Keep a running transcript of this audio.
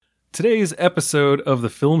Today's episode of the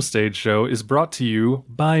Film Stage Show is brought to you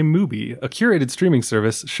by Mubi, a curated streaming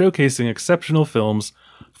service showcasing exceptional films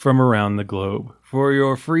from around the globe. For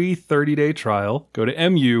your free 30-day trial, go to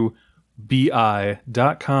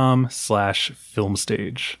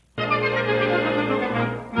mubi.com/filmstage.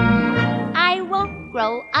 I won't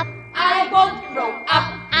grow up. I won't grow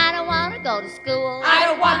up. I don't want to go to school. I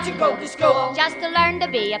don't want to go to school. Just to learn to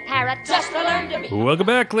be a parrot. Just to learn to be. Welcome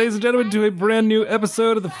back, ladies and gentlemen, to a brand new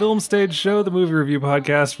episode of the Film Stage Show, the movie review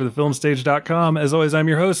podcast for thefilmstage.com. As always, I'm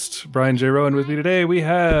your host, Brian J. Rowan. With me today, we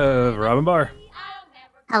have Robin Barr.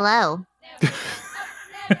 Hello.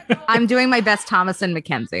 I'm doing my best Thomason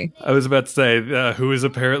McKenzie. I was about to say, who is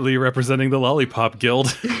apparently representing the Lollipop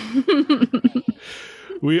Guild.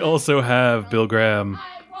 We also have Bill Graham.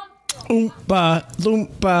 Oompa,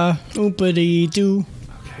 loompa, oompa-dee-doo.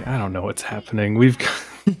 Okay, I don't know what's happening. We've got...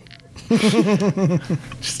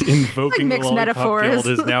 just invoking Like the Lollipop metaphors. Guild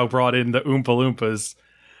has now brought in the Oompa Loompas.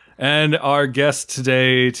 And our guest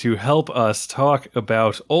today to help us talk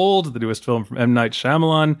about Old, the newest film from M. Night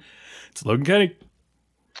Shyamalan, it's Logan Kenny.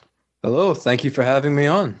 Hello, thank you for having me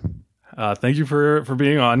on. Thank you for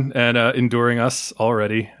being on and enduring us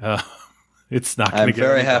already. It's not going to get I'm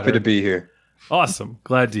very any happy better. to be here. Awesome.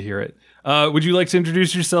 Glad to hear it. Would you like to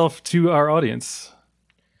introduce yourself to our audience?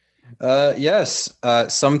 Yes,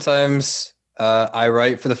 sometimes I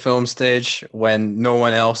write for the film stage when no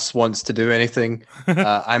one else wants to do anything.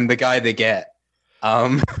 I'm the guy they get.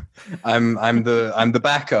 I'm the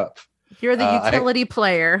backup. You're the utility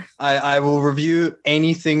player. I will review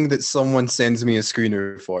anything that someone sends me a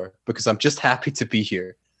screener for because I'm just happy to be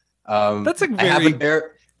here. That's a very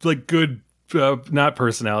good not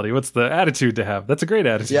personality. What's the attitude to have? That's a great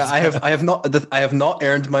attitude. Yeah, I have not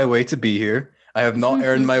earned my way to be here. I have not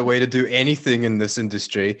earned my way to do anything in this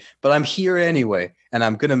industry, but I'm here anyway, and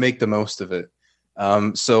I'm going to make the most of it.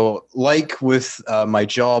 So like with my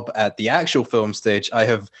job at the actual film stage, I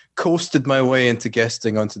have coasted my way into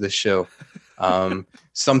guesting onto this show.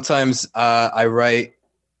 Sometimes I write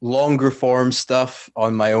longer form stuff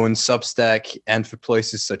on my own Substack and for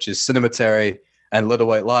places such as Cinematary and Little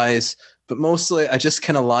White Lies, but mostly I just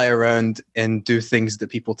kind of lie around and do things that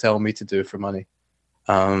people tell me to do for money.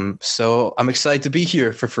 So I'm excited to be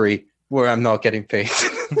here for free where I'm not getting paid.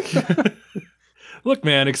 Look,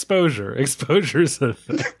 man, exposure's a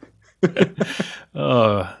thing.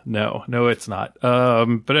 No, it's not.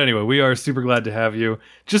 But anyway, we are super glad to have you.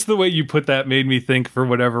 Just the way you put that made me think, for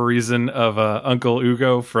whatever reason, of Uncle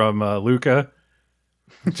Ugo from Luca.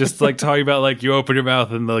 Just like talking about like you open your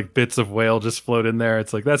mouth and the like bits of whale just float in there.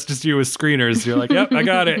 It's like that's just you with screeners. You're like, yep, I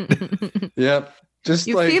got it. Yep. Just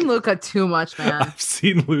You've seen Luca too much, man. I've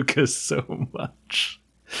seen Luca so much.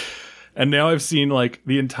 And now I've seen like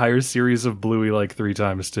the entire series of Bluey like 3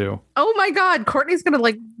 times too. Oh my God, Courtney's gonna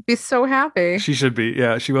like be so happy. She should be.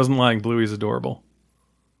 Yeah, she wasn't lying. Bluey's adorable.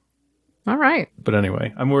 All right. But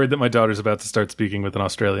anyway, I'm worried that my daughter's about to start speaking with an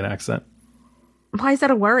Australian accent. Why is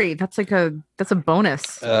that a worry? That's a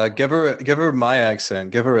bonus. Give her my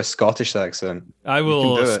accent. Give her a Scottish accent. I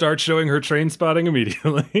will start showing her train spotting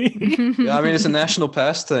immediately. Yeah, I mean it's a national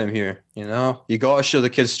pastime here. You know, you got to show the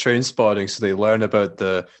kids train spotting so they learn about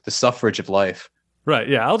the suffrage of life. Right?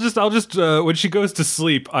 Yeah. I'll just when she goes to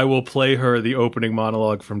sleep, I will play her the opening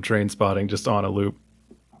monologue from Train Spotting just on a loop.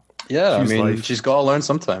 Yeah, Choose I mean life. she's got to learn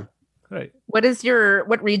sometime. Right. What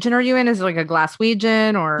region are you in? Is it like a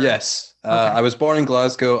Glaswegian or? Yes. Okay. I was born in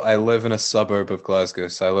Glasgow. I live in a suburb of Glasgow,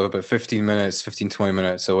 so I live about 20 minutes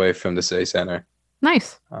away from the city centre.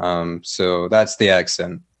 Nice. So that's the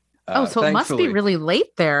accent. So it must be really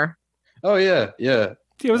late there. Oh yeah. Yeah,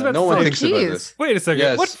 I was about No to one say, thinks about geez. this. wait a second.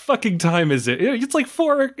 Yes. What fucking time is it? It's like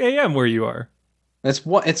 4 a.m. where you are. It's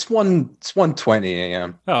 1:20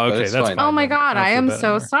 a.m. Oh, but okay. it's That's fine. fine. Oh my then. God, don't I feel am bad so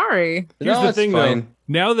anymore. sorry. Here's No, the it's thing, fine. though.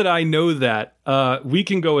 Now that I know that, we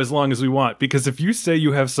can go as long as we want, because if you say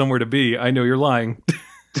you have somewhere to be, I know you're lying.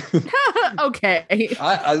 Okay.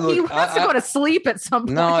 I look. He wants to go to sleep at some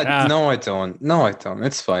point. No, I don't. No, I don't.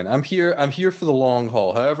 It's fine. I'm here for the long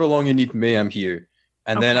haul. However long you need me, I'm here.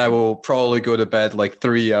 And then I will probably go to bed like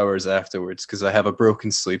 3 hours afterwards because I have a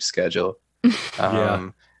broken sleep schedule. Yeah.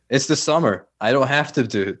 It's the summer. I don't have to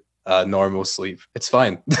do normal sleep. It's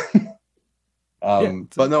fine.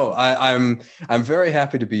 But no, I'm very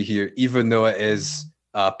happy to be here, even though it is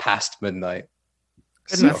past midnight.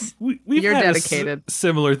 Goodness. We've You're had dedicated. a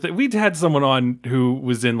similar thing. We'd had someone on who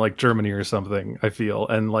was in like Germany or something, I feel,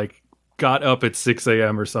 and like got up at 6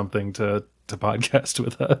 a.m. or something to podcast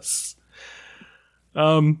with us.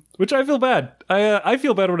 Which I feel bad. I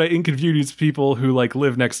feel bad when I inconvenience people who like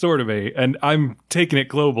live next door to me, and I'm taking it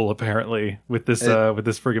global apparently with this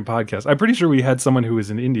friggin' podcast. I'm pretty sure we had someone who was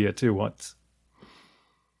in India too once.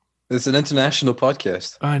 It's an international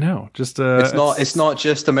podcast. I know. Just it's not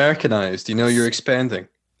just Americanized. You know, you're expanding.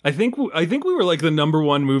 I think we were like the number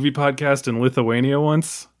one movie podcast in Lithuania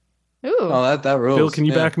once. Ooh. Oh, that rules. Bill, can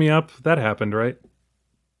you back me up? That happened, right?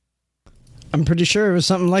 I'm pretty sure it was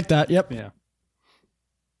something like that. Yep. Yeah.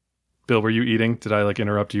 Bill, were you eating? Did I like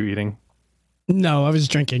interrupt you eating? No, I was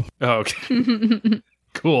drinking. Oh, okay.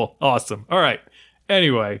 Cool. Awesome. All right.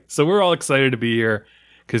 Anyway, so we're all excited to be here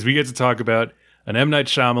because we get to talk about an M. Night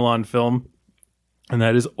Shyamalan film, and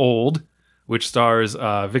that is Old, which stars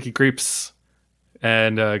Vicky Krieps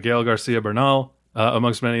and Gail Garcia Bernal,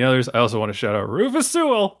 amongst many others. I also want to shout out Rufus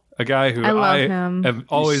Sewell, a guy who I love him. am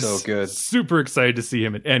always so good. Super excited to see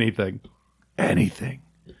him in anything. Anything.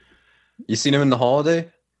 You seen him in The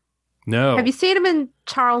Holiday? No. Have you seen him in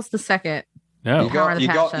Charles II? No. Power of the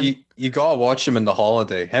Passion. You gotta watch him in The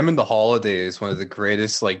Holiday. Him in The Holiday is one of the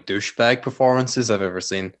greatest like douchebag performances I've ever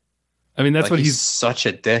seen. I mean, that's like, what he's such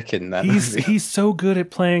a dick in that movie. He's so good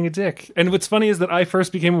at playing a dick. And what's funny is that I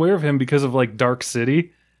first became aware of him because of like Dark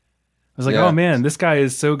City. I was like, Yeah. oh man, this guy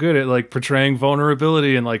is so good at like portraying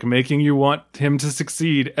vulnerability and like making you want him to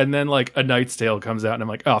succeed. And then like A Knight's Tale comes out and I'm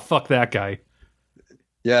like, oh, fuck that guy.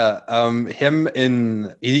 Yeah,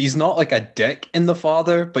 he's not like a dick in The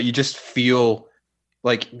Father, but you just feel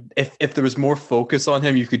like if there was more focus on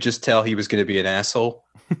him, you could just tell he was going to be an asshole.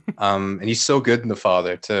 And he's so good in The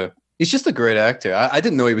Father too. He's just a great actor. I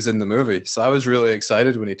didn't know he was in the movie, so I was really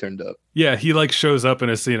excited when he turned up. Yeah, he like shows up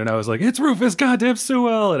in a scene and I was like, it's Rufus goddamn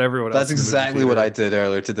Sewell, and everyone else. That's exactly what I did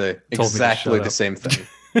earlier today. Exactly the same thing.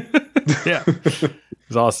 Yeah. It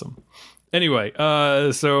was awesome. Anyway,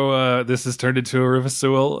 so this has turned into a Rufus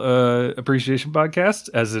Sewell appreciation podcast,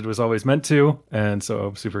 as it was always meant to, and so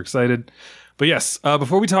I'm super excited. But yes,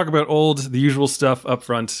 before we talk about Old, the usual stuff up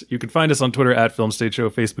front, you can find us on Twitter at Film Stage Show,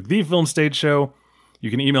 Facebook, The Film Stage Show. You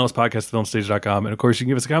can email us podcast@filmstage.com, and of course you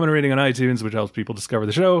can give us a comment and rating on iTunes, which helps people discover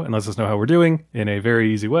the show and lets us know how we're doing in a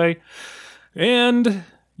very easy way. And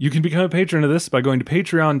you can become a patron of this by going to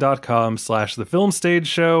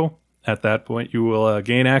patreon.com/thefilmstageshow. At that point, you will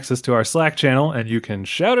gain access to our Slack channel, and you can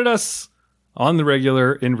shout at us on the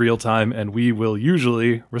regular in real time, and we will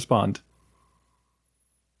usually respond.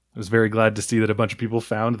 I was very glad to see that a bunch of people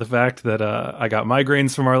found the fact that I got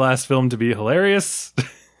migraines from our last film to be hilarious.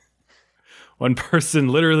 One person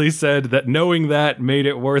literally said that knowing that made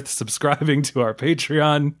it worth subscribing to our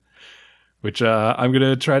Patreon, which I'm going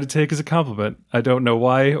to try to take as a compliment. I don't know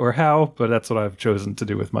why or how, but that's what I've chosen to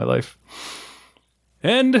do with my life.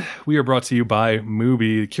 And we are brought to you by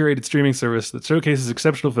Mubi, the curated streaming service that showcases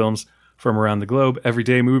exceptional films from around the globe. Every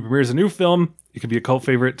day, Mubi premieres a new film. It could be a cult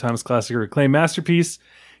favorite, timeless classic, or acclaimed masterpiece.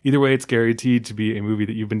 Either way, it's guaranteed to be a movie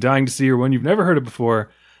that you've been dying to see or one you've never heard of before.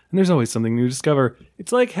 And there's always something new to discover.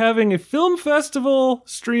 It's like having a film festival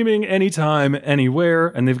streaming anytime, anywhere,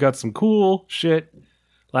 and they've got some cool shit.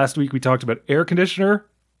 Last week, we talked about Air Conditioner,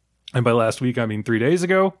 and by last week, I mean 3 days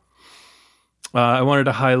ago. I wanted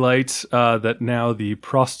to highlight that now the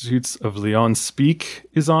Prostitutes of Leon Speak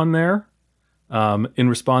is on there in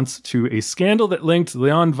response to a scandal that linked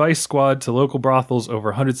Leon Vice Squad to local brothels.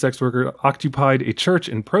 Over 100 sex workers occupied a church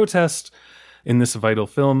in protest in this vital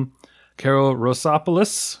film. Carol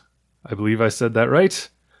Rosopoulos, I believe I said that right,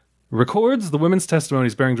 records the women's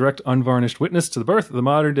testimonies bearing direct, unvarnished witness to the birth of the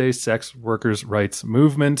modern-day sex workers' rights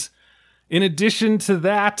movement. In addition to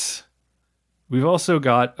that, we've also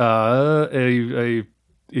got this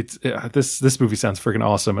movie sounds freaking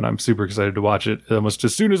awesome, and I'm super excited to watch it almost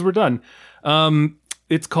as soon as we're done.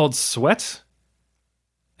 It's called Sweat,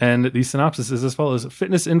 and the synopsis is as follows.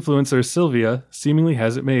 Fitness influencer Sylvia seemingly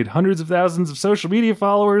has it made. Hundreds of thousands of social media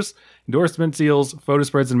followers, endorsement deals, photo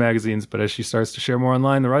spreads in magazines, but as she starts to share more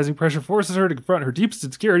online, the rising pressure forces her to confront her deepest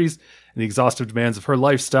insecurities and the exhaustive demands of her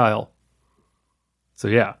lifestyle. So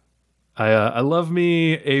yeah. I love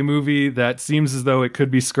me a movie that seems as though it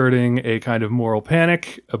could be skirting a kind of moral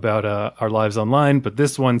panic about our lives online, but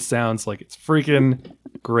this one sounds like it's freaking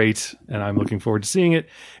great, and I'm looking forward to seeing it.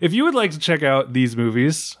 If you would like to check out these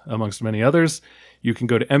movies, amongst many others, you can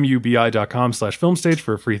go to mubi.com/filmstage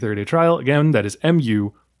for a free 30-day trial. Again, that is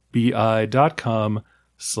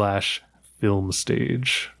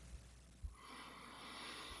mubi.com/filmstage.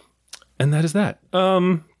 And that is that.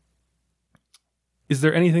 Is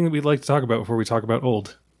there anything that we'd like to talk about before we talk about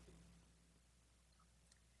Old?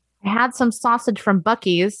 I had some sausage from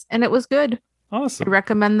Buc-ee's, and it was good. Awesome. I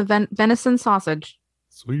recommend the venison sausage.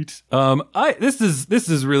 Sweet. This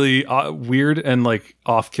is really weird and like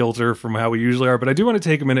off kilter from how we usually are, but I do want to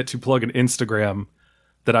take a minute to plug an Instagram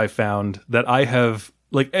that I found that I have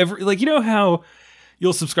you know how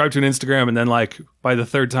you'll subscribe to an Instagram and then like by the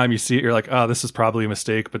third time you see it, you're like, oh, this is probably a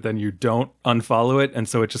mistake, but then you don't unfollow it. And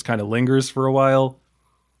so it just kind of lingers for a while.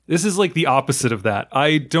 This is like the opposite of that.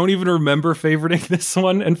 I don't even remember favoriting this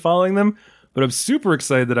one and following them, but I'm super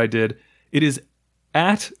excited that I did. It is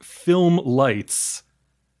at Film Lights,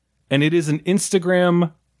 and it is an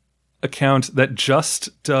Instagram account that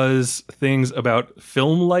just does things about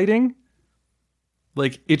film lighting.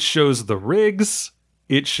 Like, it shows the rigs,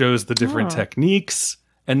 it shows the different techniques,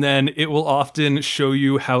 and then it will often show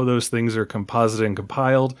you how those things are composited and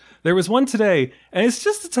compiled. There was one today, and it's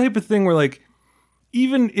just the type of thing where, like,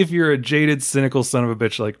 even if you're a jaded, cynical son of a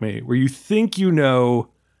bitch like me, where you think you know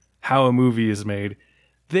how a movie is made,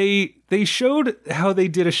 they showed how they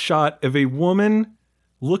did a shot of a woman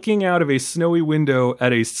looking out of a snowy window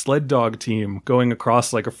at a sled dog team going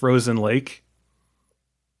across like a frozen lake.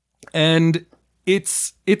 And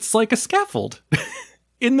it's like a scaffold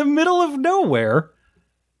in the middle of nowhere.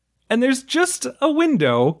 And there's just a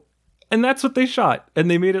window, and that's what they shot. And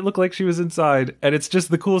they made it look like she was inside. And it's just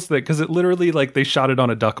the coolest thing, because it literally, like, they shot it on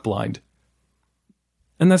a duck blind.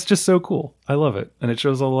 And that's just so cool. I love it. And it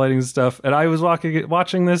shows all the lighting and stuff. And I was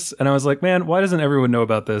watching this, and I was like, man, why doesn't everyone know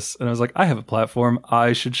about this? And I was like, I have a platform.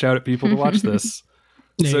 I should shout at people to watch this.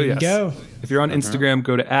 There you go. If you're on Instagram,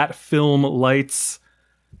 go to @filmlights,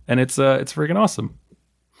 and it's freaking awesome.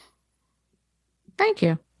 Thank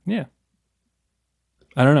you. Yeah.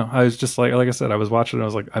 I don't know. I was just like I said, I was watching and I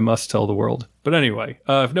was like, I must tell the world. But anyway,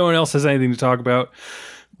 if no one else has anything to talk about,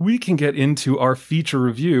 we can get into our feature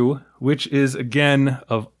review, which is, again,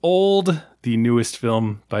 of Old, the newest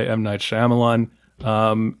film by M. Night Shyamalan.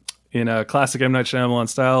 In a classic M. Night Shyamalan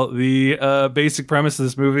style, the basic premise of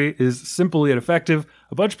this movie is simple yet effective.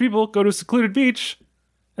 A bunch of people go to a secluded beach,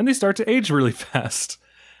 and they start to age really fast.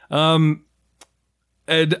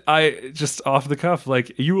 And I, just off the cuff,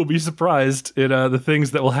 like, you will be surprised at the things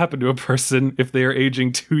that will happen to a person if they are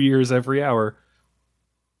aging 2 years every hour.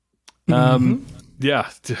 Yeah,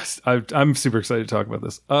 I'm super excited to talk about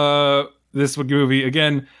this. This movie,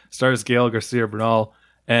 again, stars Gael Garcia Bernal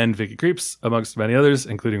and Vicky Krieps, amongst many others,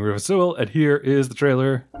 including Rufus Sewell. And here is the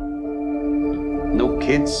trailer. No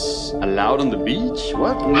kids allowed on the beach?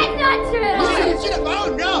 What? That's not true!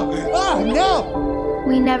 Oh, no! Oh, no!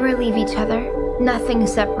 We never leave each other. Nothing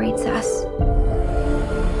separates us.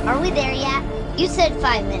 Are we there yet? You said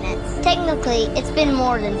 5 minutes. Technically, it's been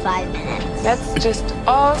more than 5 minutes. Let's just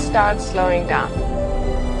all start slowing down.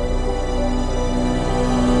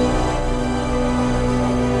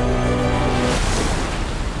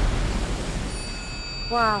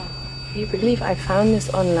 Wow. Do you believe I found this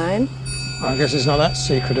online? I guess it's not that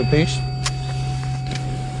secret a beach.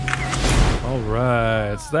 All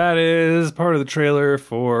right, so that is part of the trailer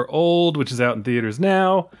for Old, which is out in theaters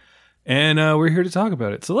now, and we're here to talk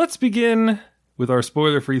about it. So let's begin with our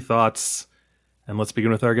spoiler-free thoughts, and let's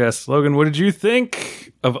begin with our guest. Logan, what did you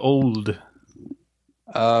think of Old?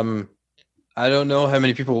 I don't know how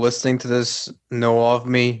many people listening to this know of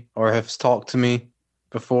me or have talked to me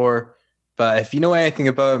before, but if you know anything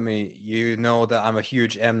about me, you know that I'm a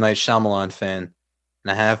huge M. Night Shyamalan fan,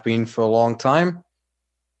 and I have been for a long time.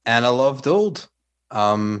 And I loved Old.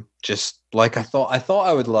 Just like I thought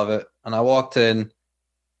I would love it. And I walked in,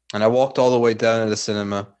 and I walked all the way down to the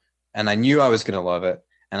cinema, and I knew I was going to love it.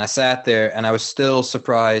 And I sat there, and I was still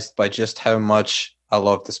surprised by just how much I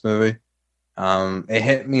loved this movie. It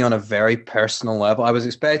hit me on a very personal level. I was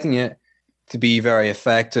expecting it to be very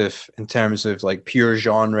effective in terms of like pure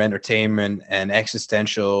genre entertainment and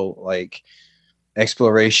existential like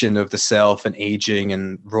exploration of the self and aging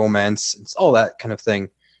and romance and all that kind of thing.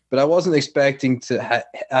 But I wasn't expecting to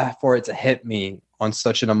for it to hit me on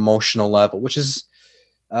such an emotional level, which is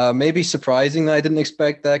maybe surprising that I didn't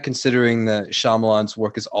expect that, considering that Shyamalan's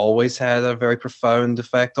work has always had a very profound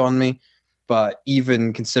effect on me. But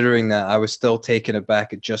even considering that, I was still taken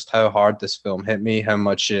aback at just how hard this film hit me, how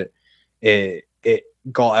much it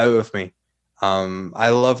got out of me. I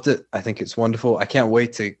loved it. I think it's wonderful. I can't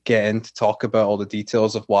wait to get in to talk about all the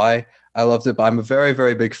details of why I loved it. But I'm a very,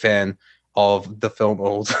 very big fan of the film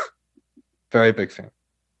Old. Very big fan.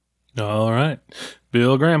 All right.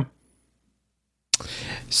 Bill Graham.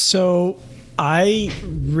 So I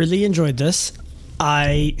really enjoyed this.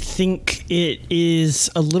 I think it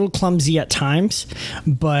is a little clumsy at times,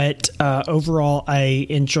 but overall, I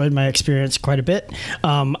enjoyed my experience quite a bit.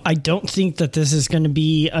 I don't think that this is going to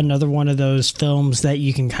be another one of those films that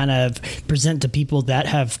you can kind of present to people that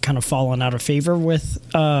have kind of fallen out of favor with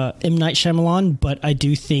M. Night Shyamalan, but I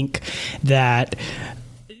do think that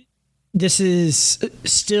this is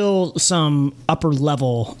still some upper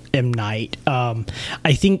level M. Night.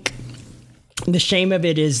 I think the shame of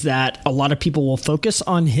it is that a lot of people will focus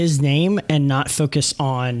on his name and not focus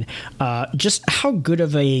on just how good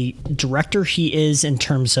of a director he is in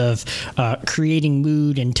terms of creating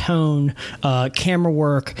mood and tone, camera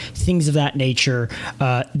work, things of that nature.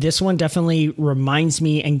 This one definitely reminds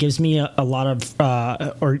me and gives me a lot of,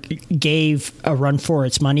 or gave a run for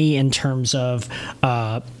its money in terms of,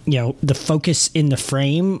 the focus in the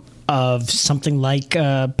frame of something like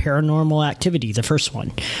Paranormal Activity, the first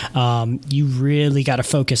one. You really got to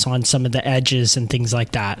focus on some of the edges and things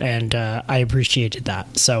like that, and I appreciated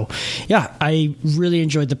that. So, yeah, I really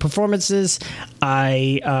enjoyed the performances.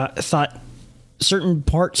 I thought certain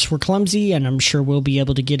parts were clumsy, and I'm sure we'll be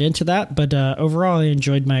able to get into that, but overall, I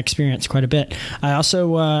enjoyed my experience quite a bit. I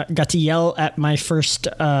also got to yell at my first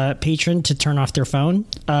patron to turn off their phone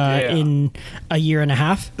in a year and a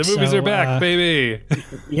half. The movies are back, baby.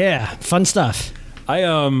 Yeah, fun stuff. I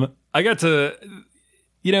got to,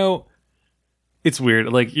 it's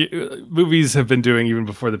weird. Like, movies have been doing, even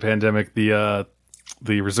before the pandemic, the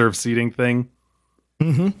reserved seating thing.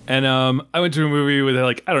 Mm-hmm. And I went to a movie with,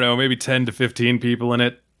 like, I don't know, maybe 10 to 15 people in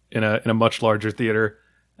it in a much larger theater.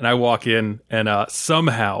 And I walk in, and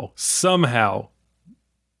somehow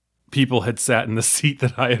people had sat in the seat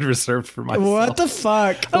that I had reserved for myself. What the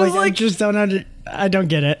fuck? I don't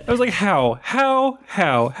get it. I was like, how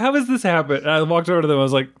has this happened? And I walked over to them. I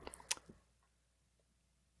was like,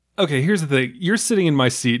 okay, here's the thing. You're sitting in my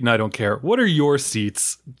seat and I don't care. What are your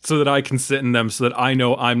seats so that I can sit in them so that I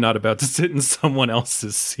know I'm not about to sit in someone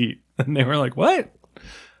else's seat? And they were like, what? I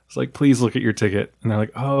was like, please look at your ticket. And they're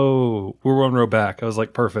like, oh, we're 1 row back. I was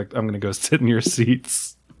like, perfect. I'm going to go sit in your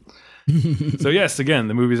seats. So yes, again,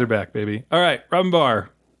 the movies are back, baby. All right, Robin Barr,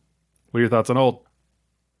 what are your thoughts on Old?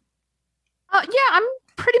 Yeah, I'm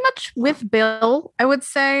pretty much with Bill, I would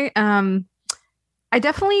say. I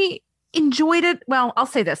definitely enjoyed it. Well, I'll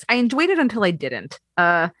say this. I enjoyed it until I didn't.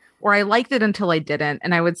 Or I liked it until I didn't.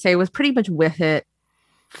 And I would say I was pretty much with it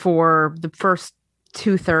for the first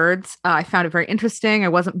 2/3. I found it very interesting. I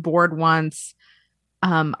wasn't bored once.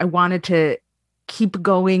 I wanted to keep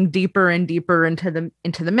going deeper and deeper into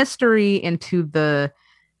the mystery, into the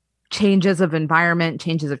changes of environment,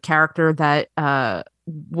 changes of character that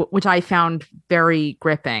which I found very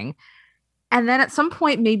gripping. And then at some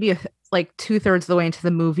point, maybe like 2/3 of the way into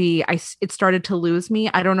the movie, it started to lose me.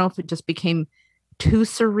 I don't know if it just became too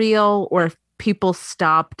surreal or if people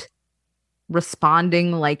stopped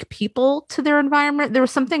responding like people to their environment. There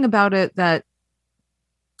was something about it that,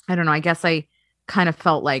 I don't know, I guess I kind of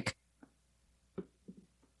felt like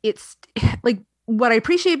it's like, what I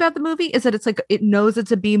appreciate about the movie is that it's like, it knows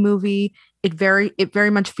it's a B movie. It very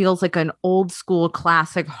much feels like an old school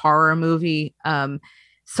classic horror movie.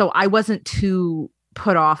 So I wasn't too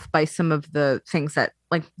put off by some of the things that,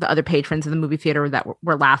 like, the other patrons in the movie theater that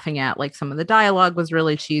were laughing at. Like, some of the dialogue was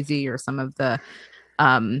really cheesy, or some of the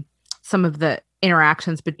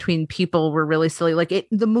interactions between people were really silly. Like,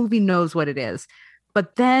 the movie knows what it is.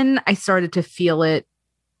 But then I started to feel it.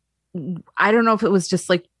 I don't know if it was just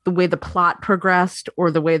like the way the plot progressed or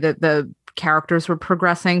the way that the characters were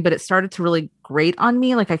progressing, but it started to really grate on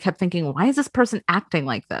me. Like, I kept thinking, why is this person acting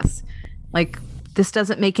like this? Like, this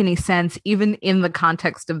doesn't make any sense, even in the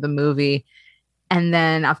context of the movie. And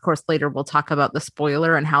then, of course, later we'll talk about the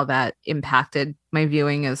spoiler and how that impacted my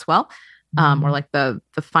viewing as well. Or like the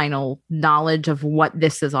final knowledge of what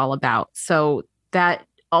this is all about. So that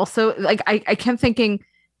also, like, I kept thinking,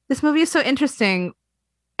 this movie is so interesting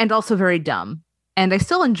and also very dumb. And I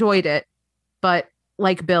still enjoyed it. But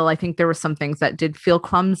like Bill, I think there were some things that did feel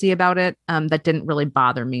clumsy about it that didn't really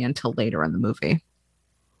bother me until later in the movie.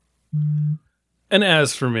 And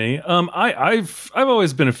as for me, I've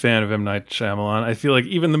always been a fan of M. Night Shyamalan. I feel like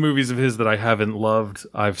even the movies of his that I haven't loved,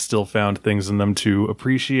 I've still found things in them to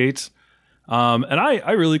appreciate. And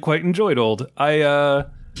I really quite enjoyed Old. I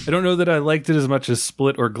don't know that I liked it as much as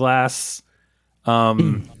Split or Glass.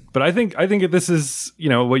 But I think this is,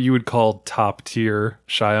 what you would call top tier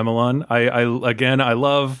Shyamalan. I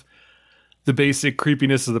love the basic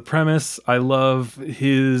creepiness of the premise. I love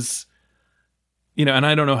his, and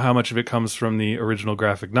I don't know how much of it comes from the original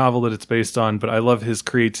graphic novel that it's based on, but I love his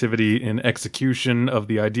creativity in execution of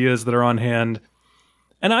the ideas that are on hand.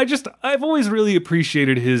 And I've always really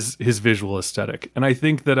appreciated his visual aesthetic. And I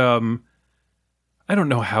think that I don't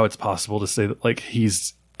know how it's possible to say that like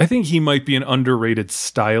I think he might be an underrated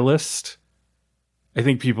stylist. I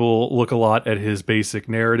think people look a lot at his basic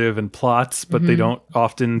narrative and plots, but they don't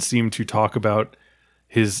often seem to talk about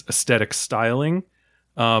his aesthetic styling,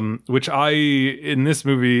 which I, in this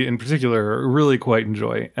movie in particular, really quite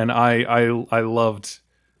enjoy. And I loved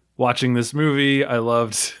watching this movie. I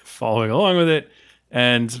loved following along with it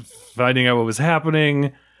and finding out what was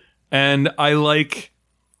happening. And I like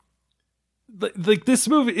this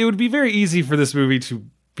movie. It would be very easy for this movie to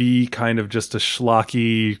be kind of just a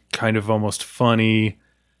schlocky, kind of almost funny,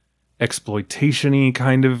 exploitation-y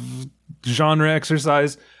kind of genre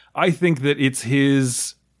exercise. I think that it's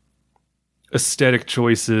his aesthetic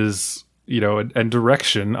choices, and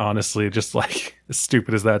direction, honestly, just like as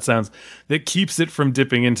stupid as that sounds, that keeps it from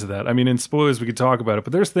dipping into that. I mean, in spoilers, we could talk about it,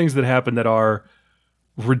 but there's things that happen that are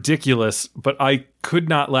ridiculous, but I could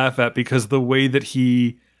not laugh at because the way that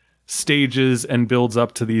he stages and builds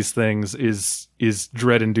up to these things is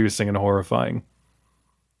dread-inducing and horrifying.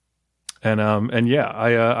 And yeah,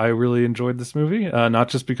 I really enjoyed this movie, not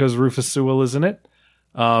just because Rufus Sewell is in it,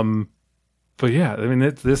 but yeah, I mean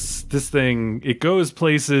this thing, it goes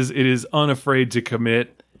places. It is unafraid to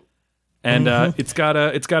commit, and it's got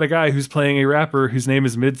a guy who's playing a rapper whose name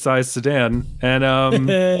is Midsize Sedan,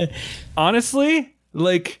 and honestly,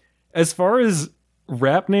 like as far as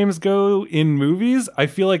rap names go in movies, I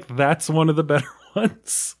feel like that's one of the better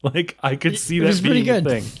ones. Like I could see that being a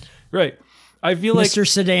thing, right? I feel like Mr.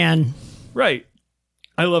 Sedan, right?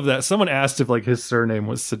 I love that. Someone asked if like his surname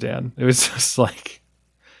was Sedan. It was just like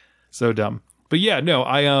so dumb. But yeah, no,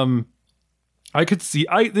 I could see.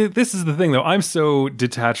 This is the thing though. I'm so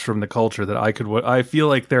detached from the culture that I feel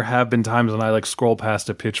like there have been times when I like scroll past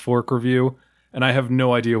a Pitchfork review and I have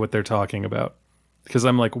no idea what they're talking about. Because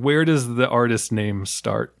I'm like, where does the artist name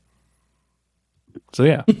start? So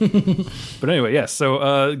yeah. But anyway, yeah.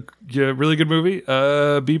 So yeah, really good movie. B+,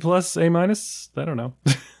 A-. I don't know.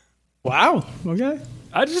 Wow. Okay.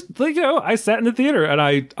 I just like, I sat in the theater and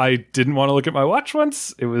I didn't want to look at my watch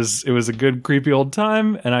once. It was a good creepy old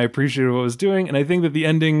time, and I appreciated what it was doing. And I think that the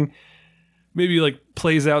ending maybe like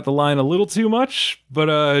plays out the line a little too much,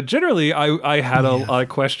 but generally I had a lot of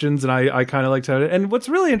questions, and I kind of liked how it. And what's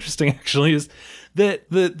really interesting actually is that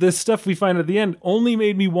the stuff we find at the end only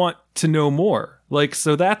made me want to know more. Like,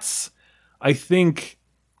 so that's, I think,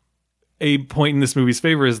 a point in this movie's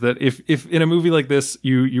favor is that if in a movie like this,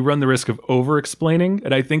 you run the risk of over-explaining,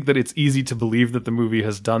 and I think that it's easy to believe that the movie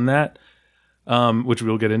has done that, which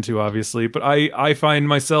we'll get into, obviously. But I find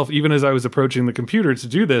myself, even as I was approaching the computer to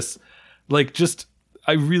do this, like, just,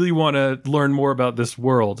 I really want to learn more about this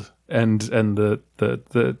world and the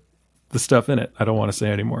stuff in it. I don't want to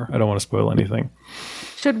say anymore. I don't want to spoil anything.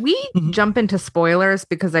 Should we jump into spoilers?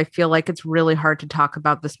 Because I feel like it's really hard to talk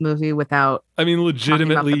about this movie without... I mean,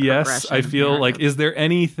 legitimately, yes. I feel like, is there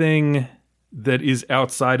anything that is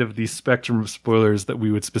outside of the spectrum of spoilers that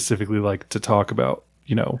we would specifically like to talk about?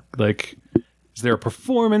 Like, is there a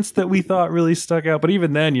performance that we thought really stuck out? But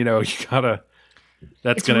even then, you gotta...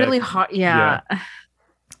 It's really hard. Yeah.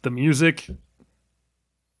 The music...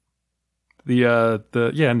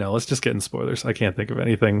 let's just get in spoilers. I can't think of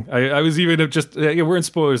anything. I was even just we're in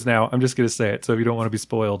spoilers now. I'm just gonna say it. So if you don't want to be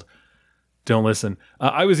spoiled, don't listen.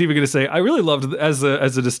 I was even gonna say I really loved as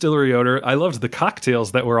a distillery owner. I loved the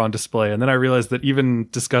cocktails that were on display, and then I realized that even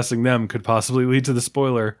discussing them could possibly lead to the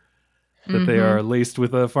spoiler that they are laced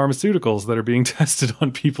with pharmaceuticals that are being tested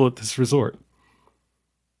on people at this resort.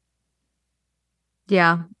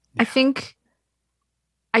 Yeah. I think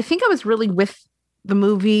I was really with the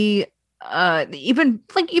movie.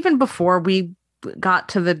 Even before we got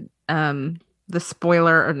to the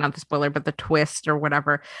spoiler, or not the spoiler, but the twist or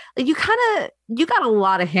whatever, like you got a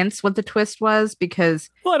lot of hints what the twist was, because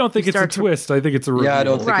I don't think it's a twist. I think it's a reveal. Yeah, I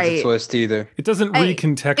don't think it's a twist either. It doesn't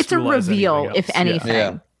recontextualize. It's a reveal, if anything.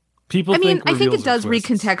 Yeah. People. I think it does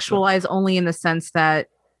recontextualize only in the sense that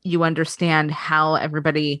you understand how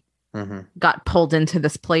everybody got pulled into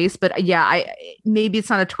this place. But yeah, maybe it's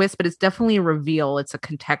not a twist, but it's definitely a reveal. It's a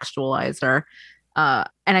contextualizer. And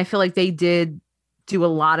I feel like they did do a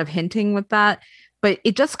lot of hinting with that, but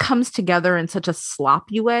it just comes together in such a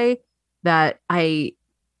sloppy way that I'm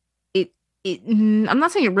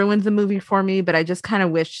not saying it ruins the movie for me, but I just kind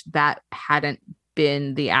of wish that hadn't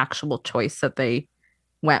been the actual choice that they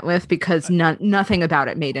went with, because nothing about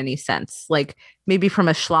it made any sense. Like, maybe from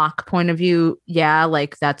a schlock point of view, yeah,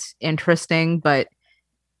 like that's interesting, but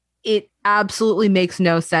it absolutely makes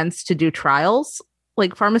no sense to do trials,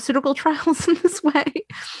 like pharmaceutical trials, in this way.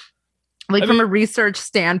 Like from a research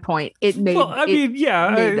standpoint, it made. Well, I mean,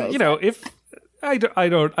 yeah, you know, if I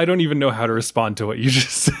don't even know how to respond to what you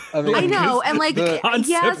just said. I know, and like the concept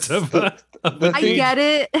yes, of I get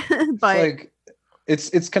it, but like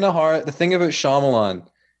it's kind of hard. The thing about Shyamalan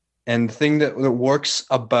and the thing that works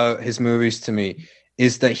about his movies to me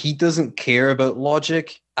is that he doesn't care about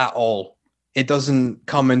logic at all. It doesn't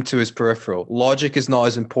come into his peripheral. Logic is not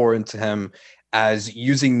as important to him as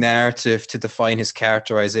using narrative to define his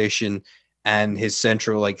characterization, and his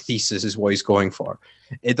central like thesis is what he's going for.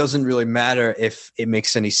 It doesn't really matter if it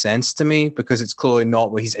makes any sense to me because it's clearly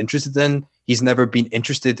not what he's interested in. He's never been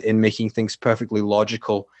interested in making things perfectly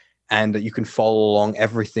logical and that you can follow along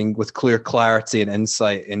everything with clear clarity and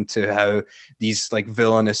insight into how these like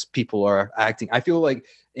villainous people are acting. I feel like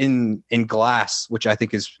in Glass, which I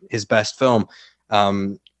think is his best film,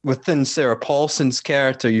 within Sarah Paulson's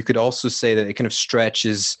character, you could also say that it kind of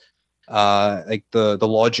stretches like the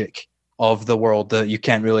logic of the world, that you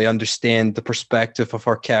can't really understand the perspective of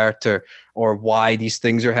her character or why these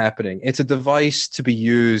things are happening. It's a device to be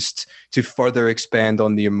used to further expand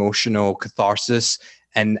on the emotional catharsis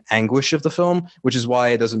and anguish of the film, which is why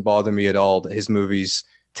it doesn't bother me at all that his movies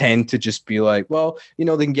tend to just be like, well, you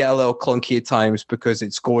know, they can get a little clunky at times because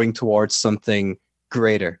it's going towards something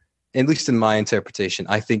greater. At least in my interpretation,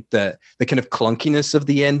 I think that the kind of clunkiness of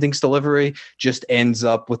the ending's delivery just ends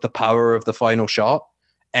up with the power of the final shot.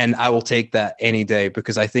 And I will take that any day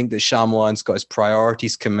because I think that Shyamalan's got his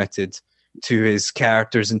priorities committed to his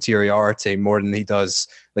character's interiority more than he does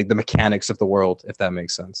like the mechanics of the world, if that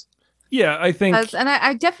makes sense. Yeah, I think. And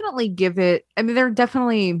I definitely give it, I mean, there are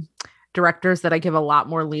definitely directors that I give a lot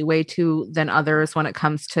more leeway to than others when it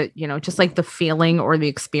comes to, you know, just like the feeling or the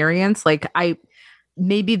experience. Like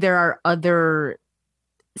maybe there are other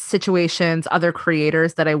situations, other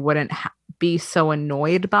creators that I wouldn't be so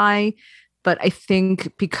annoyed by. But I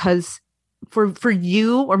think because for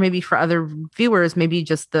you or maybe for other viewers, maybe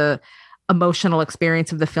just the emotional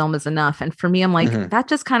experience of the film is enough. And for me, I'm like, that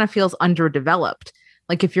just kind of feels underdeveloped.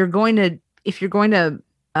 Like if you're going to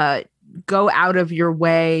go out of your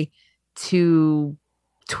way to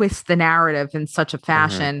twist the narrative in such a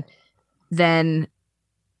fashion, then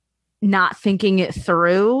not thinking it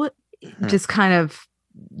through just kind of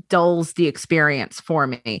dulls the experience for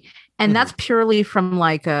me. And that's purely from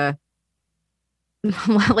like a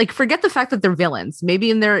like forget the fact that they're villains.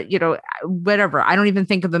 Maybe in their, you know, whatever. I don't even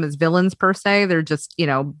think of them as villains per se. They're just, you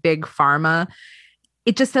know, big pharma.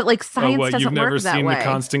 It just that like science doesn't you've never work that seen way. The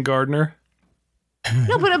Constant Gardener?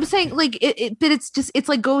 No, but I'm saying like but it's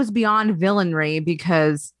like goes beyond villainry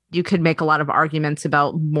because you could make a lot of arguments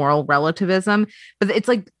about moral relativism, but it's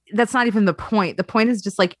like that's not even the point. The point is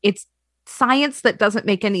just like it's science that doesn't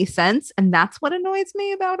make any sense, and that's what annoys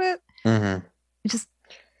me about it. It just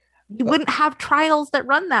you wouldn't have trials that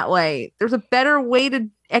run that way. There's a better way to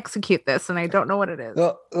execute this, and I don't know what it is.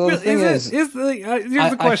 Well, the thing here's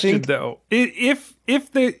the question though.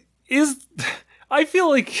 If there is, I feel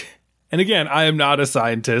like, and again, I am not a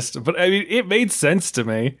scientist, but I mean, it made sense to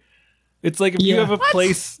me. It's like if you have a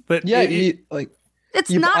place that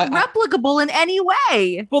it's not replicable in any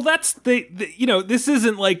way. Well, that's you know, this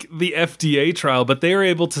isn't like the FDA trial, but they were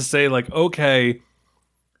able to say like, okay,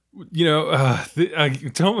 you know,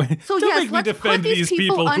 don't make me defend these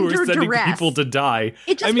people who are sending people to die.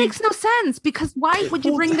 It just makes no sense because why would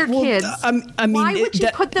you bring their kids? I mean, why would you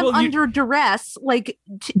put them under duress? Like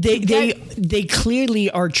they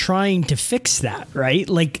clearly are trying to fix that, right?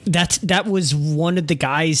 Like that was one of the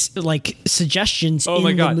guys' like suggestions. Oh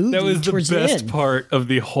my god, the movie that was the best part of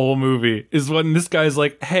the whole movie is when this guy's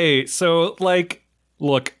like, "Hey, so like,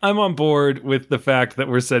 look, I'm on board with the fact that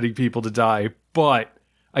we're sending people to die, but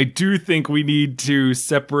I do think we need to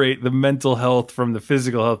separate the mental health from the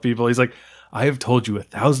physical health people." He's like, I have told you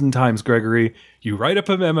 1,000 times, Gregory, you write up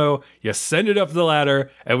a memo, you send it up the ladder,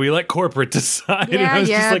 and we let corporate decide.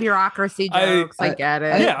 Yeah, bureaucracy jokes. I get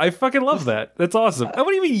it. Yeah, I fucking love that. That's awesome. What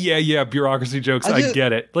do you mean, yeah, bureaucracy jokes? I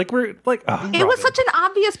get it. Like, we're like, it was such an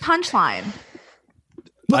obvious punchline.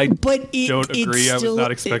 I don't agree. I was not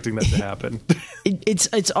expecting that to happen.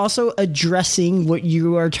 It's also addressing what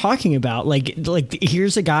you are talking about. Like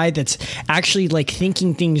here's a guy that's actually like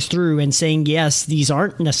thinking things through and saying, yes, these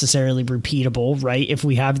aren't necessarily repeatable, right? If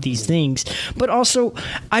we have these things, but also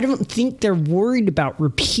I don't think they're worried about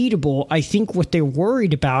repeatable. I think what they're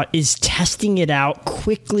worried about is testing it out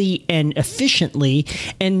quickly and efficiently,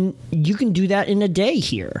 and you can do that in a day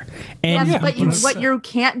here. And yes, but what you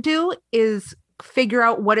can't do is figure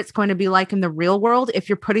out what it's going to be like in the real world if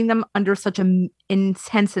you're putting them under such an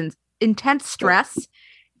intense stress.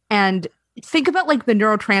 And think about like the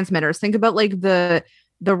neurotransmitters. Think about like the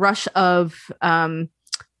rush of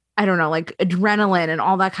I don't know, like adrenaline and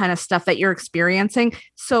all that kind of stuff that you're experiencing.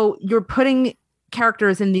 So you're putting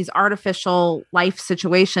characters in these artificial life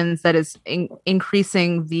situations that is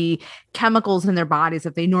increasing the chemicals in their bodies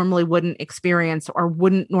that they normally wouldn't experience or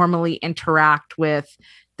wouldn't normally interact with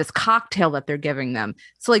this cocktail that they're giving them.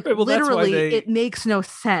 So like, well, literally it makes no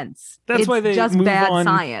sense. That's why they just move bad on,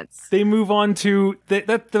 science. They move on to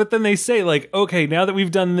but then they say like, okay, now that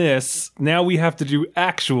we've done this, now we have to do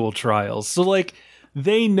actual trials. So like,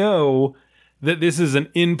 they know that this is an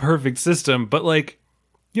imperfect system, but like,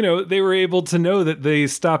 you know, they were able to know that they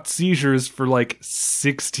stopped seizures for like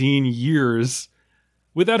 16 years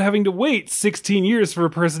without having to wait 16 years for a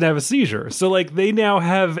person to have a seizure. So like, they now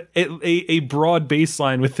have a broad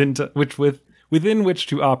baseline within which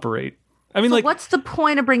to operate. I mean, so like, what's the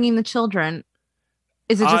point of bringing the children?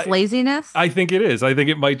 Is it just laziness? I think it is. I think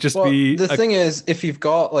it might just be... The thing is, if you've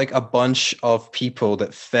got like a bunch of people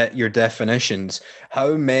that fit your definitions,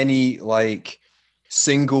 how many like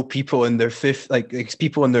single people in their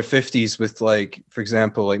people in their 50s with like, for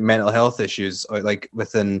example, like mental health issues, or like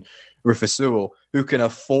within Rufus Sewell, who can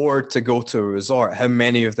afford to go to a resort, how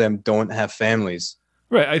many of them don't have families?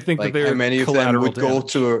 Right. I think like that how many of them would damage. go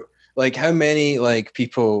to like how many like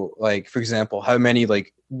people like, for example, how many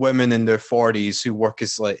like women in their 40s who work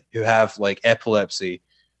as like who have like epilepsy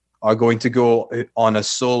are going to go on a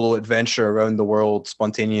solo adventure around the world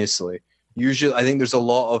spontaneously? Usually, I think there's a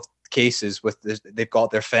lot of cases with this, they've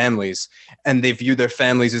got their families and they view their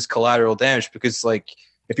families as collateral damage, because like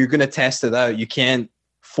if you're going to test it out, you can't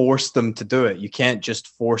force them to do it. You can't just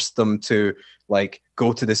force them to like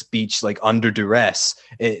go to this beach like under duress.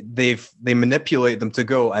 They manipulate them to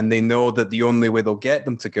go, and they know that the only way they'll get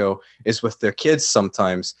them to go is with their kids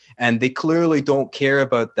sometimes, and they clearly don't care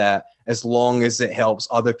about that as long as it helps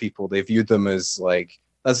other people. They view them as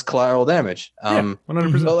collateral damage.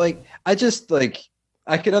 100%. But like I just like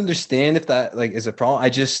I could understand if that like is a problem. I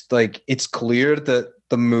just like it's clear that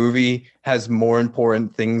the movie has more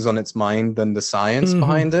important things on its mind than the science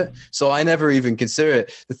behind it. So I never even consider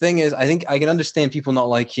it. The thing is, I think I can understand people not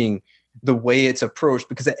liking the way it's approached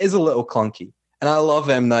because it is a little clunky. And I love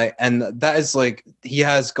M. Night, and that is like, he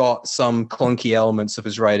has got some clunky elements of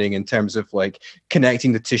his writing in terms of like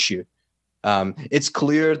connecting the tissue. It's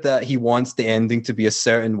clear that he wants the ending to be a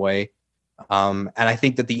certain way. And I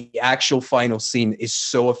think that the actual final scene is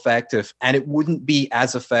so effective, and it wouldn't be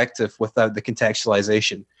as effective without the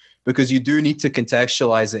contextualization, because you do need to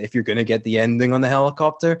contextualize it if you're going to get the ending on the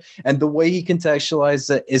helicopter. And the way he contextualized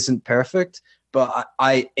it isn't perfect, but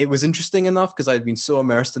it was interesting enough because I'd been so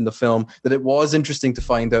immersed in the film that it was interesting to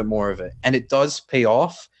find out more of it. And it does pay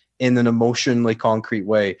off in an emotionally concrete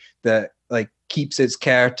way that like keeps its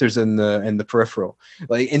characters in the peripheral.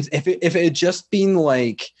 Like if it had just been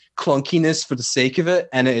like clunkiness for the sake of it,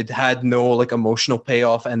 and it had no like emotional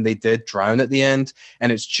payoff, and they did drown at the end,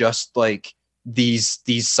 and it's just like these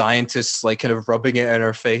scientists like kind of rubbing it in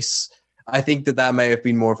our face, I think that may have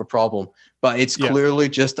been more of a problem. But it's clearly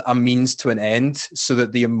just a means to an end, so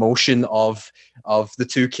that the emotion of the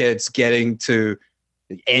two kids getting to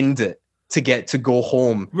end it, to get to go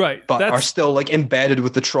home, right? But are still like embedded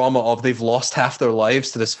with the trauma of they've lost half their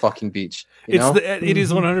lives to this fucking beach. It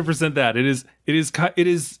is 100% that it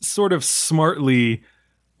is sort of smartly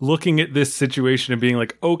looking at this situation and being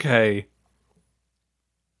like, okay,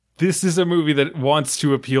 this is a movie that wants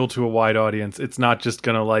to appeal to a wide audience. It's not just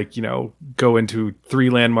gonna like, you know, go into 3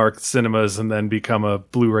 landmark cinemas and then become a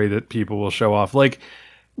Blu-ray that people will show off. Like,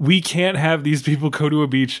 we can't have these people go to a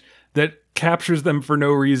beach that captures them for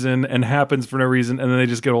no reason and happens for no reason, and then they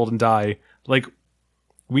just get old and die. Like,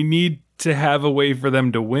 we need to have a way for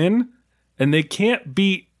them to win, and they can't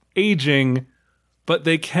beat aging, but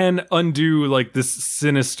they can undo like this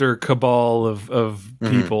sinister cabal of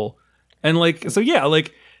people. And like, so yeah,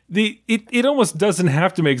 like it almost doesn't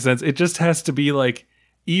have to make sense. It just has to be like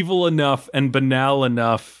evil enough and banal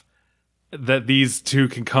enough that these two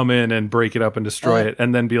can come in and break it up and destroy it,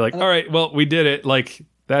 and then be like, all right, well, we did it. Like,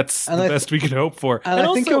 that's the best we can hope for. And I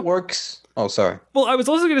also think it works. Oh, sorry. Well, I was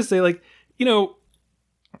also going to say, like, you know,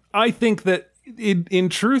 I think that in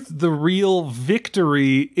truth, the real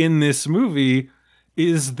victory in this movie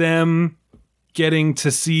is them getting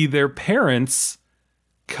to see their parents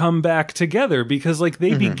come back together, because like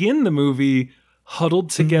they begin the movie huddled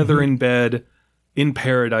together in bed in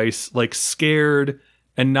paradise, like scared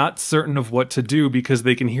and not certain of what to do because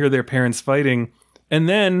they can hear their parents fighting. And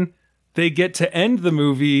then they get to end the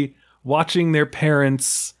movie watching their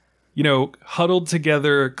parents, you know, huddled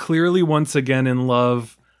together, clearly once again in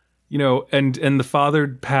love, you know, and the father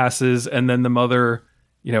passes, and then the mother,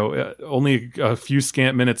 you know, only a few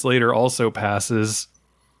scant minutes later also passes.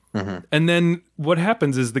 And then what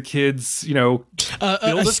happens is the kids, build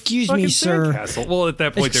excuse a me, fucking sir. sandcastle. Well, at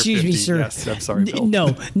that point, Excuse they're 50. me, sir. Yes, I'm sorry, Bill. No.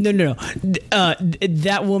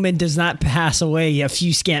 That woman does not pass away a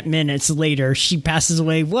few scant minutes later. She passes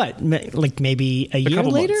away, what? Like maybe a year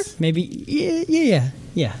later? Months. Maybe, yeah.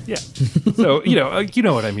 So, you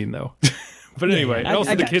know what I mean, though. But anyway, I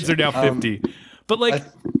also the got kids you. are now 50. But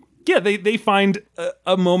they find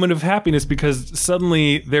a moment of happiness because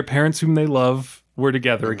suddenly their parents whom they love were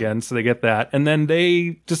together again, so they get that. And then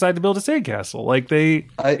they decide to build a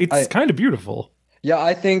sandcastle. It's kind of beautiful. Yeah,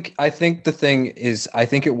 I think the thing is, I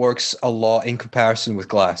think it works a lot in comparison with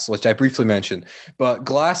Glass, which I briefly mentioned. But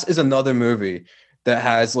Glass is another movie that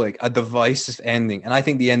has like a divisive ending, and I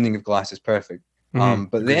think the ending of Glass is perfect.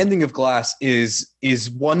 But the ending of Glass is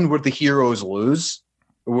one where the heroes lose,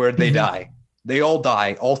 where they die. They all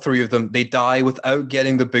die, all three of them. They die without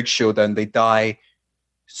getting the big showdown. They die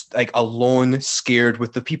like alone, scared,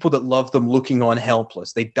 with the people that love them looking on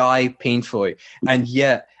helpless. They die painfully. And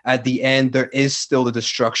yet, at the end, there is still the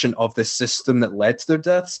destruction of the system that led to their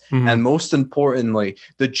deaths. And most importantly,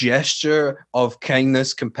 the gesture of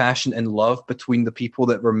kindness, compassion, and love between the people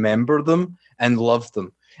that remember them and love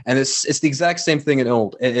them. And it's the exact same thing in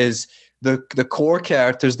Old. It is the core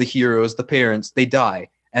characters, the heroes, the parents, they die.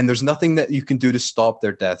 And there's nothing that you can do to stop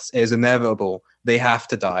their deaths. It is inevitable. They have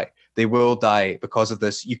to die. They will die because of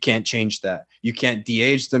this. You can't change that. You can't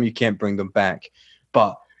de-age them. You can't bring them back.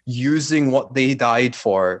 But using what they died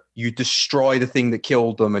for, you destroy the thing that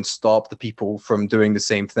killed them and stop the people from doing the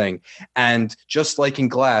same thing. And just like in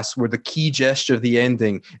Glass, where the key gesture of the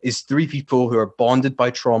ending is three people who are bonded by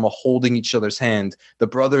trauma holding each other's hand. The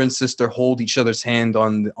brother and sister hold each other's hand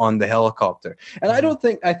on the helicopter. And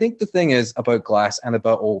I think the thing is about Glass and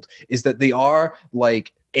about Old is that they are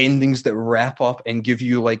like endings that wrap up and give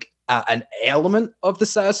you like an element of the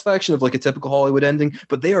satisfaction of like a typical Hollywood ending,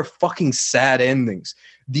 but they are fucking sad endings.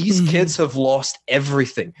 These kids have lost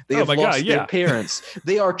everything. They have lost their parents.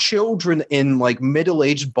 They are children in like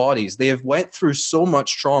middle-aged bodies. They have went through so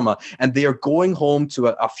much trauma, and they are going home to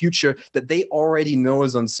a future that they already know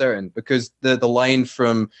is uncertain. Because the line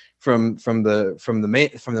from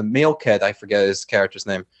the male kid, I forget his character's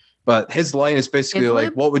name, but his line is basically Idlib?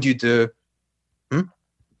 like, "What would you do?"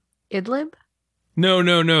 Idlib? No.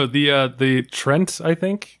 The Trent, I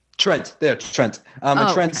think. Trent. And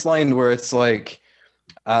Oh, Trent's line where it's like,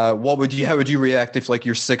 how would you react if like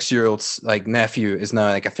your 6-year-old like nephew is now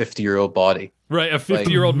like a 50-year-old body? Right, a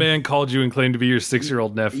 50-year-old man called you and claimed to be your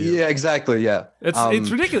 6-year-old nephew. Yeah, exactly. Yeah, it's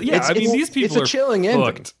ridiculous. Yeah, these people are chilling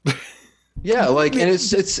fucked. Yeah, like, and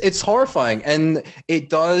it's horrifying, and it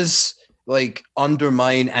does like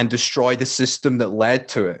undermine and destroy the system that led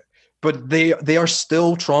to it. But they are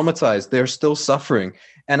still traumatized. They're still suffering.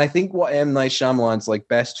 And I think what M. Night Shyamalan's like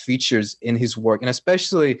best features in his work, and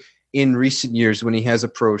especially in recent years when he has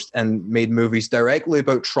approached and made movies directly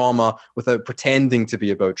about trauma without pretending to be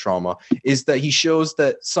about trauma, is that he shows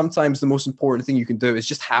that sometimes the most important thing you can do is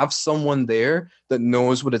just have someone there that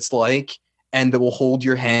knows what it's like and that will hold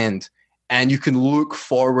your hand. And you can look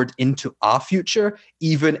forward into a future,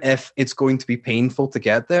 even if it's going to be painful to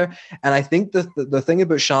get there. And I think the thing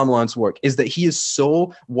about Shyamalan's work is that he is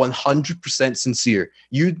so 100% sincere.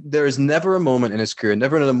 There is never a moment in his career,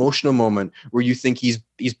 never an emotional moment where you think he's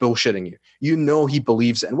bullshitting you. You know he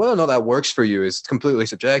believes it. And whether or not that works for you is completely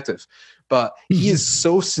subjective. But he is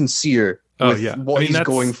so sincere with what he's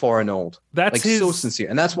going for in Old. That's like so sincere.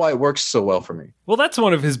 And that's why it works so well for me. Well, that's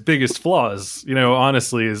one of his biggest flaws,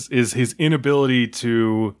 honestly, is his inability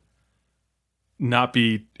to not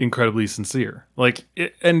be incredibly sincere.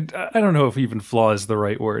 And I don't know if even flaw is the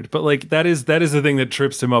right word, but like that is the thing that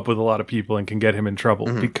trips him up with a lot of people and can get him in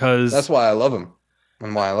trouble because that's why I love him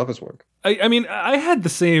and why I love his work. I mean, I had the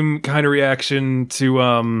same kind of reaction to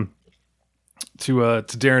Darren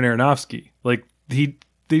Aronofsky. Like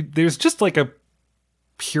there's just like a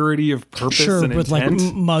purity of purpose and with intent.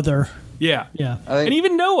 like Mother. Yeah. And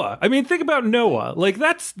even Noah. I mean, think about Noah. Like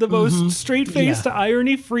that's the most straight-faced,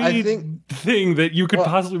 irony-free thing that you could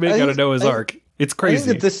possibly make out of Noah's Ark. It's crazy. I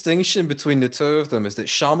think the distinction between the two of them is that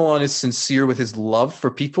Shyamalan is sincere with his love for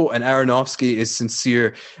people, and Aronofsky is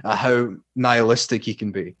sincere how nihilistic he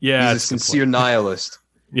can be. Yeah, he's a sincere nihilist.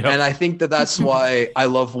 Yep. And I think that's why I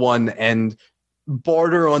love one and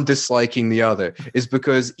border on disliking the other, is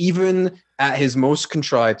because even at his most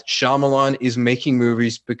contrived, Shyamalan is making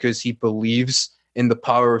movies because he believes in the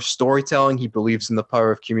power of storytelling. He believes in the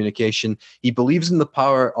power of communication. He believes in the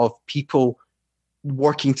power of people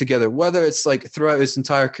working together, whether it's like throughout his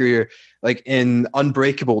entire career, like in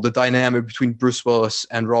Unbreakable, the dynamic between Bruce Willis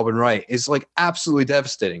and Robin Wright is like absolutely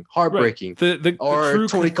devastating, heartbreaking. Right. The or true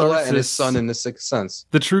Tony Collette and his catharsis- son in The Sixth Sense.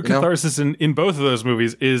 The true catharsis in both of those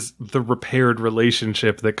movies is the repaired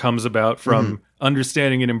relationship that comes about from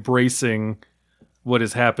understanding and embracing what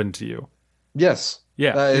has happened to you. Yes.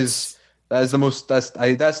 Yeah. That is the most that's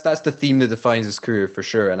the theme that defines his career for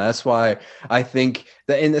sure. And that's why I think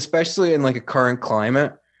that especially in like a current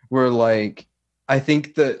climate where like I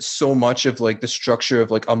think that so much of like the structure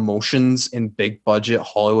of like emotions in big budget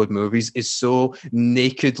Hollywood movies is so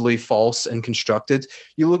nakedly false and constructed.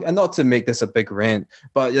 You look, and not to make this a big rant,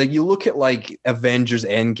 but like you look at like Avengers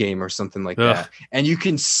Endgame or something like that, and you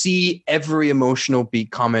can see every emotional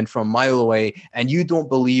beat coming from a mile away, and you don't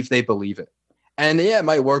believe they believe it. And yeah, it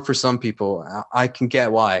might work for some people. I can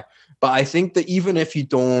get why. But I think that even if you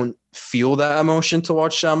don't feel that emotion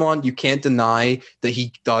towards Shyamalan, you can't deny that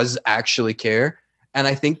he does actually care. And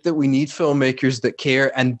I think that we need filmmakers that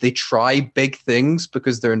care and they try big things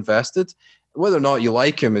because they're invested. Whether or not you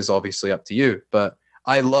like him is obviously up to you. But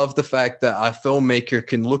I love the fact that a filmmaker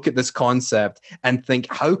can look at this concept and think,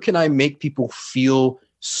 how can I make people feel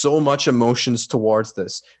so much emotions towards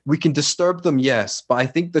this? We can disturb them, yes, but I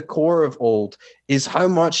think the core of Old is how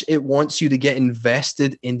much it wants you to get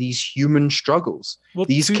invested in these human struggles,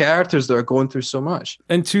 these characters that are going through so much.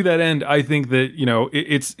 And to that end, I think that, you know,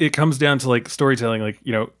 it comes down to like storytelling. Like,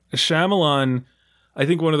 you know, Shyamalan, I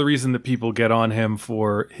think one of the reasons that people get on him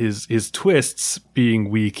for his twists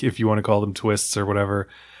being weak, if you want to call them twists or whatever,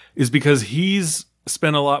 is because he's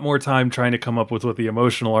spent a lot more time trying to come up with what the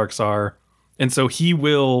emotional arcs are. And so he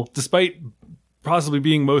will, despite possibly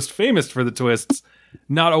being most famous for the twists,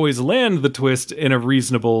 not always land the twist in a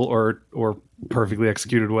reasonable or perfectly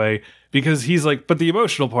executed way, because he's like, but the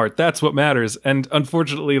emotional part, that's what matters. And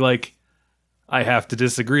unfortunately, like, I have to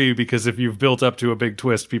disagree, because if you've built up to a big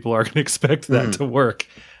twist, people are going to expect that to work.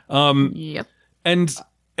 Yep.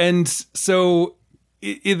 And so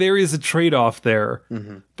there is a trade-off there.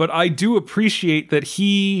 But I do appreciate that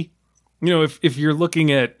he... You know, if you're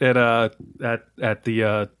looking at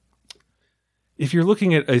if you're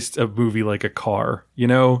looking at a movie like a car, you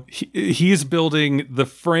know, he's building the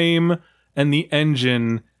frame and the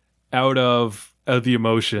engine out of the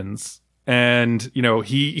emotions, and you know,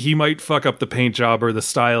 he might fuck up the paint job or the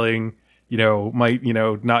styling, you know, might, you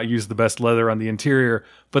know, not use the best leather on the interior,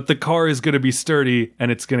 but the car is going to be sturdy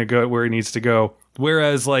and it's going to go where it needs to go.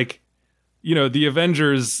 Whereas, like, you know, the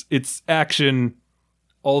Avengers, it's action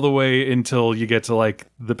all the way until you get to like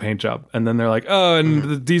the paint job, and then they're like, oh,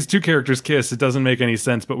 and these two characters kiss. It doesn't make any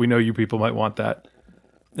sense, but we know you people might want that.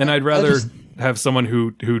 And I'd rather have someone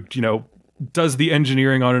who you know, does the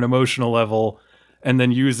engineering on an emotional level and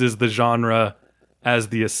then uses the genre as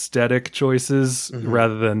the aesthetic choices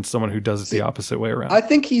rather than someone who does it the opposite way around. I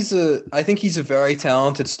think he's a very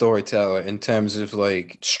talented storyteller in terms of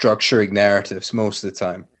like structuring narratives most of the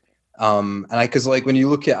time. Because like when you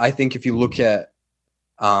look at, I think if you look at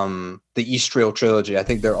the East Trail trilogy, I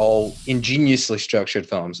think they're all ingeniously structured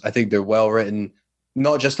films. I think they're well written,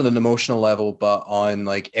 not just on an emotional level, but on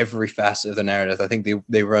like every facet of the narrative. I think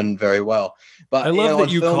they run very well. But I love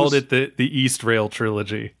that you films, called it the East Rail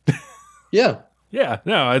trilogy. Yeah. Yeah,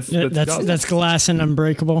 no, that's Glass and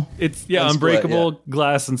Unbreakable. It's And Unbreakable, Split,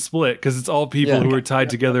 Glass, and Split, because it's all people who are tied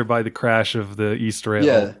together by the crash of the East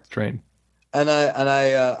Rail train. And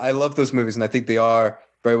I love those movies, and I think they are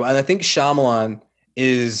very well. And I think Shyamalan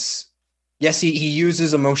is, yes, he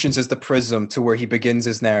uses emotions as the prism to where he begins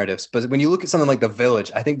his narratives. But when you look at something like The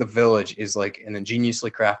Village, I think The Village is like an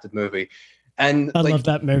ingeniously crafted movie. And I love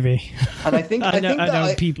that movie. And I think I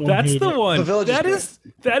know people. That's hate the it. one. The Village that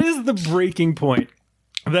is the breaking point.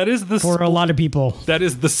 That is the for a lot of people. That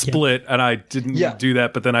is the split, and I didn't do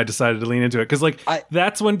that, but then I decided to lean into it because, like,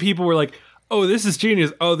 that's when people were like, "Oh, this is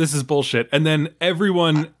genius. Oh, this is bullshit," and then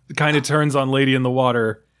everyone kind of turns on Lady in the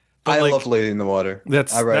Water. But I love Lady in the Water.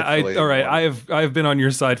 All right. I have been on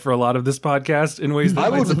your side for a lot of this podcast in ways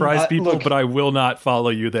that might surprise people, but I will not follow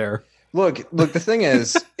you there. Look. The thing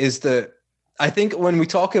is that I think when we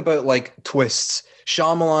talk about like twists,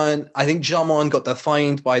 I think Shyamalan got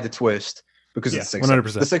defined by the twist because of the Sixth 100%.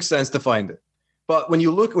 Sense. The Sixth Sense defined it. But when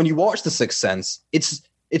you watch The Sixth Sense,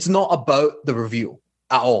 it's not about the reveal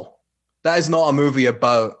at all. That is not a movie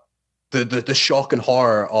about the shock and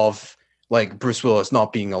horror of like Bruce Willis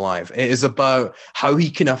not being alive. It is about how he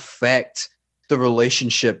can affect the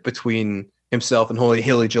relationship between himself and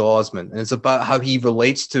Haley Joel Osment. And it's about how he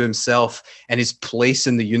relates to himself and his place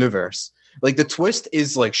in the universe. Like the twist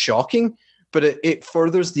is like shocking, but it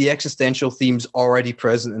furthers the existential themes already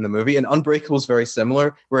present in the movie. And Unbreakable is very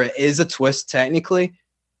similar, where it is a twist technically,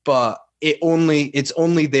 but it's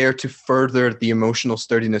only there to further the emotional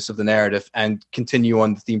sturdiness of the narrative and continue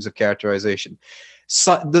on the themes of characterization.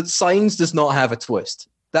 The Signs does not have a twist.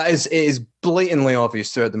 It is blatantly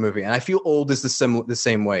obvious throughout the movie, and I feel Old is the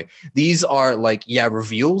same way. These are like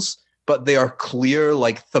reveals, but they are clear,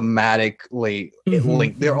 like thematically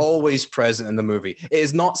linked. They're always present in the movie. It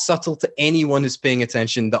is not subtle to anyone who's paying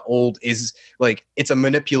attention that Old is like it's a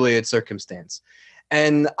manipulated circumstance.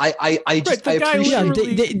 And I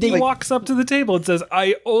appreciate they walks up to the table and says,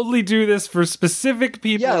 "I only do this for specific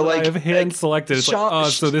people that I have hand selected." It's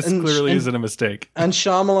so this clearly isn't a mistake. And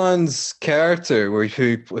Shyamalan's character,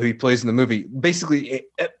 who he plays in the movie, basically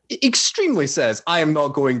extremely says, "I am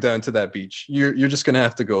not going down to that beach. You're just gonna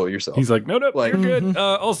have to go yourself." He's like, "No, you're good."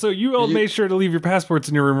 Also, you all made sure to leave your passports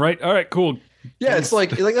in your room, right? All right, cool. Yeah, it's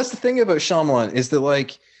like that's the thing about Shyamalan is that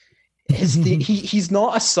like he's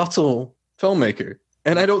not a subtle filmmaker,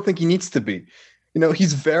 and I don't think he needs to be.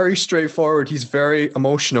 He's very straightforward, he's very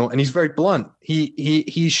emotional, and he's very blunt.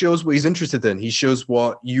 He shows what he's interested in. He shows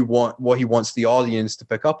what he wants the audience to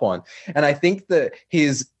pick up on. And I think that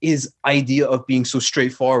his idea of being so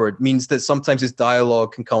straightforward means that sometimes his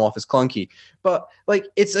dialogue can come off as clunky. But like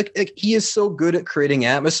he is so good at creating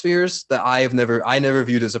atmospheres that I never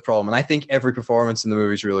viewed as a problem. And I think every performance in the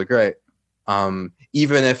movie is really great.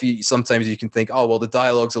 Even if sometimes you can think, oh well, the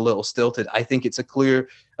dialogue's a little stilted. I think it's a clear,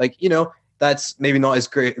 that's maybe not his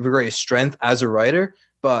greatest strength as a writer,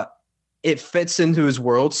 but it fits into his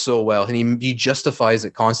world so well, and he justifies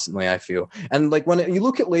it constantly, I feel. And like when you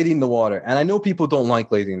look at Lady in the Water, and I know people don't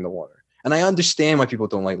like Lady in the Water, and I understand why people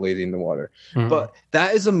don't like Lady in the Water, but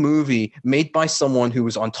that is a movie made by someone who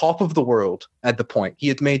was on top of the world at the point. He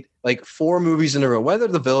had made like 4 movies in a row, whether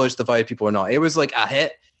The Village divided people or not. It was like a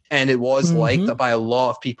hit. And it was liked by a lot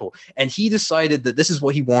of people. And he decided that this is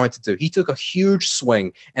what he wanted to do. He took a huge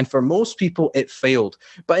swing. And for most people, it failed.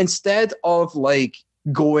 But instead of like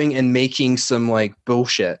going and making some like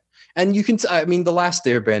bullshit, and The Last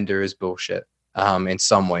Airbender is bullshit in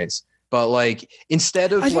some ways. But like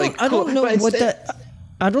instead of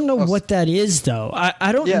I don't know what that is, though.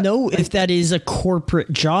 I don't know if that is a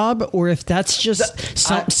corporate job or if that's just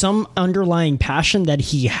some underlying passion that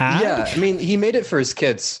he had. Yeah, he made it for his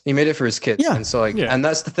kids. Yeah. And so and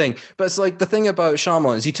that's the thing. But it's like the thing about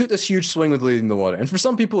Shyamalan is he took this huge swing with Lady in the Water. And for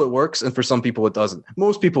some people it works, and for some people it doesn't.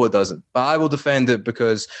 Most people it doesn't. But I will defend it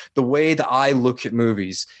because the way that I look at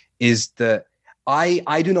movies is that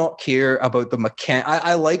I do not care about the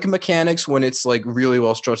I like mechanics when it's like really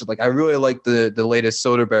well structured. Like I really like the latest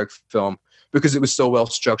Soderbergh film because it was so well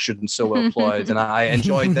structured and so well plotted, and I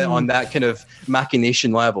enjoyed that on that kind of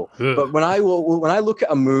machination level. But when I look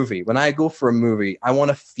at a movie, when I go for a movie, I want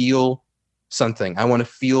to feel something. I want to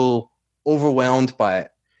feel overwhelmed by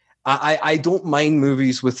it. I don't mind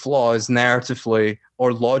movies with flaws narratively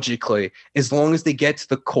or logically as long as they get to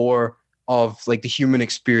the core of like the human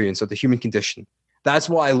experience or the human condition. That's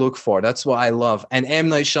what I look for. That's what I love. And M.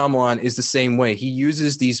 Night Shyamalan is the same way. He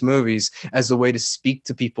uses these movies as a way to speak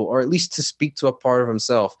to people, or at least to speak to a part of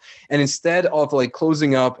himself. And instead of like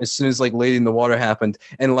closing up as soon as like Lady in the Water happened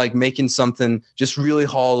and like making something just really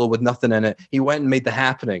hollow with nothing in it, he went and made The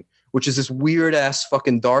Happening, which is this weird ass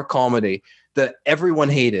fucking dark comedy that everyone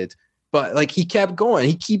hated. But like he kept going,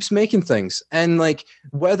 he keeps making things, and like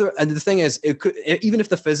and the thing is, even if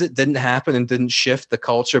the visit didn't happen and didn't shift the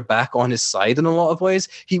culture back on his side in a lot of ways,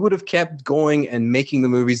 he would have kept going and making the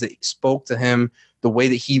movies that spoke to him the way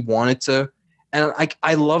that he wanted to. And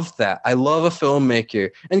I love that. I love a filmmaker,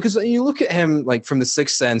 and because you look at him like from The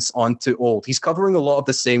Sixth Sense on to Old, he's covering a lot of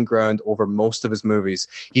the same ground over most of his movies.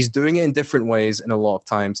 He's doing it in different ways in a lot of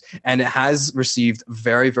times, and it has received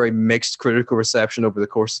very, very mixed critical reception over the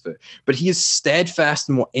course of it. But he is steadfast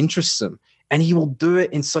in what interests him, and he will do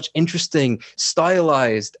it in such interesting,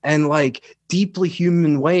 stylized, and like deeply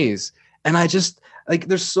human ways. And I just like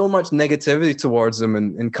there's so much negativity towards him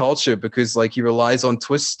in culture because like he relies on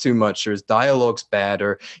twists too much, or his dialogue's bad,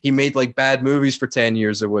 or he made like bad movies for 10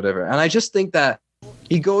 years or whatever. And I just think that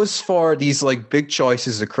he goes for these like big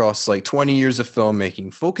choices across like 20 years of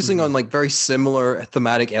filmmaking, focusing on like very similar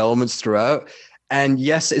thematic elements throughout. And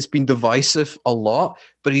yes, it's been divisive a lot,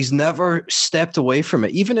 but he's never stepped away from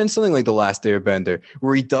it. Even in something like The Last Airbender,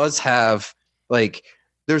 where he does have like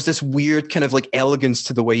there's this weird kind of like elegance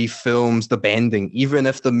to the way he films the bending, even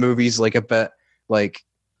if the movie's like a bit like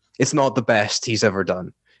it's not the best he's ever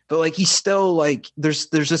done. But like he's still like there's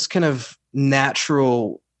this kind of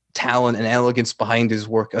natural talent and elegance behind his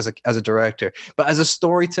work as a director. But as a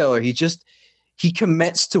storyteller, he he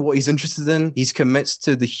commits to what he's interested in. He commits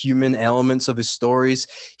to the human elements of his stories.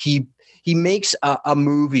 He makes a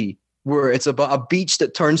movie where it's about a beach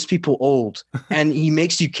that turns people old, and he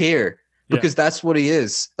makes you care. Because that's what he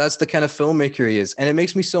is. That's the kind of filmmaker he is. And it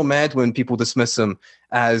makes me so mad when people dismiss him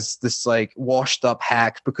as this like washed up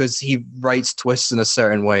hack because he writes twists in a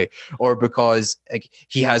certain way, or because like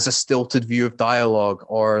he has a stilted view of dialogue,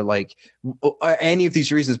 or like or any of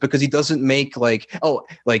these reasons, because he doesn't make like the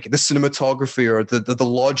cinematography or the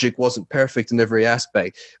logic wasn't perfect in every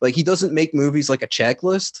aspect. Like he doesn't make movies like a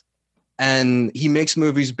checklist. And he makes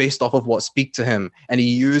movies based off of what speak to him, and he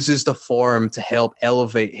uses the form to help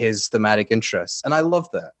elevate his thematic interests. And I love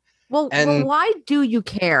that. Well, why do you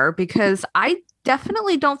care? Because I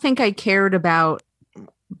definitely don't think I cared about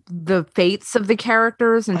the fates of the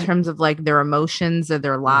characters in terms of like their emotions or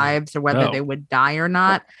their lives or whether they would die or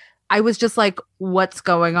not. I was just like, what's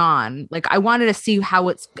going on? Like I wanted to see how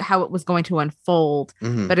it was going to unfold,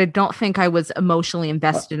 but I don't think I was emotionally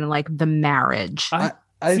invested in like the marriage.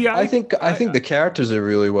 I think the characters are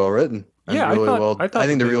really well written. I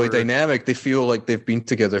think they're really dynamic. They feel like they've been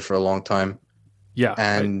together for a long time. Yeah,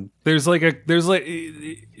 and it's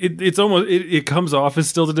almost it comes off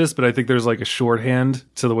as stiltedness, but I think there's like a shorthand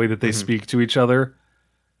to the way that they speak to each other.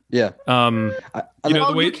 Yeah.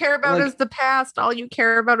 All you care about is the past. All you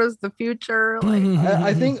care about is the future. Like,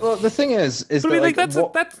 I think. Well, the thing is but I mean,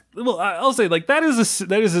 I'll say like that is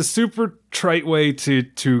a super trite way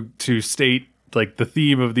to state like the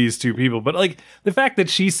theme of these two people, but like the fact that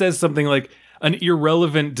she says something like an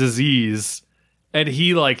irrelevant disease, and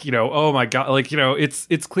he like, oh my god, like,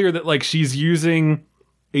 it's clear that like she's using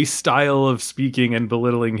a style of speaking and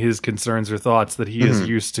belittling his concerns or thoughts that he is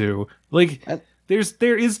used to. Like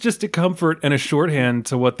there is just a comfort and a shorthand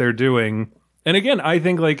to what they're doing. And again, I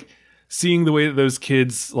think like seeing the way that those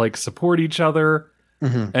kids like support each other.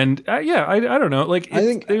 And I don't know. Like, I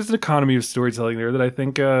think there's an economy of storytelling there that I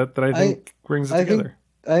think brings it together.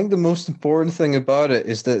 I think the most important thing about it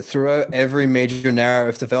is that throughout every major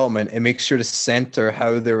narrative development, it makes sure to center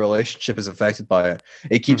how their relationship is affected by it.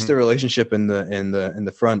 It keeps their relationship in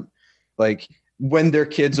the front. Like when their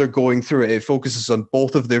kids are going through it, it focuses on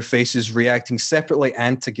both of their faces reacting separately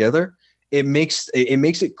and together. It makes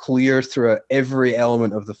it clear throughout every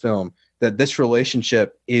element of the film that this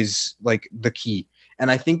relationship is like the key. And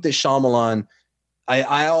I think that Shyamalan, I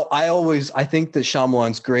think that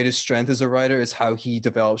Shyamalan's greatest strength as a writer is how he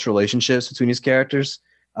develops relationships between his characters.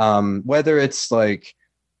 Whether it's like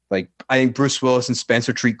I think Bruce Willis and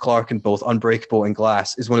Spencer Treat Clark in both Unbreakable and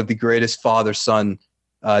Glass is one of the greatest father-son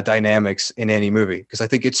dynamics in any movie, because I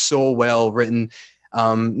think it's so well written.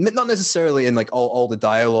 Not necessarily in like all the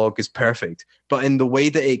dialogue is perfect, but in the way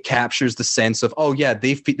that it captures the sense of, oh yeah,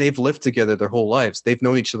 they've lived together their whole lives, they've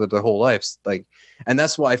known each other their whole lives, like, and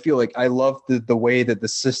that's why I feel like I love the way that the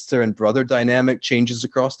sister and brother dynamic changes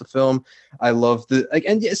across the film. I love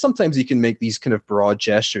and sometimes he can make these kind of broad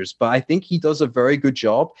gestures, but I think he does a very good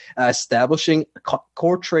job at establishing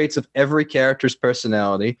core traits of every character's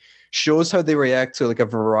personality, shows how they react to like a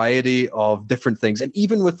variety of different things. And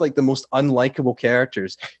even with like the most unlikable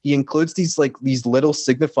characters, he includes these little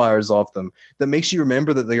signifiers of them that makes you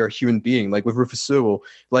remember that they are a human being. Like with Rufus Sewell,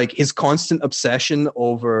 like his constant obsession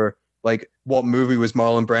over like what movie was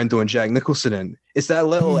Marlon Brando and Jack Nicholson in. It's that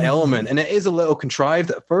little element, and it is a little contrived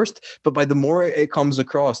at first, but by the more it comes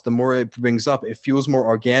across, the more it brings up, it feels more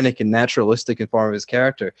organic and naturalistic in form of his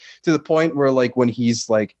character, to the point where like when he's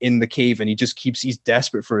like in the cave and he's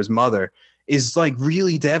desperate for his mother, is like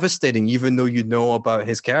really devastating, even though you know about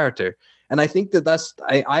his character. And I think that's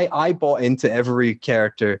I bought into every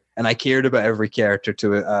character, and I cared about every character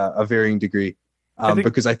to a varying degree,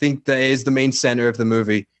 because I think that is the main center of the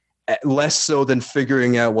movie. Less so than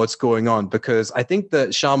figuring out what's going on, because I think that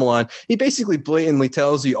Shyamalan, he basically blatantly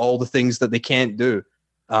tells you all the things that they can't do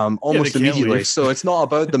almost immediately. So it's not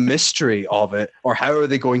about the mystery of it or how are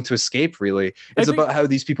they going to escape, really. It's about how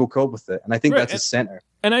these people cope with it. And I think that's his center.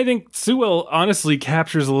 And I think Sewell honestly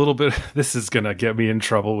captures a little bit. This is going to get me in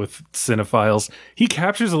trouble with cinephiles. He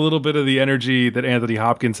captures a little bit of the energy that Anthony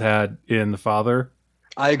Hopkins had in The Father.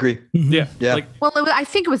 I agree. Yeah. I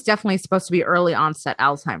think it was definitely supposed to be early onset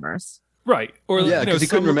Alzheimer's. Right. Or because he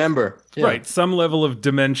couldn't remember. Yeah. Right. Some level of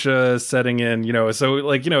dementia setting in, so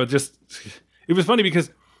like, just it was funny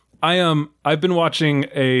because I've been watching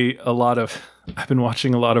a lot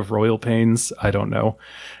of Royal Pains. I don't know.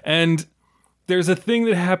 And there's a thing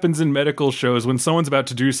that happens in medical shows when someone's about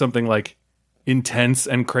to do something like intense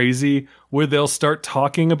and crazy, where they'll start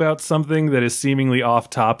talking about something that is seemingly off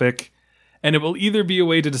topic. And it will either be a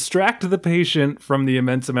way to distract the patient from the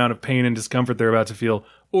immense amount of pain and discomfort they're about to feel,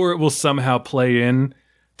 or it will somehow play in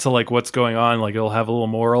to like what's going on. Like it'll have a little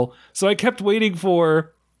moral. So I kept waiting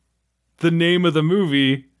for the name of the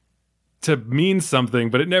movie to mean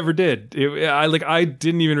something, but it never did. I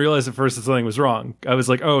didn't even realize at first that something was wrong. I was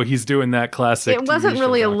like, oh, he's doing that classic. It wasn't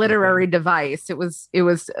really a literary device. It was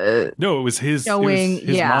no, it was his going,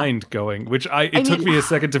 his mind going, which it took me a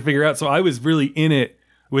second to figure out. So I was really in it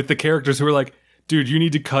with the characters who were like, dude, you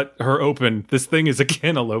need to cut her open. This thing is a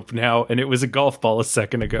cantaloupe now, and it was a golf ball a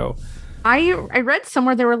second ago. I read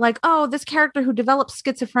somewhere they were like, oh, this character who developed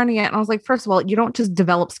schizophrenia. And I was like, first of all, you don't just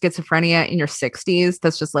develop schizophrenia in your 60s.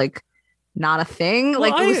 That's just like not a thing. Well,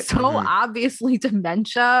 like it was so obviously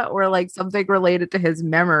dementia or like something related to his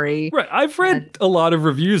memory. Right. I've read a lot of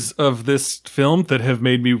reviews of this film that have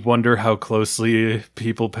made me wonder how closely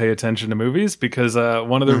people pay attention to movies, because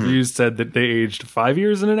one of the reviews said that they aged 5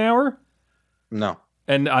 years in an hour. No.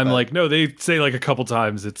 And I'm like, no, they say like a couple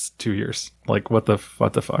times it's 2 years. Like, what the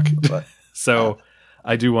fuck? So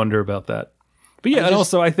I do wonder about that. But yeah, and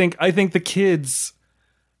also I think the kids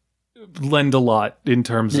lend a lot in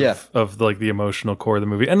terms of like the emotional core of the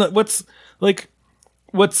movie. And what's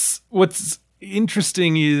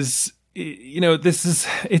interesting is, you know, this is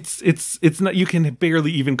it's not, you can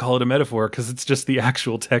barely even call it a metaphor because it's just the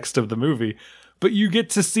actual text of the movie. But you get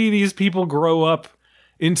to see these people grow up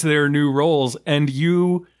into their new roles, and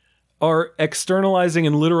you are externalizing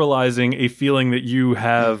and literalizing a feeling that you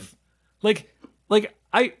have. Like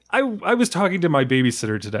I was talking to my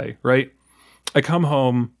babysitter today, right? I come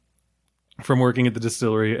home from working at the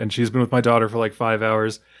distillery, and she's been with my daughter for like 5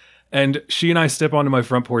 hours, and she and I step onto my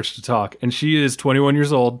front porch to talk, and she is 21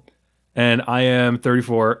 years old, and I am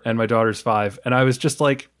 34, and my daughter's 5, and I was just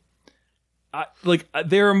like,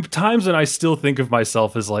 there are times when I still think of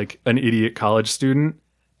myself as like an idiot college student.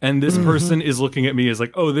 And this person is looking at me as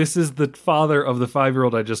like, oh, this is the father of the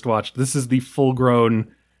 5-year-old I just watched. This is the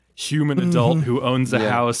full-grown human adult who owns a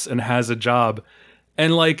house and has a job.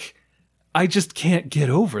 And like, I just can't get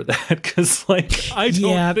over that because like, I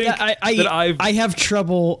don't think that I have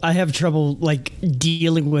trouble like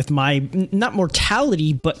dealing with my, not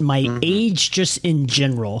mortality, but my age just in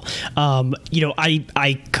general. You know,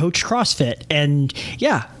 I coach CrossFit, and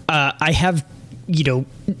I have, you know,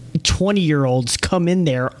 20-year-olds come in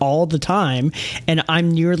there all the time, and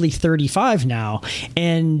I'm nearly 35 now,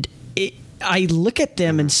 and I look at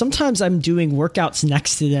them, and sometimes I'm doing workouts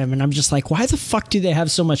next to them, and I'm just like, why the fuck do they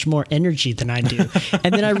have so much more energy than I do?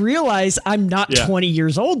 And then I realize I'm not 20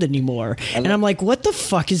 years old anymore, and I'm like, what the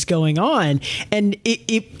fuck is going on? And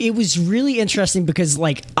it was really interesting because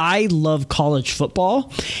like I love college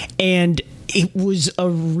football, and it was a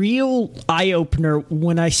real eye-opener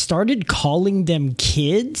when I started calling them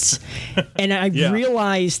kids, and I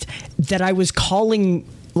realized that I was calling,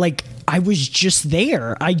 like, I was just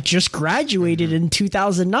there. I just graduated in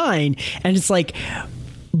 2009, and it's like,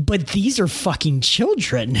 but these are fucking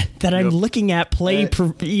children that I'm looking at play,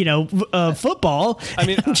 football. I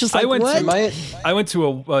mean, I'm just like, I went to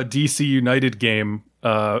a DC United game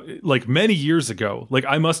like many years ago. Like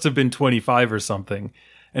I must have been 25 or something.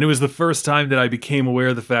 And it was the first time that I became aware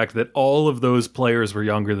of the fact that all of those players were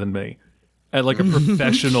younger than me at like a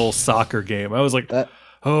professional soccer game. I was like,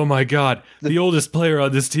 oh my God, the oldest player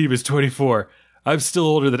on this team is 24. I'm still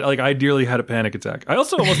older than, like, I nearly had a panic attack. I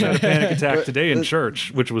also almost had a panic attack today in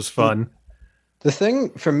church, which was fun. The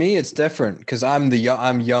thing for me, it's different because I'm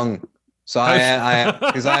young. So I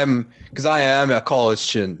am a college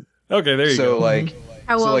student. Okay, there you go. So like,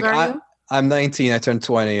 how old are you? I'm 19. I turned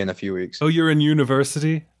 20 in a few weeks. Oh, you're in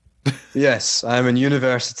university? Yes, I'm in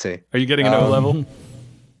university. Are you getting an O level?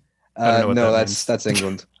 No, that's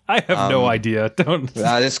England. I have no idea. Don't.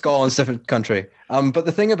 It's Scotland's a different country. But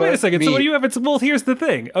the thing about wait a second. So what do you have? Well, here's the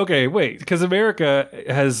thing. Okay, wait, because America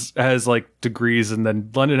has like degrees, and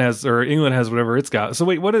then London has, or England has whatever it's got. So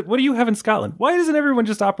wait, what do you have in Scotland? Why isn't everyone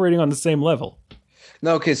just operating on the same level?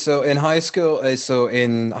 No, okay. So in high school, it's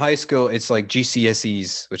like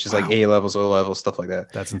GCSEs, which is like A levels, O levels, stuff like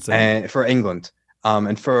that. That's insane. For England,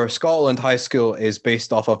 and for Scotland, high school is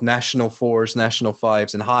based off of national 4s, national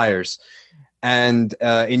 5s, and higher. And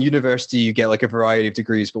in university, you get like a variety of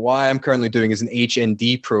degrees. But what I'm currently doing is an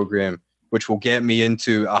HND program, which will get me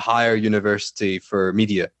into a higher university for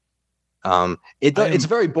media. It's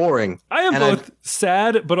very boring. I am both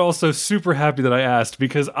sad, but also super happy that I asked,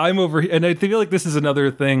 because I'm over here, and I feel like this is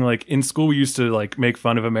another thing. Like in school, we used to like make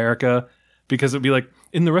fun of America because it'd be like,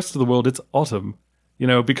 in the rest of the world, it's autumn. You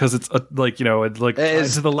know, because it's like, you know, it's like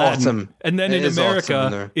to the Latin. Autumn. And then in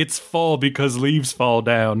America, it's fall because leaves fall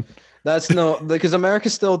down. That's no, because America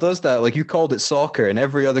still does that. Like you called it soccer, and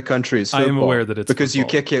every other country is football. I am aware that it's because football.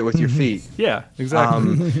 You kick it with your feet. Yeah,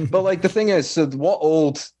 exactly. But like the thing is, so what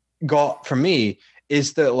old got for me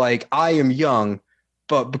is that like I am young,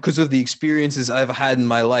 but because of the experiences I've had in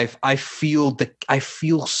my life, I feel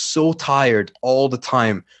so tired all the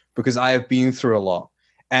time because I have been through a lot.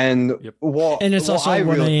 And and it's also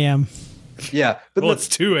 1 a.m. Yeah, but it's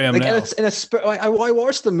 2 a.m. like, now. I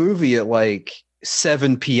watched the movie at like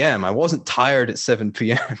 7 p.m. I wasn't tired at 7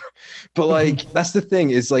 p.m. But like that's the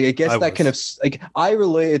thing is like I guess that kind of like I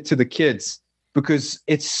related to the kids because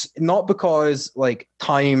it's not because like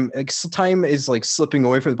time is like slipping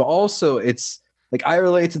away from it, but also it's like I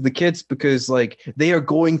relate to the kids because like they are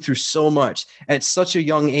going through so much at such a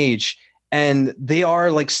young age, and they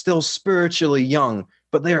are like still spiritually young,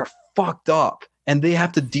 but they are fucked up and they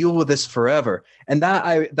have to deal with this forever. And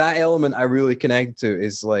that element I really connect to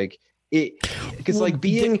is like it, because like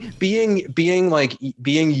being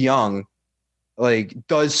young like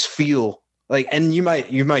does feel like, and you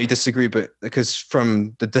might disagree, but because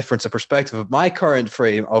from the difference of perspective of my current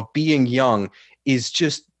frame of being young is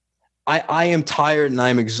just I am tired and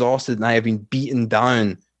I'm exhausted and I have been beaten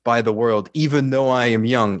down by the world, even though I am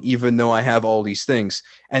young, even though I have all these things.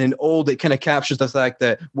 And in old, it kind of captures the fact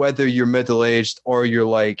that whether you're middle-aged or you're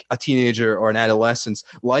like a teenager or an adolescent,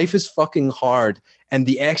 life is fucking hard. And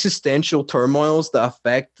the existential turmoils that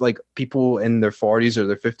affect like people in their 40s or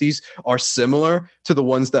their 50s are similar to the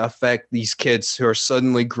ones that affect these kids who are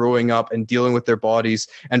suddenly growing up and dealing with their bodies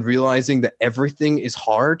and realizing that everything is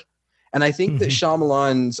hard. And I think that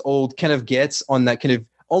Shyamalan's Old kind of gets on that kind of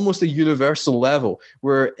almost a universal level,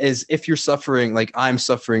 whereas if you're suffering, like I'm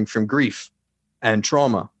suffering from grief and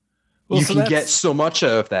trauma, you can get so much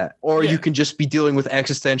out of that. Or you can just be dealing with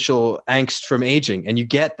existential angst from aging, and you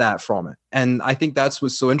get that from it. And I think that's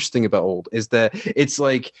what's so interesting about Old, is that it's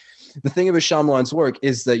like, the thing about Shyamalan's work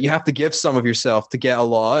is that you have to give some of yourself to get a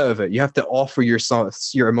lot out of it. You have to offer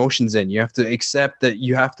your emotions in. You have to accept that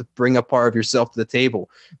you have to bring a part of yourself to the table,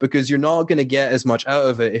 because you're not going to get as much out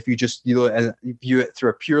of it if you just view it through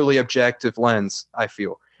a purely objective lens, I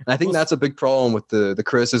feel. And I think that's a big problem with the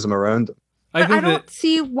criticism around it. But I don't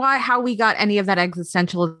see how we got any of that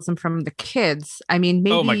existentialism from the kids. I mean,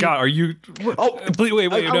 maybe. Oh my God, are you? Oh,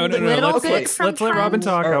 wait, no. Let's let Robin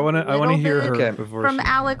talk. I want to hear her before from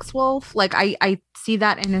Alex Wolff. Like I see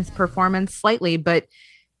that in his performance slightly, but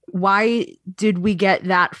why did we get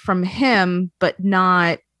that from him, but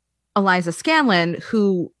not Eliza Scanlon,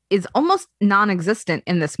 who is almost non-existent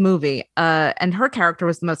in this movie? And her character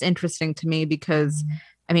was the most interesting to me because.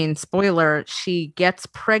 I mean, spoiler, she gets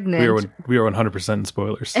pregnant. We are 100% in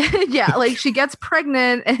spoilers. Yeah, like she gets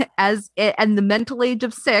pregnant and the mental age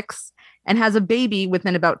of 6 and has a baby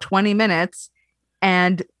within about 20 minutes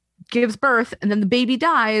and gives birth, and then the baby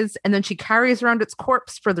dies, and then she carries around its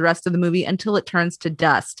corpse for the rest of the movie until it turns to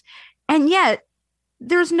dust. And yet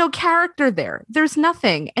there's no character there. There's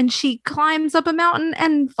nothing. And she climbs up a mountain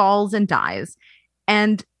and falls and dies.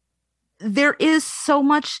 And there is so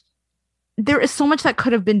much that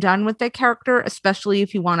could have been done with that character, especially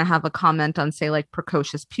if you want to have a comment on, say, like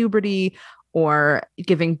precocious puberty or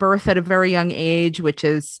giving birth at a very young age, which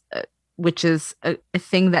is a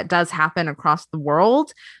thing that does happen across the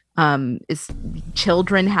world, is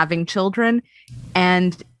children having children.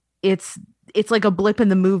 And it's like a blip in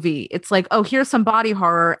the movie. It's like, oh, here's some body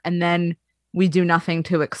horror, and then we do nothing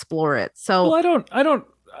to explore it. So well,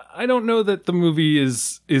 I don't know that the movie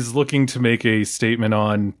is looking to make a statement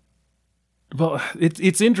on. Well,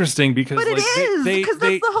 it's interesting because, but it is because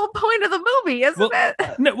that's the whole point of the movie, isn't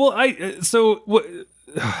it? No, well,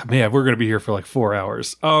 man, we're going to be here for like 4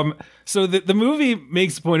 hours. So the movie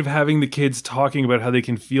makes the point of having the kids talking about how they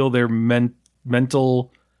can feel their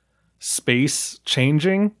mental space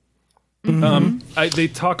changing. Mm-hmm. They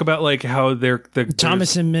talk about like how they're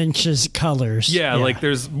Thomas and Minch's colors. Yeah, like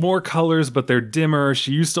there's more colors, but they're dimmer.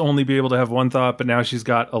 She used to only be able to have one thought, but now she's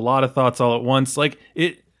got a lot of thoughts all at once. Like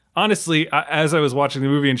it. Honestly, as I was watching the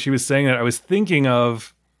movie and she was saying that, I was thinking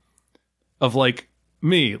of like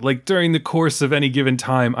me, like during the course of any given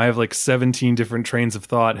time, I have like 17 different trains of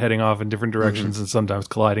thought heading off in different directions and sometimes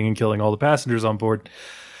colliding and killing all the passengers on board.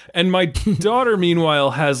 And my daughter,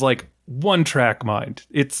 meanwhile, has like one track mind.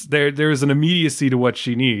 It's there's an immediacy to what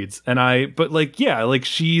she needs. But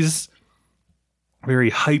she's very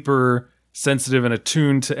hyper sensitive and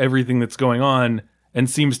attuned to everything that's going on, and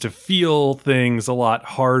seems to feel things a lot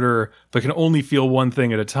harder, but can only feel one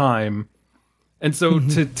thing at a time. And so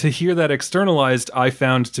to hear that externalized, I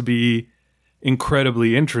found to be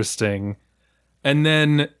incredibly interesting. And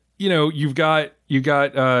then, you got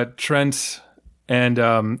Trent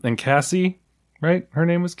and Cassie, right? Her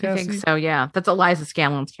name was Cassie? I think so, yeah. That's Eliza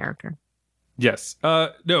Scanlon's character. Yes.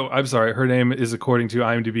 No, I'm sorry. Her name is, according to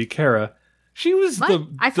IMDb, Kara. She was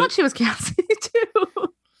I thought she was Cassie, too.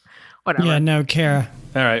 Whatever. Yeah, no, Kara.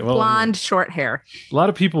 All right. Well, Blonde, short hair. a lot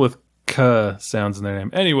of people with "k" sounds in their name.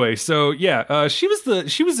 Anyway, so yeah, she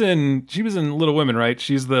was in Little Women, right?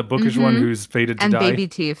 She's the bookish one who's fated to And die. Baby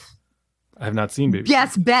Teeth. I have not seen Baby.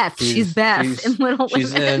 Yes, Beth. She's Beth in Little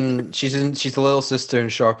Women. She's the little sister in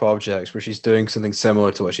Sharp Objects, where she's doing something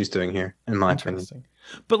similar to what she's doing here, in my opinion.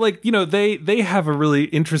 But like, you know, they have a really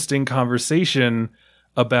interesting conversation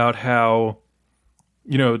about how,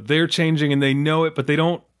 you know, they're changing and they know it, but they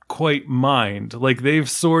don't quite mind. Like, they've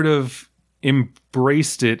sort of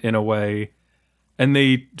embraced it in a way, and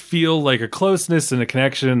they feel like a closeness and a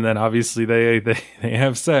connection. And then obviously they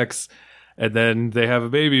have sex, and then they have a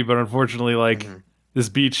baby. But unfortunately, like this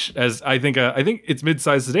beach, as I think it's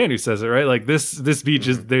Mid-Sized Sedan who says it, right? Like this beach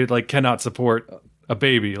is, they like cannot support a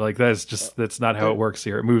baby. Like that's not how it works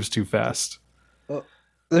here. It moves too fast.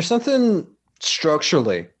 There's something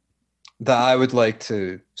structurally that I would like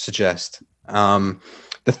to suggest.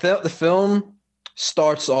 The film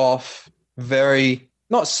starts off very,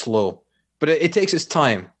 not slow, but it takes its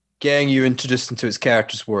time getting you introduced into its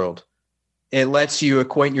character's world. It lets you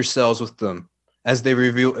acquaint yourselves with them as they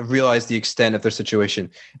realize the extent of their situation.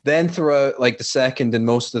 Then throughout like the second and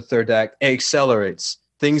most of the third act, it accelerates.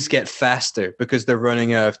 Things get faster because they're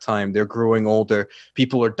running out of time. They're growing older.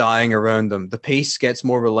 People are dying around them. The pace gets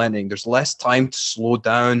more relenting. There's less time to slow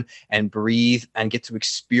down and breathe and get to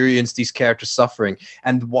experience these characters suffering.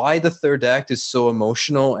 And why the third act is so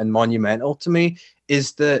emotional and monumental to me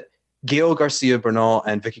is that Gail Garcia Bernal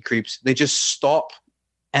and Vicky Creeps, they just stop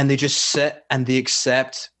and they just sit and they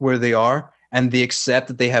accept where they are and they accept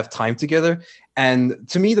that they have time together. And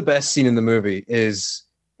to me, the best scene in the movie is...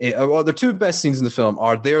 well, the two best scenes in the film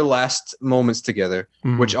are their last moments together,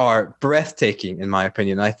 which are breathtaking, in my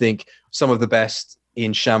opinion. I think some of the best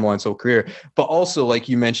in Shyamalan's whole career. But also, like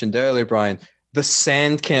you mentioned earlier, Brian, the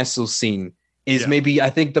sandcastle scene is maybe, I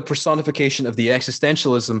think, the personification of the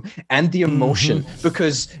existentialism and the emotion.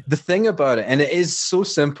 Because the thing about it, and it is so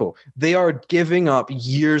simple, they are giving up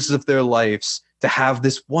years of their lives to have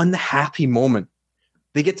this one happy moment.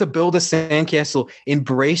 They get to build a sandcastle,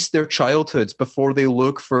 embrace their childhoods before they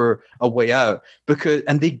look for a way out,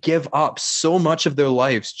 and they give up so much of their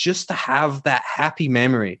lives just to have that happy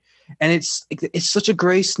memory. And it's such a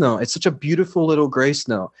grace note. It's such a beautiful little grace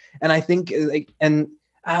note. And I think, and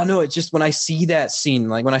I don't know, it's just when I see that scene,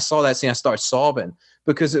 like when I saw that scene, I started sobbing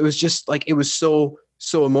because it was just like, it was so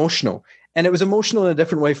emotional. And it was emotional in a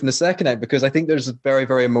different way from the second act, because I think there's very,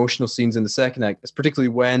 very emotional scenes in the second act. It's particularly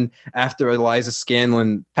when, after Eliza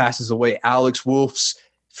Scanlon passes away, Alex Wolff's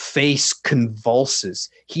face convulses.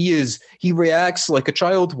 He reacts like a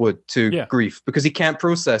child would to grief because he can't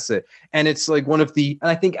process it. And it's like and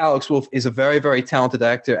I think Alex Wolff is a very, very talented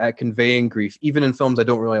actor at conveying grief, even in films I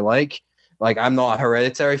don't really like. Like, I'm not a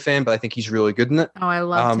Hereditary fan, but I think he's really good in it. Oh, I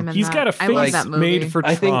loved him in he's that. got a face made for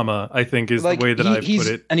trauma, I think is the way that I put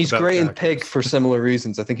it. And he's great in Pig for similar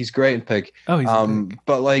reasons. I think he's great in Pig. Oh, he's in Pig.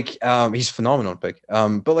 But he's phenomenal in Pig.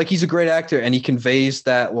 But like, he's a great actor, and he conveys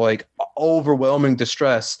that like overwhelming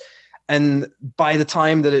distress. And by the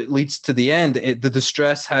time that it leads to the end, the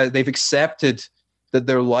distress they've accepted that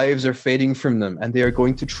their lives are fading from them, and they are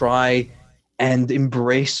going to try and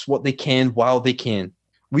embrace what they can while they can.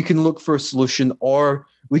 We can look for a solution, or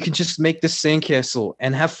we can just make this sandcastle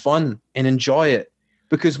and have fun and enjoy it,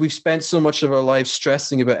 because we've spent so much of our lives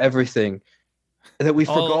stressing about everything that we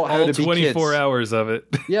forgot how to be 24 kids. hours of it.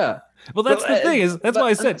 Yeah. Well, that's the thing that's why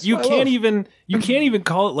I said you can't even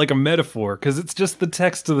call it like a metaphor, because it's just the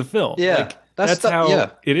text of the film. Yeah, like, that's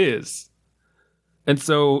how it is. And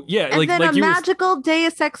so, and then a magical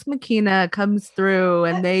Deus Ex Machina comes through,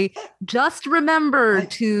 and they just remember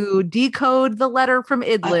to decode the letter from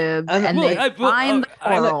Idlib, they find the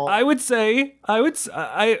coral. I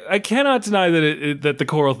cannot deny that the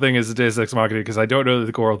coral thing is a Deus Ex Machina, because I don't know that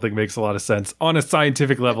the coral thing makes a lot of sense on a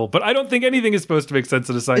scientific level. But I don't think anything is supposed to make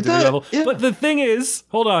sense at a scientific level. Yeah. But the thing is,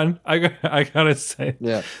 hold on, I gotta say,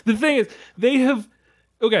 the thing is, the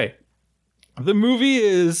movie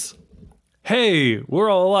is, hey, we're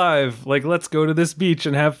all alive, like, let's go to this beach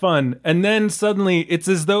and have fun. And then suddenly it's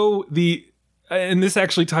as though and this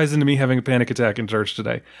actually ties into me having a panic attack in church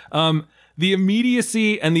today. The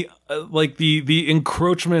immediacy and the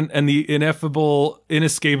encroachment and the ineffable,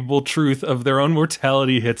 inescapable truth of their own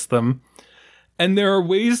mortality hits them. And there are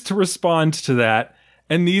ways to respond to that.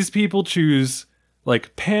 And these people choose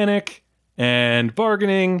like panic and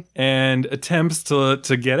bargaining and attempts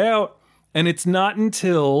to get out. And it's not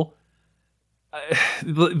until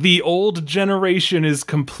the old generation is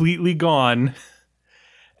completely gone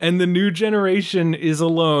and the new generation is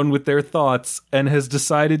alone with their thoughts and has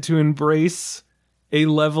decided to embrace a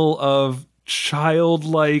level of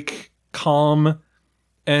childlike calm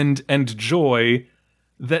and joy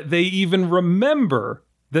that they even remember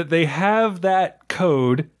that they have that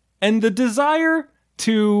code and the desire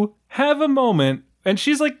to have a moment. And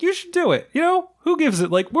she's like, you should do it. You know, who gives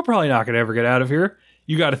it? Like, we're probably not going to ever get out of here.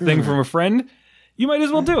 You got a thing from a friend. You might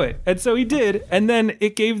as well do it. And so he did. And then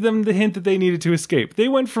it gave them the hint that they needed to escape. They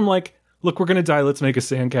went from like, look, we're going to die. Let's make a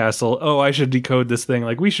sandcastle. Oh, I should decode this thing.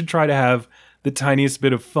 Like, we should try to have the tiniest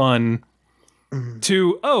bit of fun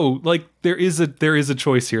to, oh, like there is a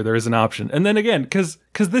choice here. There is an option. And then again, because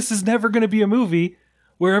this is never going to be a movie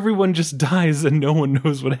where everyone just dies and no one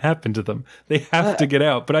knows what happened to them. They have to get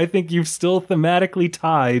out. But I think you've still thematically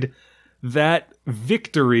tied that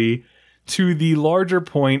victory to the larger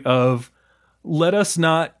point of let us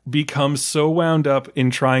not become so wound up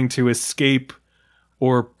in trying to escape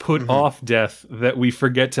or put off death that we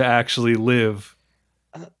forget to actually live.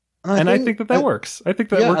 I think that works. I think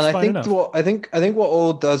that works fine enough. I think what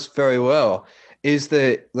Old does very well is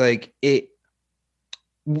that like it,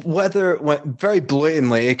 very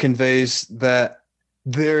blatantly, it conveys that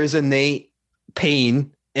there is innate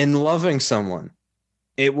pain in loving someone.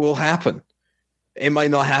 It will happen. It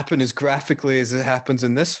might not happen as graphically as it happens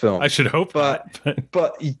in this film. I should hope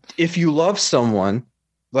but if you love someone,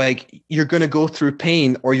 like you're going to go through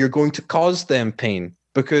pain or you're going to cause them pain.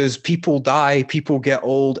 Because people die, people get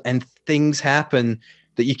old, and things happen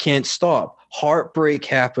that you can't stop. Heartbreak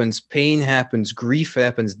happens, pain happens, grief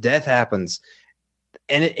happens, death happens.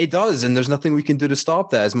 And it does, and there's nothing we can do to stop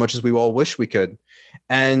that as much as we all wish we could.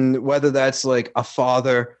 And whether that's like a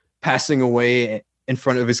father passing away in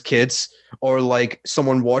front of his kids or like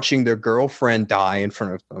someone watching their girlfriend die in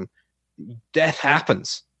front of them, death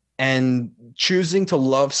happens. And choosing to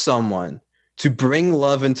love someone, to bring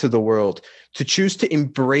love into the world, to choose to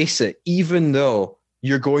embrace it, even though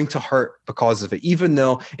you're going to hurt because of it, even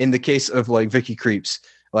though in the case of like Vicky Creeps,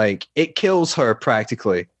 like it kills her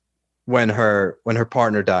practically when her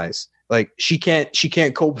partner dies. Like she can't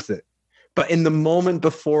cope with it. But in the moment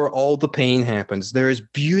before all the pain happens, there is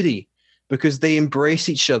beauty because they embrace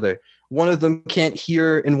each other. One of them can't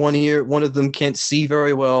hear in one ear, one of them can't see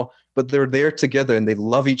very well, but they're there together and they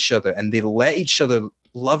love each other and they let each other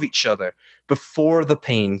love each other before the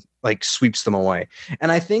pain like sweeps them away.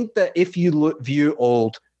 And I think that if you view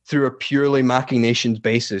Old through a purely machinations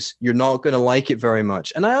basis, you're not going to like it very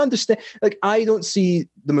much. And I understand, like, I don't see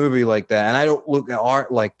the movie like that and I don't look at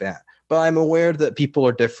art like that, but I'm aware that people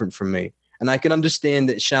are different from me. And I can understand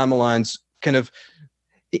that Shyamalan's kind of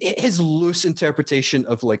his loose interpretation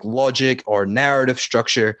of like logic or narrative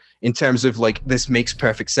structure in terms of like, this makes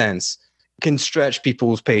perfect sense, can stretch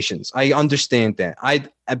people's patience. I understand that.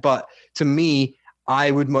 But to me,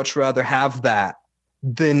 I would much rather have that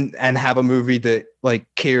than and have a movie that like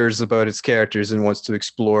cares about its characters and wants to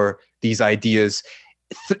explore these ideas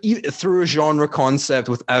through a genre concept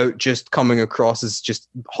without just coming across as just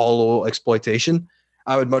hollow exploitation.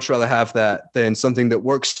 I would much rather have that than something that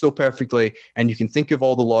works so perfectly and you can think of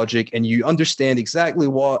all the logic and you understand exactly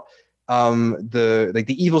what the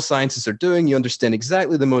evil scientists are doing. You understand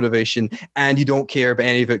exactly the motivation and you don't care about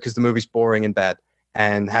any of it because the movie's boring and bad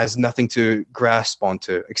and has nothing to grasp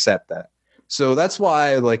onto except that. So that's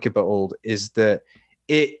why I like about Old is that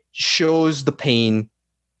it shows the pain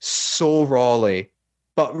so rawly,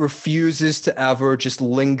 but refuses to ever just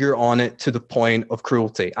linger on it to the point of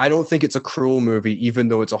cruelty. I don't think it's a cruel movie, even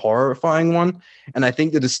though it's a horrifying one. And I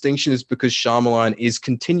think the distinction is because Shyamalan is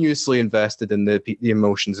continuously invested in the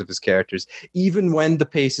emotions of his characters. Even when the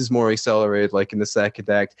pace is more accelerated, like in the second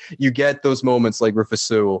act, you get those moments like Rufus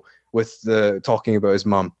Sewell with talking about his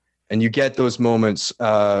mum. And you get those moments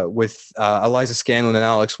with Eliza Scanlon and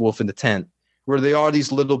Alex Wolff in the tent, where they are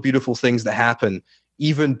these little beautiful things that happen,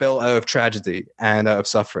 even built out of tragedy and out of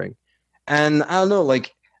suffering. And I don't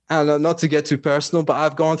know, not to get too personal, but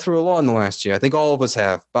I've gone through a lot in the last year. I think all of us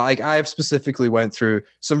have. But like I've specifically went through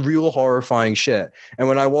some real horrifying shit. And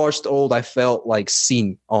when I watched Old, I felt like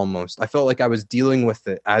seen almost. I felt like I was dealing with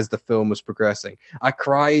it as the film was progressing. I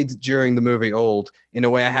cried during the movie Old in a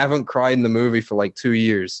way I haven't cried in the movie for like 2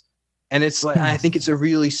 years. And it's like, I think it's a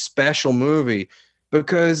really special movie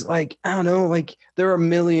because like, I don't know, like there are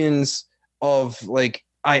millions of like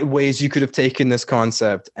ways you could have taken this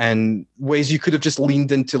concept and ways you could have just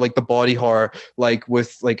leaned into like the body horror, like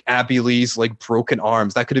with like Abby Lee's like broken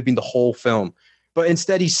arms. That could have been the whole film. But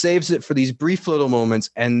instead he saves it for these brief little moments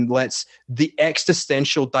and lets the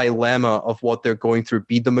existential dilemma of what they're going through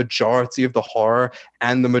be the majority of the horror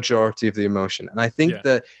and the majority of the emotion. And I think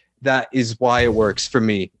that is why it works for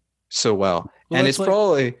me so well. And it's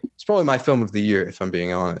probably my film of the year, if I'm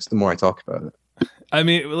being honest, the more I talk about it. I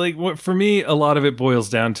mean, like for me, a lot of it boils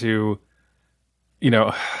down to, you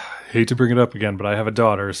know, hate to bring it up again, but I have a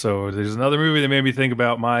daughter, so there's another movie that made me think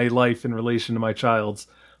about my life in relation to my child's.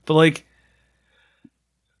 But like,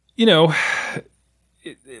 you know,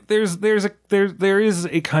 there is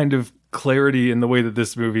a kind of clarity in the way that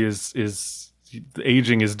this movie is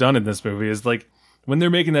aging is done in this movie. Is like when they're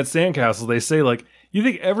making that sandcastle, they say like, you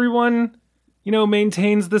think everyone, you know,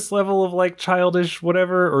 maintains this level of like childish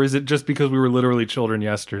whatever, or is it just because we were literally children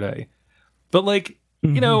yesterday? But like,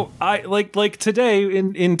 you know, I like today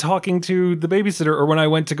in talking to the babysitter, or when I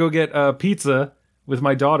went to go get pizza with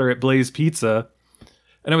my daughter at Blaze Pizza,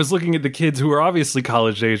 and I was looking at the kids who are obviously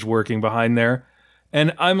college age working behind there,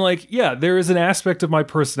 and I'm like, yeah, there is an aspect of my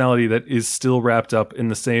personality that is still wrapped up in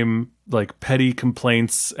the same like petty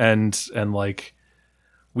complaints and like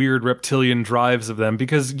weird reptilian drives of them,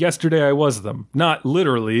 because yesterday I was them. Not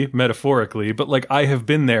literally, metaphorically, but like I have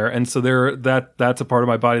been there, and so that's a part of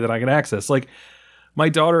my body that I can access. Like my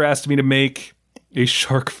daughter asked me to make a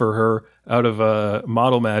shark for her out of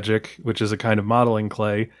Model Magic, which is a kind of modeling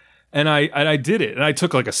clay. And I did it. And I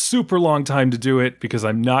took like a super long time to do it because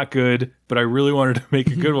I'm not good, but I really wanted to make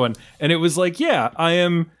a good one. And it was like, yeah,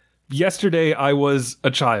 yesterday I was a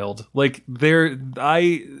child. Like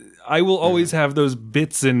I will always have those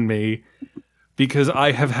bits in me because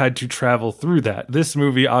I have had to travel through that. This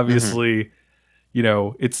movie, obviously, you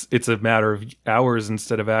know, it's a matter of hours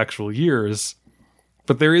instead of actual years.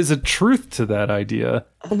 But there is a truth to that idea.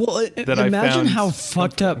 Well, imagine how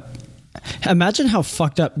fucked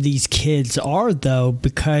up these kids are, though,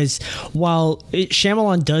 because while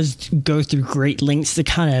Shyamalan does go through great lengths to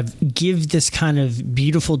kind of give this kind of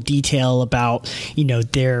beautiful detail about, you know,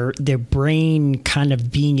 their brain kind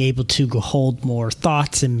of being able to hold more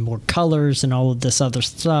thoughts and more colors and all of this other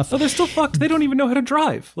stuff. Oh, they're still fucked. They don't even know how to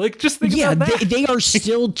drive. Like, just think about that. They are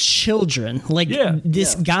still children. Like,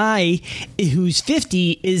 this guy who's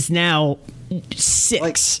 50 is now 6.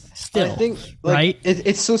 Like, still, I think, like, right?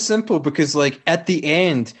 It's so simple because, like, at the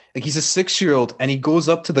end, like, he's a 6-year-old and he goes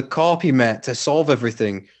up to the cop he met to solve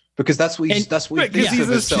everything because that's what he thinks of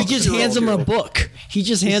himself. He just hands him a book. He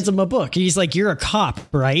just hands him a book. He's like, "You're a cop,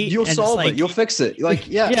 right? You'll solve it. You'll fix it." Like,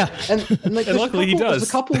 yeah. And like, and luckily he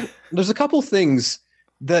does. There's a couple things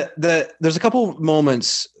that there's a couple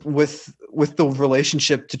moments with the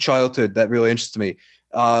relationship to childhood that really interests me.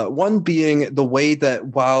 One being the way that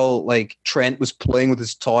while like Trent was playing with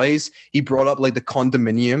his toys, he brought up like the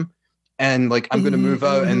condominium and like, I'm going to move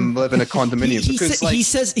out and live in a condominium.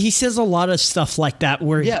 He says a lot of stuff like that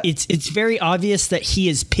where it's very obvious that he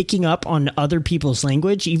is picking up on other people's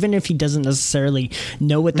language, even if he doesn't necessarily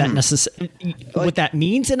know what that what that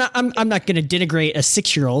means. And I'm not going to denigrate a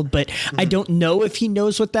 6-year-old, but I don't know if he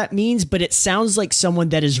knows what that means, but it sounds like someone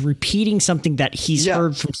that is repeating something that he's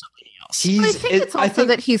heard from somebody. I think it's also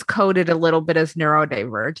that he's coded a little bit as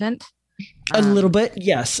neurodivergent. A little bit,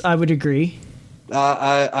 yes, I would agree.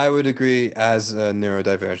 I would agree as a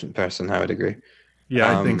neurodivergent person. I would agree.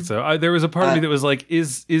 Yeah, I think so. There was a part of me that was like,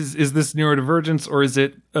 is this neurodivergence, or is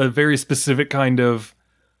it a very specific kind of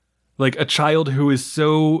like a child who is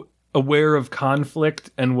so aware of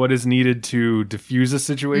conflict and what is needed to diffuse a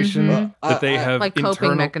situation that they have like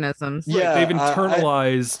coping mechanisms. Yeah, they've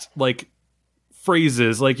internalized like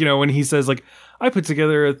phrases, like, you know, when he says like, I put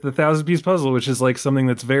together the 1,000-piece puzzle, which is like something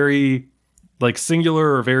that's very like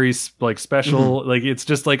singular or very like special. Like, it's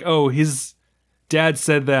just like, oh, his dad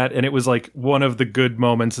said that and it was like one of the good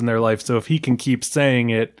moments in their life, so if he can keep saying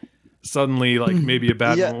it, suddenly like maybe a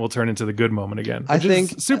bad moment will turn into the good moment again. I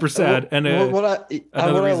think super sad. And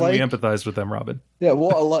another reason we empathize with them, Robin. Yeah,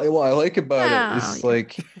 what I like about it is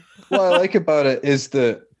like what I like about it is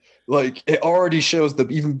that like it already shows that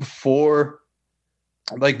even before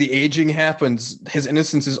like the aging happens, his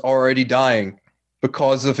innocence is already dying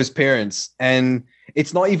because of his parents. And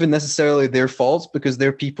it's not even necessarily their faults because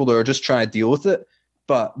they're people that are just trying to deal with it.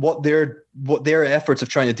 But what their efforts of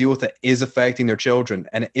trying to deal with it is affecting their children,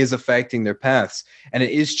 and it is affecting their paths, and it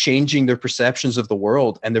is changing their perceptions of the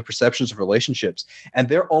world and their perceptions of relationships. And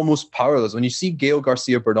they're almost powerless. When you see Gael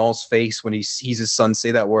Garcia Bernal's face when he sees his son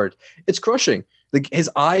say that word, it's crushing. Like his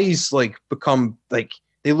eyes like become like,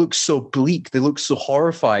 they look so bleak. They look so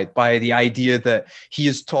horrified by the idea that he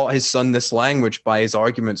has taught his son this language by his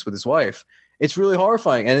arguments with his wife. It's really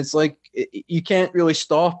horrifying. And it's like, you can't really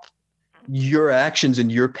stop your actions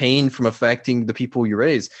and your pain from affecting the people you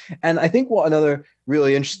raise. And I think what another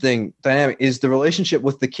really interesting dynamic is the relationship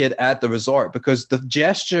with the kid at the resort, because the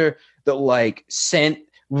gesture that like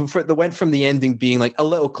that went from the ending being like a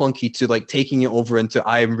little clunky to like taking it over into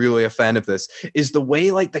I'm really a fan of this, is the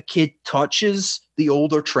way like the kid touches the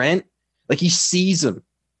older Trent. Like he sees him,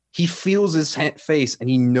 he feels his face, and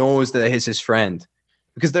he knows that it's his friend.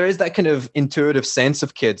 because there is that kind of intuitive sense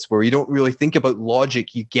of kids where you don't really think about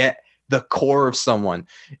logic. You get the core of someone.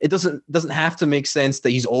 It doesn't have to make sense that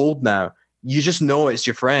he's old now. You just know it's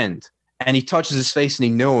your friend. And he touches his face and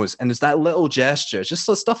he knows. And there's that little gesture. It's just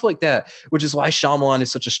stuff like that, which is why Shyamalan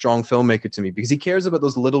is such a strong filmmaker to me, because he cares about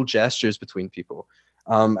those little gestures between people.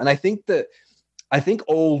 And I think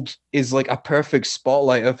Old is like a perfect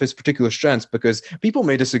spotlight of his particular strengths, because people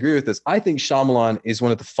may disagree with this. I think Shyamalan is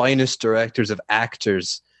one of the finest directors of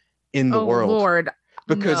actors in the world. Lord.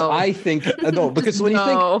 Because no. I think because when you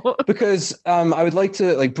think I would like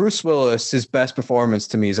to Bruce Willis, his best performance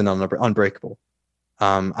to me is in Unbreakable.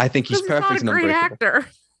 I think he's perfect in Unbreakable. Actor.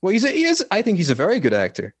 Well, he is. I think he's a very good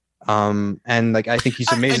actor. And I think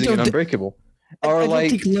he's amazing in Unbreakable. I don't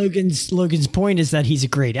think Logan's point is that he's a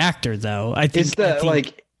great actor, though. I think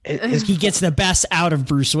he gets the best out of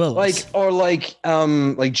Bruce Willis.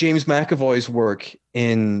 Like James McAvoy's work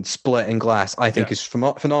in Split and Glass, I think is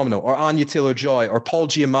phenomenal. Or Anya Taylor-Joy or Paul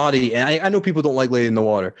Giamatti. And I know people don't like Lady in the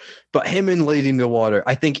Water, but him in Lady in the Water,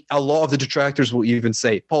 I think a lot of the detractors will even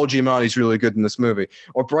say Paul Giamatti's really good in this movie.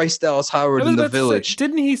 Or Bryce Dallas Howard in The Village.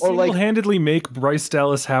 Didn't he single-handedly make Bryce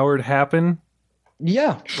Dallas Howard happen?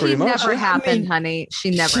 Yeah, pretty much. She never happened, honey.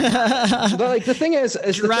 She never happened. But the thing is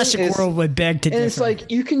Jurassic World would beg to differ. And it's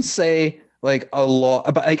you can say a lot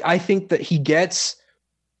about. I think that he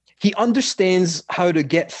understands how to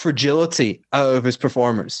get fragility out of his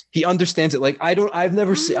performers. He understands it. I've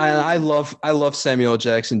never seen. I love Samuel L.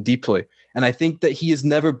 Jackson deeply, and I think that he has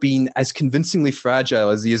never been as convincingly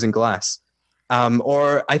fragile as he is in Glass.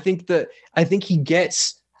 Or I think he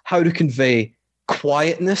gets how to convey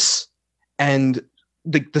quietness and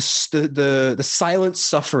the silent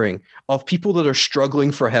suffering of people that are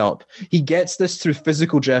struggling for help. He gets this through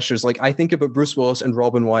physical gestures. I think about Bruce Willis and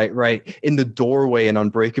Robin Wright, right, in the doorway in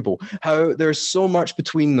Unbreakable, how there's so much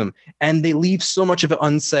between them and they leave so much of it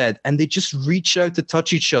unsaid and they just reach out to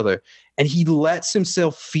touch each other. And he lets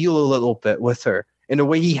himself feel a little bit with her in a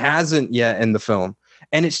way he hasn't yet in the film.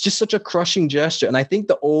 And it's just such a crushing gesture. And I think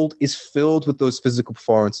The Old is filled with those physical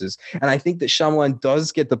performances. And I think that Shyamalan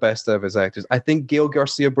does get the best out of his actors. I think Gael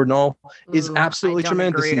Garcia Bernal is absolutely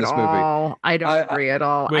tremendous in this movie. I don't agree at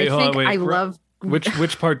all.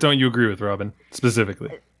 Which part don't you agree with, Robin, specifically?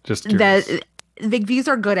 Just curious. These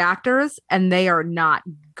are good actors, and they are not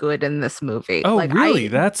good in this movie. Oh,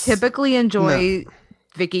 really? I typically enjoy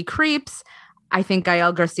Vicky Creeps. I think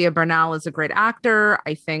Gael Garcia Bernal is a great actor.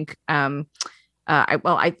 I think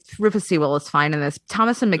Rufus Sewell is fine in this.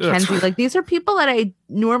 Thomas and Mackenzie, these are people that I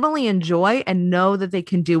normally enjoy and know that they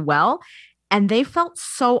can do well. And they felt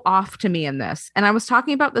so off to me in this. And I was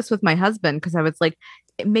talking about this with my husband because I was like,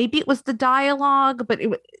 maybe it was the dialogue, but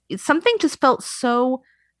something just felt so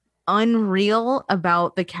unreal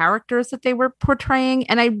about the characters that they were portraying.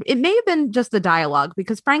 And it may have been just the dialogue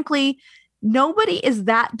because frankly, nobody is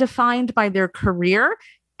that defined by their career.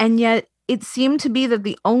 And yet it seemed to be that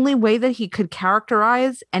the only way that he could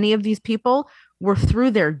characterize any of these people were through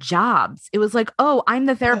their jobs. It was like, oh, I'm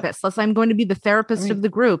the therapist. I'm going to be the therapist of the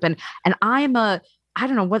group. And I'm a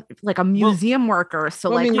museum worker.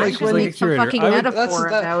 So I'm some fucking metaphor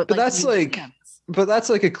about But that's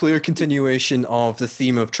a clear continuation of the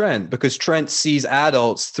theme of Trent, because Trent sees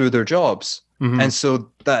adults through their jobs. Mm-hmm. And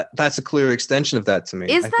so that's a clear extension of that to me.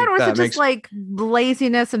 Is that, or is it just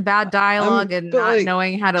laziness and bad dialogue and not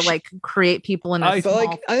knowing how to create people in a I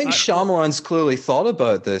think Shyamalan's clearly thought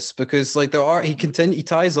about this, because he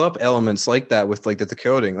ties up elements like that with the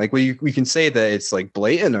decoding. We can say that it's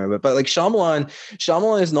blatant or but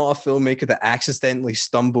Shyamalan is not a filmmaker that accidentally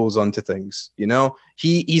stumbles onto things, you know?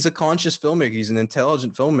 He's a conscious filmmaker, he's an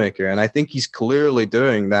intelligent filmmaker, and I think he's clearly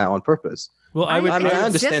doing that on purpose. Well, I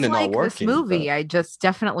understand it not working. This movie, I just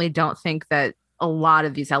definitely don't think that a lot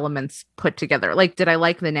of these elements put together. Did I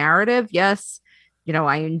like the narrative? Yes.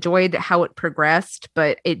 I enjoyed how it progressed,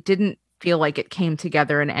 but it didn't feel like it came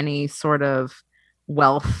together in any sort of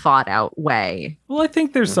well thought out way. Well, I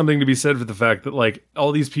think there's something to be said for the fact that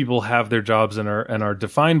all these people have their jobs and are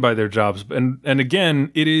defined by their jobs. And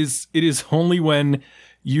again, it is only when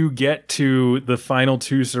you get to the final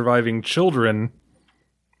two surviving children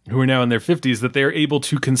who are now in their 50s that they're able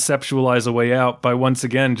to conceptualize a way out by once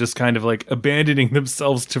again just kind of abandoning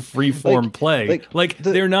themselves to free-form play.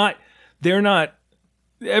 They're not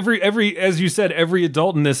every as you said, every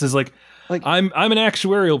adult in this is I'm an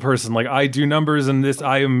actuarial person. I do numbers and this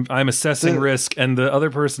I'm assessing risk, and the other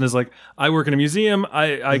person is I work in a museum,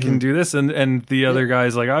 I can do this, and the other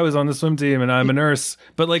guy's I was on the swim team and I'm a nurse.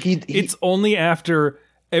 But it's only after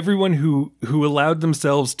everyone who allowed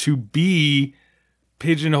themselves to be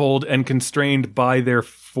pigeonholed and constrained by their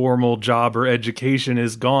formal job or education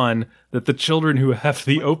is gone, that the children who have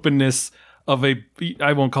the openness of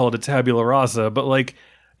I won't call it a tabula rasa, but like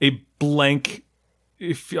a blank,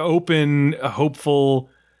 if open, hopeful,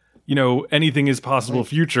 anything is possible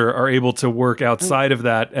future, are able to work outside of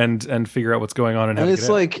that and figure out what's going on. And it's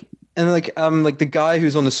like the guy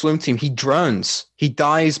who's on the swim team, he drowns. He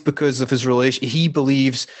dies because of his relation. He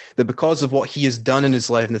believes that because of what he has done in his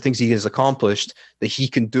life and the things he has accomplished, that he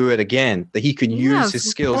can do it again, that he can use his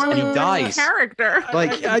skills, and he dies. Character.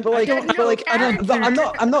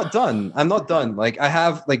 I'm not done. Like I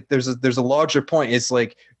have, like, there's a larger point. It's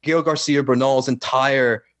like Gael Garcia Bernal's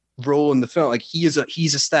entire role in the film. Like he's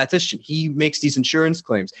a statistician. He makes these insurance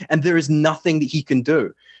claims, and there is nothing that he can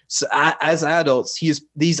do. So as adults,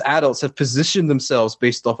 these adults have positioned themselves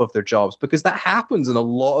based off of their jobs, because that happens in a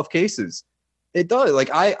lot of cases. It does. Like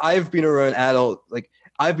I've been around adults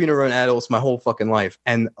my whole fucking life,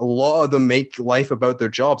 and a lot of them make life about their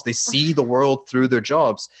jobs. They see the world through their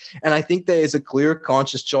jobs, and I think there is a clear,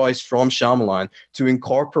 conscious choice from Shyamalan to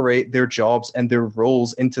incorporate their jobs and their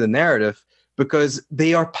roles into the narrative, because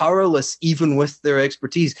they are powerless even with their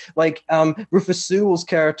expertise. Like Rufus Sewell's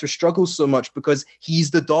character struggles so much because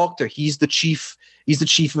he's the doctor, he's the chief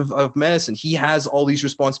of medicine. He has all these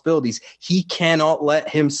responsibilities. He cannot let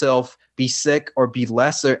himself be sick or be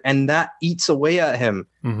lesser, and that eats away at him.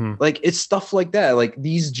 Mm-hmm. Like it's stuff like that. Like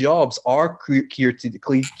these jobs are clear to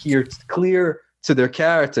their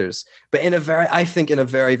characters, but in a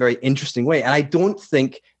very, very interesting way. And I don't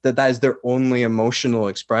think that is their only emotional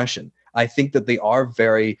expression. I think that they are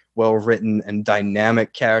very well written and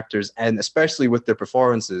dynamic characters, and especially with their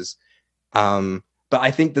performances. But I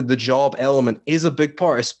think that the job element is a big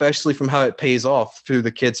part, especially from how it pays off through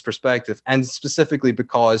the kid's perspective, and specifically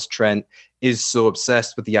because Trent is so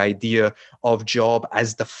obsessed with the idea of job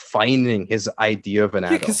as defining his idea of an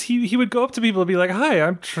adult. Because he would go up to people and be like, "Hi,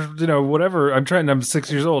 I'm I'm 6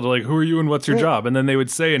 years old. Like, who are you and what's your job?" And then they would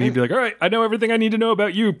say, and he'd be like, "All right, I know everything I need to know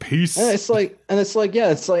about you. Peace." And and I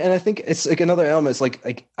think it's like another element. It's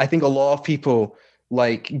like I think a lot of people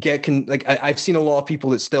I've seen a lot of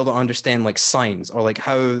people that still don't understand like signs, or like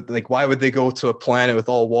how, like, why would they go to a planet with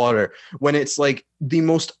all water when it's like the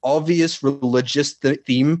most obvious religious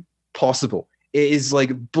theme possible. It is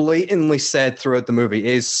like blatantly said throughout the movie.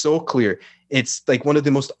 It is so clear. It's like one of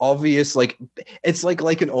the most obvious, like it's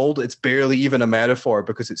it's barely even a metaphor,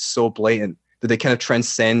 because it's so blatant that it kind of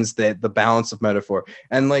transcends the balance of metaphor.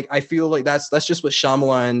 And like I feel like that's just what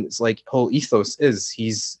Shyamalan's like whole ethos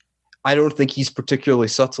is. I don't think he's particularly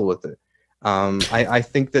subtle with it. I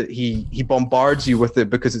think that he bombards you with it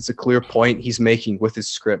because it's a clear point he's making with his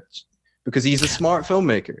script, because he's a smart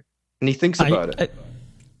filmmaker and he thinks about it.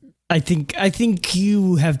 I think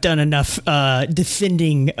you have done enough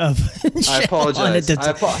defending of. I apologize.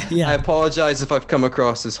 I apologize if I've come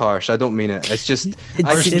across as harsh. I don't mean it. It's just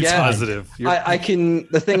it's positive. I can.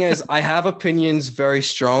 The thing is, I have opinions very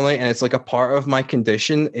strongly, and it's like a part of my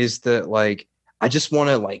condition is that like I just want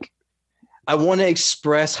to I want to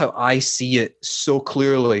express how I see it so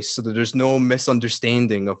clearly, so that there's no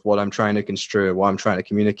misunderstanding of what I'm trying to construe, what I'm trying to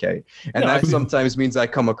communicate. And that sometimes means I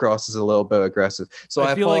come across as a little bit aggressive. So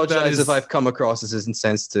I apologize if I've come across as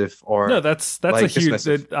insensitive or no. That's a huge.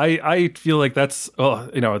 I feel like that's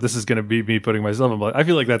this is going to be me putting myself in. But I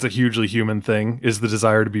feel like that's a hugely human thing, is the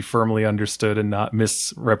desire to be firmly understood and not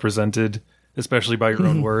misrepresented, especially by your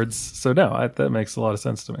own words. So no, that makes a lot of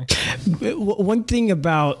sense to me. One thing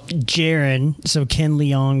about Jaren, so Ken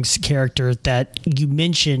Leong's character, that you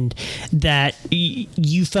mentioned that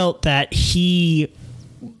you felt that his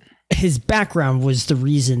background was the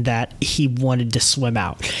reason that he wanted to swim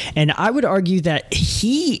out. And I would argue that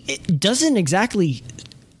he doesn't exactly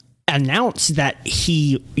announce that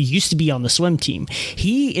he used to be on the swim team.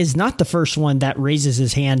 He is not the first one that raises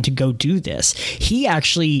his hand to go do this. He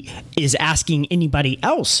actually is asking anybody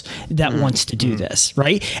else that wants to do this,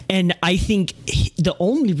 right? And I think the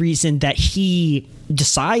only reason that he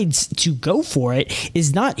decides to go for it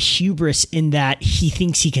is not hubris in that he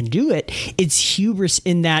thinks he can do it. It's hubris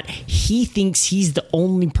in that he thinks he's the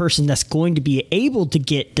only person that's going to be able to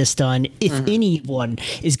get this done, if anyone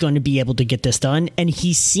is going to be able to get this done. And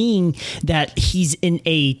he's seeing that he's in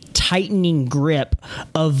a tightening grip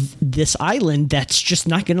of this island that's just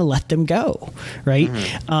not going to let them go, right?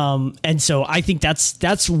 And so I think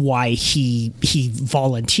that's why he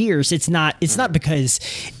volunteers. It's not because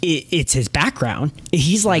it's his background.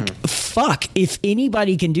 He's like, fuck, if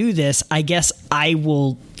anybody can do this, I guess I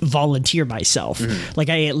will volunteer myself. Like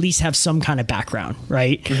I at least have some kind of background,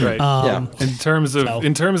 right? Right. In terms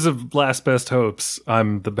of last best hopes,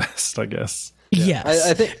 I'm the best, I guess. Yeah.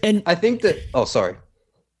 I think that. Oh, sorry.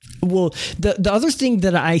 Well, the other thing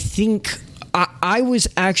that I think I was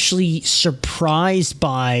actually surprised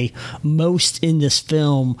by most in this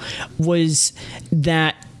film was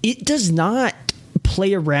that it does not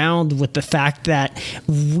play around with the fact that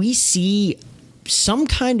we see some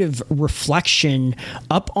kind of reflection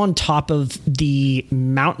up on top of the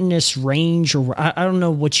mountainous range, or I don't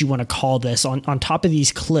know what you want to call this, on top of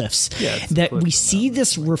these cliffs, that we see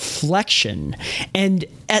this reflection. And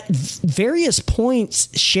at various points,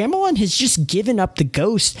 Shyamalan has just given up the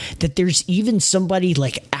ghost that there's even somebody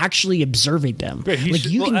like actually observing them. Right,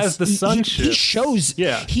 as the sun shifts,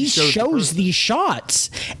 he shows these shots,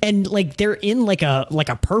 and like they're in like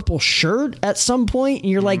a purple shirt at some point,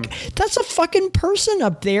 and you're like, that's a fucking person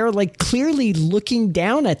up there, like clearly looking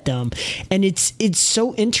down at them. And it's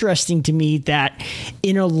so interesting to me that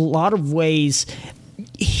in a lot of ways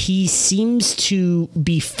he seems to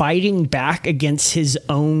be fighting back against his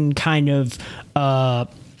own kind of I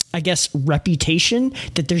guess reputation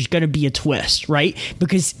that there's going to be a twist, right?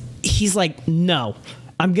 Because he's like, no,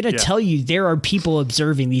 I'm going to tell you there are people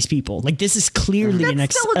observing these people. Like, this is clearly a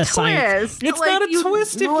science. It's like, not a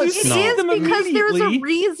twist if you see them because immediately. There's a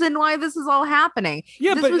reason why this is all happening.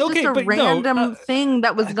 Yeah, this but was okay, just a but random thing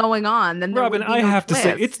that was going on. Then Robin, I have to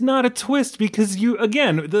say, it's not a twist because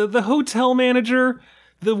the hotel manager,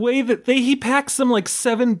 the way that he packs them like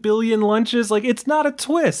 7 billion lunches, like it's not a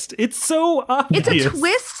twist. It's so obvious. It's a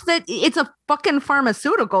twist that it's a fucking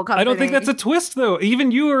pharmaceutical company. I don't think that's a twist, though.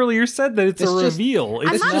 Even you earlier said that it's a reveal.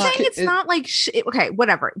 I'm not saying it's not like okay,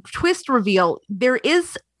 whatever. Twist reveal. There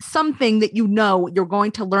is something that you're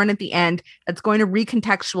going to learn at the end that's going to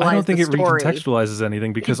recontextualize. I don't think the it story. recontextualizes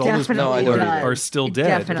anything because all those people are still dead.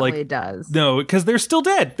 Definitely does. No, because they're still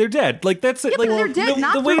dead. They're dead. Like that's it. Yeah, like they're dead.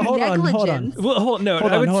 Not through negligence.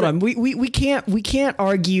 Hold on. We can't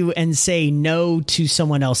argue and say no to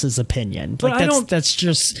someone else's opinion. Like that's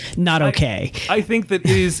just not okay. I think that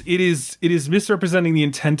it is misrepresenting the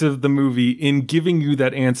intent of the movie in giving you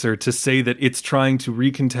that answer to say that it's trying to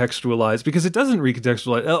recontextualize, because it doesn't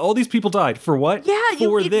recontextualize. All these people died for what? Yeah,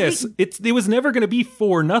 it was never going to be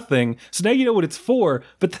for nothing. So now you know what it's for,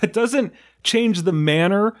 but that doesn't change the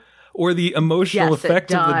manner or the emotional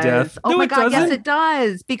effect of the death. Oh my God, yes, it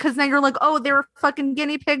does. Because now you're like, oh, they were fucking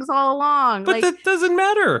guinea pigs all along. But that doesn't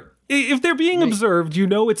matter. If they're being observed, you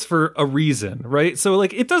know it's for a reason, right? So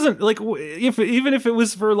like it doesn't, like, even if it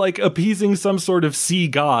was for like appeasing some sort of sea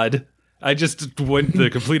god. I just went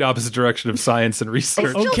the complete opposite direction of science and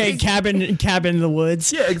research. Okay, cabin in the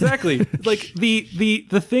woods. Yeah, exactly. Like the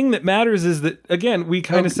thing that matters is that, again, we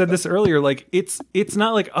kind of said this earlier. Like it's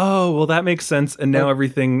not like, oh well, that makes sense, and now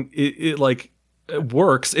everything it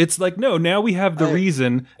works. It's like, no, now we have the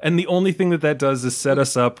reason, and the only thing that does is set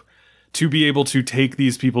us up to be able to take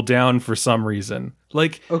these people down for some reason.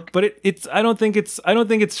 Like, but it's I don't think it's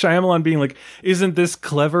Shyamalan being like, isn't this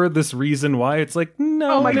clever? This reason why? It's like,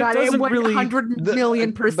 no. Oh my God, it it doesn't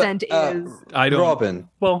 100,000,000% is. I don't.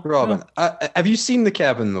 Robin, have you seen The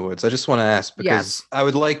Cabin in the Woods? I just want to ask because I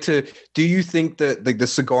would like to. Do you think that the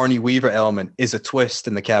Sigourney Weaver element is a twist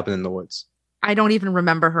in The Cabin in the Woods? I don't even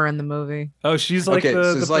remember her in the movie. Oh, she's like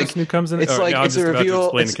the person who comes in. It's like it's a reveal.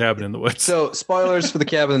 Explain The Cabin in the Woods. So spoilers for The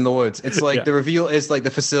Cabin in the Woods. It's like the reveal is like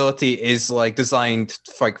the facility is like designed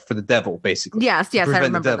for the devil, basically. Yes, I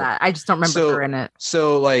remember that. I just don't remember her in it.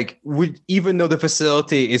 So like, even though the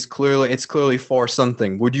facility is clearly for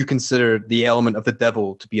something, would you consider the element of the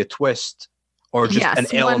devil to be a twist? Or just an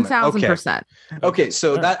element. 1,000%. Okay,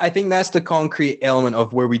 so I think that's the concrete element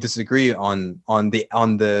of where we disagree on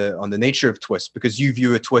the nature of twists, because you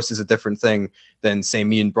view a twist as a different thing than, say,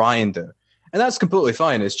 me and Brian do, and that's completely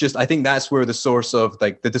fine. It's just I think that's where the source of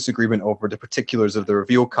like the disagreement over the particulars of the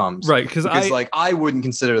reveal comes, right? Because I wouldn't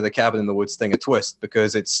consider The Cabin in the Woods thing a twist,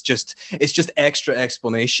 because it's just extra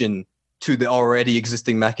explanation to the already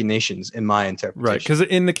existing machinations in my interpretation. Right? Because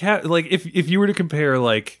in the like if you were to compare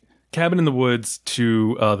like Cabin in the Woods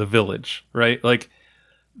to The Village, right? Like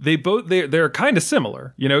they're kind of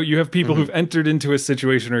similar. You know, you have people who've entered into a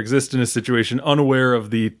situation or exist in a situation unaware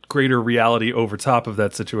of the greater reality over top of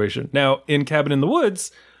that situation. Now, in Cabin in the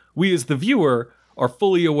Woods, we as the viewer are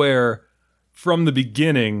fully aware from the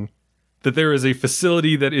beginning that there is a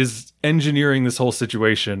facility that is engineering this whole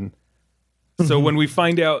situation. So when we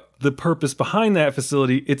find out the purpose behind that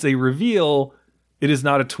facility, it's a reveal. It is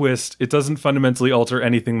not a twist. It doesn't fundamentally alter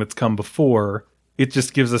anything that's come before. It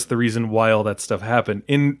just gives us the reason why all that stuff happened.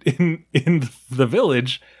 In The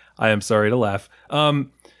Village, I am sorry to laugh.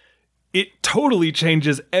 It totally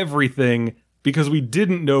changes everything because we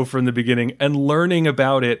didn't know from the beginning, and learning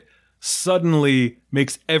about it suddenly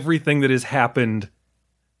makes everything that has happened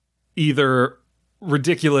either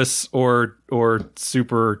ridiculous or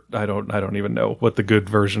super. I don't even know what the good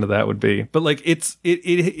version of that would be. But like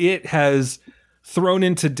it has thrown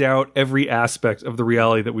into doubt every aspect of the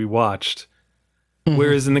reality that we watched.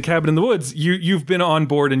 Whereas in The Cabin in the Woods, you've been on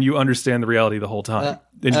board and you understand the reality the whole time.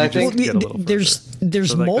 And you just get a little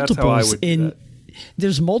there's multiples in.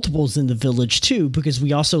 There's multiples in the village too, because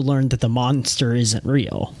we also learned that the monster isn't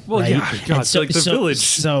real. Well, right? yeah, God, so, like the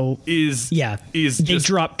village is they just,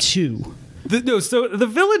 dropped 2. So the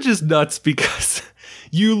village is nuts because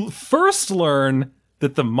you first learn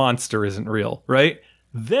that the monster isn't real, right?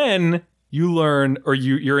 Then you learn, or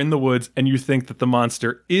you're in the woods and you think that the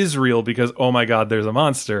monster is real because, oh my God, there's a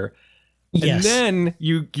monster. Yes. And then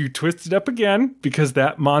you twist it up again because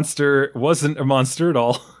that monster wasn't a monster at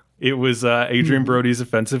all. It was Adrian Brody's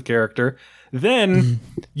offensive character. Then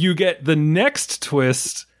you get the next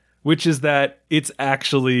twist, which is that it's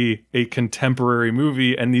actually a contemporary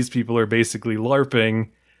movie and these people are basically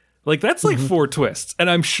LARPing. Like, that's like 4 twists, and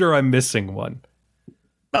I'm sure I'm missing one.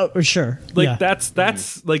 Oh, sure. Like that's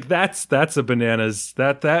a bananas.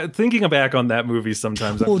 That thinking back on that movie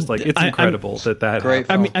sometimes, I'm just like, it's incredible that great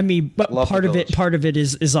happened. I mean, but Love part of it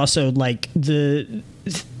is also like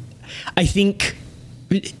I think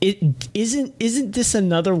it isn't this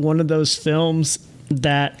another one of those films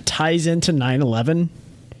that ties into 9/11?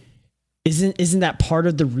 Isn't that part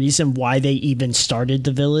of the reason why they even started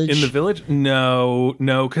the village? In the village? No,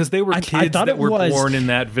 because they were kids that were born in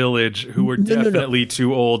that village who were definitely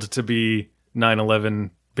too old to be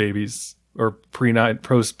 9/11 babies or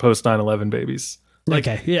post 9/11 babies. Like,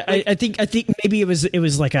 okay, yeah, I think maybe it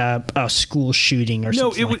was like a school shooting or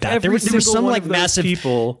something like that. There was some like massive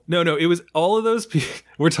people. No, it was all of those people.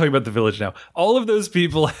 We're talking about the village now. All of those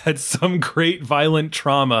people had some great violent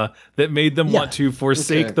trauma that made them want to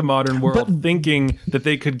forsake the modern world, thinking that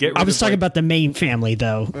they could get rid of. I was talking about the main family,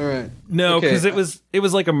 though. All right. No, because it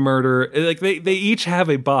was like a murder. Like they each have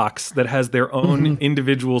a box that has their own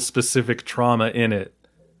individual specific trauma in it.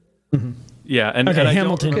 Mm-hmm. Yeah, and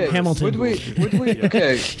Hamilton. Would we?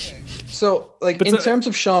 Okay, so like in terms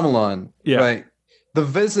of Shyamalan, right? The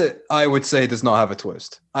Visit, I would say, does not have a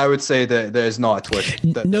twist. I would say that there's not a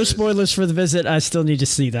twist. No spoilers for The Visit. I still need to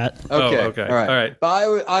see that. Okay. All right.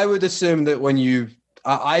 But I would assume that when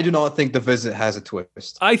I do not think The Visit has a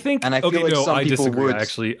twist. I think, and I feel like some I people disagree. would.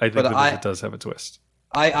 Actually, I think The Visit does have a twist.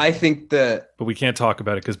 I think that, but we can't talk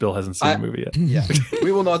about it because Bill hasn't seen the movie yet. Yeah,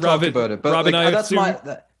 we will not talk about it. But Robin, like, that's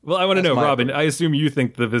well, I want to know, Robin. I assume you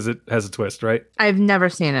think The Visit has a twist, right? I've never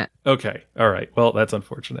seen it. Okay, all right. Well, that's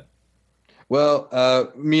unfortunate.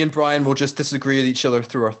 Well, me and Brian will just disagree with each other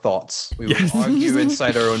through our thoughts. We will argue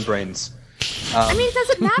inside our own brains. I mean, does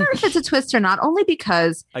it matter if it's a twist or not? Only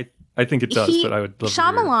because I think it does, but I would love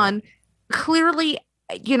Shyamalan clearly,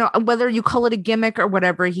 whether you call it a gimmick or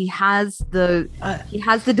whatever, he has the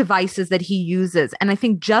devices that he uses, and I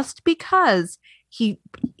think just because he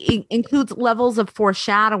includes levels of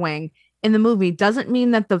foreshadowing in the movie doesn't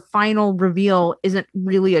mean that the final reveal isn't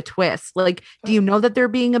really a twist. Like, do you know that they're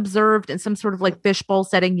being observed in some sort of like fishbowl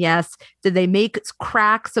setting? Yes. Did they make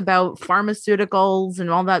cracks about pharmaceuticals and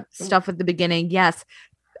all that stuff at the beginning? Yes.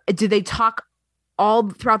 Did they talk all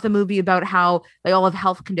throughout the movie about how they all have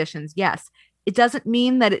health conditions? Yes. It doesn't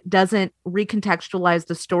mean that it doesn't recontextualize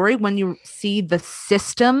the story when you see the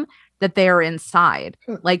system that they are inside.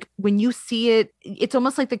 Like when you see it, it's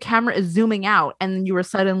almost like the camera is zooming out and you are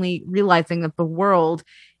suddenly realizing that the world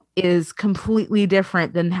is completely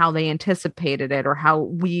different than how they anticipated it or how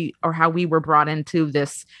we were brought into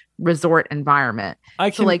this resort environment. I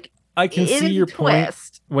can see your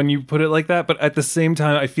point when you put it like that, but at the same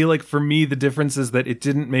time, I feel like for me, the difference is that it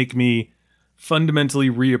didn't make me fundamentally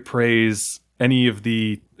reappraise any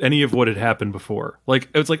of what had happened before. Like,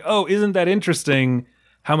 it was like, oh, isn't that interesting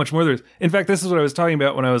how much more there's. In fact, this is what I was talking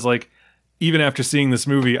about when I was like, even after seeing this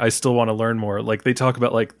movie, I still want to learn more. Like, they talk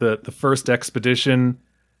about like the first expedition,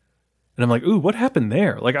 and I'm like, ooh, what happened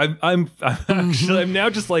there? Like, I'm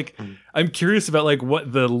now just like, I'm curious about like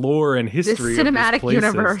what the lore and history the cinematic of this place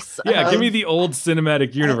universe. Is. Yeah, give me the old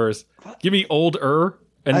cinematic universe. Give me older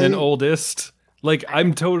and then oldest. Like,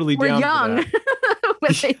 I'm totally we're down young for that.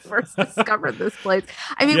 when they first discovered this place.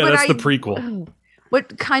 I mean, that's the prequel.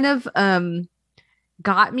 What kind of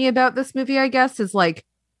got me about this movie, I guess, is like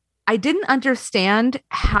I didn't understand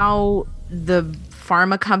how the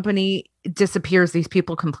pharma company disappears these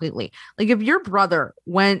people completely. Like, if your brother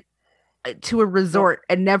went to a resort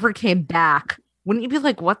and never came back, wouldn't you be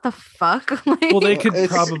like, what the fuck? Like, well, they could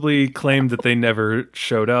probably claim that they never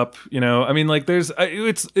showed up, I mean, like,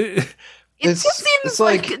 just seems it's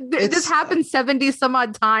like it's- this happened 70 some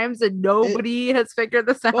odd times and nobody has figured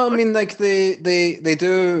this out. Well, I mean, like they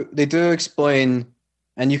do explain,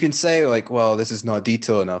 and you can say like, well, this is not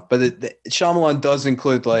detailed enough, but Shyamalan does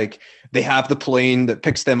include like they have the plane that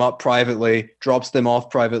picks them up privately, drops them off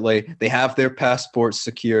privately. They have their passports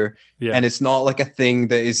secure, and it's not like a thing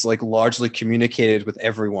that is like largely communicated with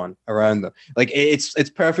everyone around them. Like it's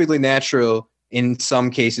perfectly natural in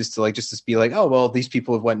some cases to like just be like, oh well, these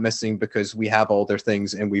people have went missing because we have all their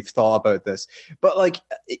things and we've thought about this. But like,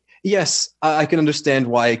 yes, I can understand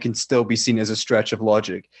why it can still be seen as a stretch of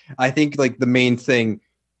logic. I think like the main thing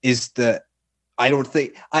is that I don't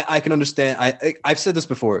think I can understand. I've said this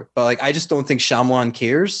before, but like I just don't think Shyamalan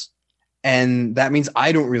cares, and that means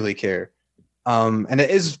I don't really care. And it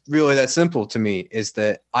is really that simple to me. Is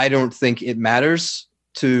that I don't think it matters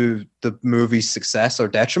to the movie's success or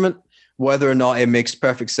detriment whether or not it makes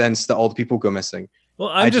perfect sense that all the people go missing. Well,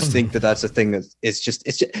 I just think that that's a thing that it's just,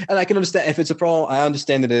 and I can understand if it's a problem. I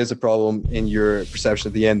understand that it is a problem in your perception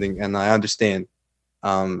of the ending, and I understand.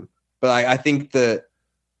 But I think that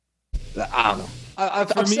I don't know.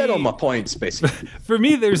 I've said all my points basically. For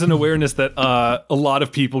me, there's an awareness that a lot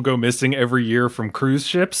of people go missing every year from cruise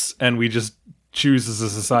ships, and we just choose as a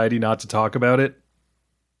society not to talk about it.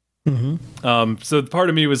 So part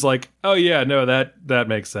of me was like, oh yeah, no, that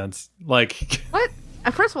makes sense. Like, what?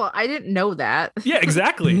 First of all, I didn't know that. Yeah,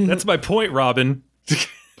 exactly. That's my point, Robin.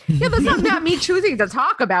 Yeah, that's not me choosing to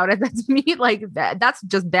talk about it. That's me like that. That's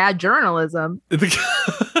just bad journalism.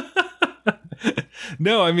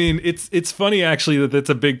 No, I mean it's funny actually that that's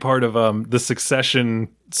a big part of the Succession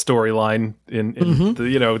storyline in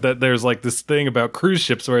the, that there's like this thing about cruise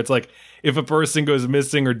ships where it's like if a person goes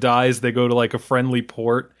missing or dies, they go to like a friendly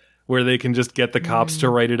port where they can just get the cops to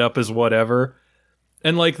write it up as whatever.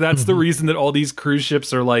 And like that's the reason that all these cruise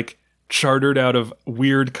ships are like chartered out of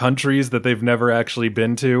weird countries that they've never actually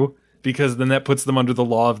been to, because then that puts them under the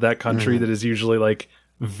law of that country that is usually like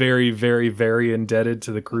very, very, very indebted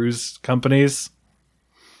to the cruise companies.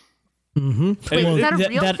 Wait, is that a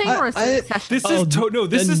real thing or is it Succession?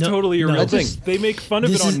 This is totally a real thing. They make fun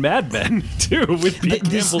of it on Mad Men too with Pete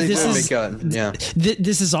Campbell's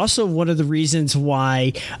This is also one of the reasons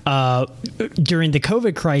why during the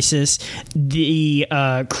COVID crisis, the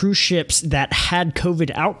cruise ships that had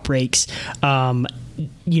COVID outbreaks,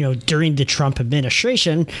 during the Trump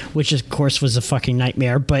administration, which of course was a fucking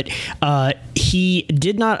nightmare, but he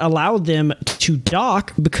did not allow them to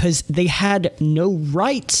dock because they had no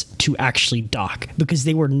rights to actually dock because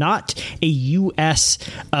they were not a U.S.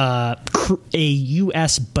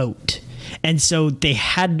 boat. And so they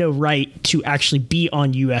had no right to actually be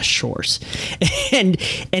on U.S. shores. And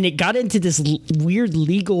it got into this weird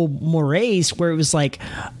legal morass where it was like,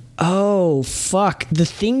 oh, fuck. The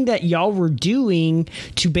thing that y'all were doing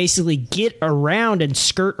to basically get around and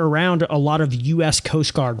skirt around a lot of U.S.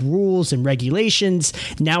 Coast Guard rules and regulations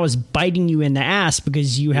now is biting you in the ass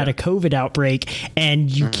because you had a COVID outbreak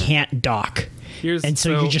and you can't dock.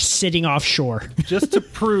 So you're just sitting offshore. Just to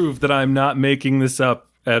prove that I'm not making this up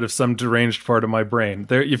out of some deranged part of my brain.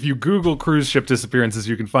 If you Google cruise ship disappearances,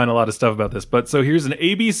 you can find a lot of stuff about this. But so here's an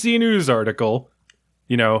ABC News article.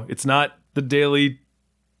 It's not the Daily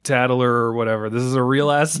Tattler or whatever. This is a real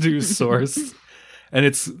ass news source, and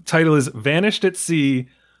its title is "Vanished at Sea: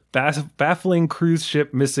 Baffling Cruise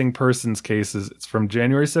Ship Missing Persons Cases." It's from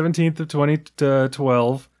January 17th of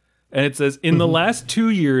 2012, and it says in the last 2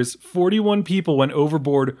 years, 41 people went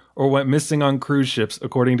overboard or went missing on cruise ships,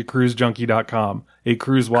 according to CruiseJunkie.com, a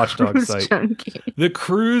cruise watchdog site. The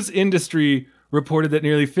cruise industry reported that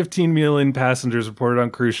nearly 15 million passengers reported on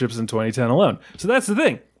cruise ships in 2010 alone. So that's the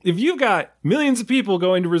thing. If you've got millions of people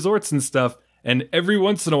going to resorts and stuff, and every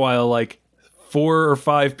once in a while, like 4 or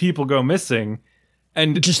 5 people go missing,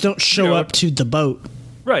 and just don't show up to the boat.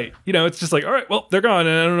 Right. It's just like, all right, well, they're gone,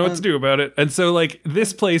 and I don't know what to do about it. And so, like,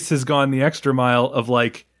 this place has gone the extra mile of,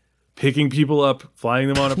 like, picking people up, flying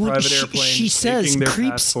them on a private airplane, she says, taking their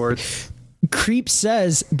passports. Creep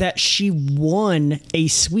says that she won a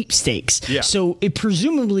sweepstakes. Yeah. So it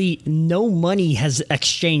presumably no money has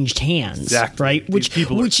exchanged hands. Exactly. Right? Which are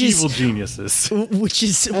evil geniuses. Which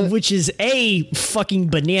is a fucking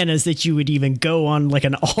bananas that you would even go on like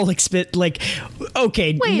an all expense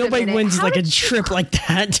okay, nobody wins like a trip like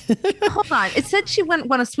that. Hold on. It said she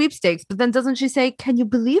won a sweepstakes, but then doesn't she say, "Can you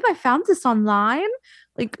believe I found this online?"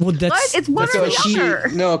 Like, Well, that's- what? It's one that's or what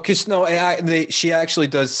the other. She actually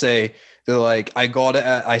does say they're like,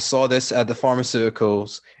 I saw this at the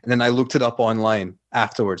pharmaceuticals, and then I looked it up online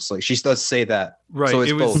afterwards. Like, she does say that. Right. So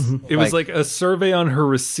it's it was both. it was like a survey on her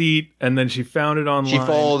receipt, and then she found it online. She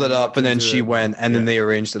followed it up, and then she went, and then Yeah. they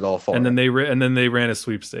arranged it all for and her. then they ran a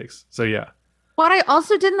sweepstakes. So yeah. What I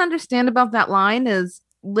also didn't understand about that line is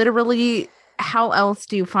literally how else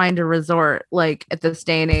do you find a resort like at this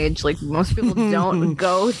day and age? Like most people don't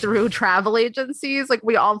go through travel agencies. Like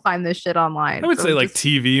we all find this shit online. I would So say like just,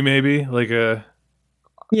 TV, maybe like a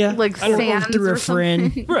like I don't know, Sands through or a friend.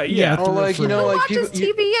 something. right. Yeah. Or like, you know, Who like watches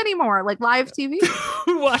TV anymore? Like live TV?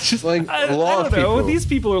 Who watches like I a lot don't of know. people. These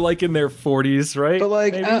people are like in their 40s, right? But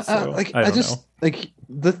like, Maybe, I so, like, I I don't just know. like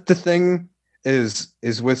the thing is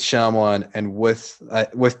with Shyamalan and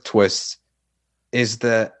with twists is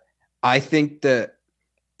that I think that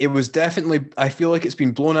it was definitely, I feel like it's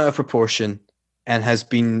been blown out of proportion and has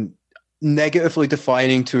been negatively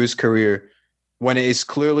defining to his career when it is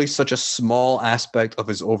clearly such a small aspect of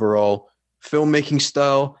his overall filmmaking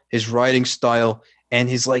style, his writing style, and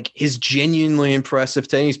his genuinely impressive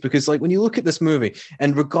techniques. Because like when you look at this movie,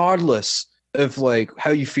 and regardless of like how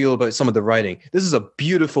you feel about some of the writing, this is a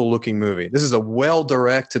beautiful looking movie. This is a well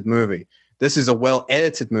directed movie. This is a well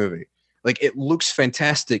edited movie. Like it looks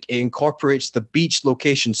fantastic. It incorporates the beach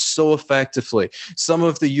location so effectively. Some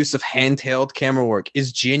of the use of handheld camera work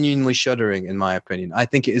is genuinely shuddering, in my opinion. I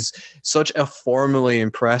think it is such a formally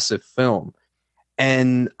impressive film.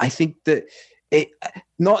 And I think that it,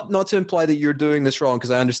 not to imply that you're doing this wrong,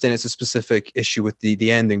 because I understand it's a specific issue with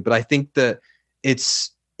the ending, but I think that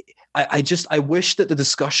it's, I wish that the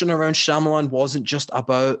discussion around Shyamalan wasn't just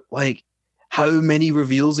about like how many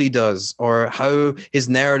reveals he does or how his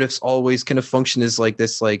narratives always kind of function as like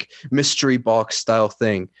this like mystery box style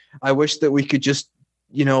thing. I wish that we could just,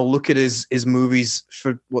 you know, look at his movies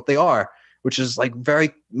for what they are, which is like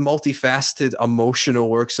very multifaceted emotional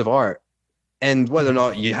works of art. And whether or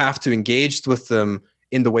not you have to engage with them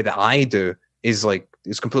in the way that I do is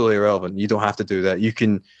completely irrelevant. You don't have to do that.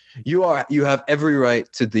 You have every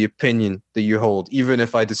right to the opinion that you hold, even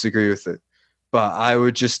if I disagree with it. But I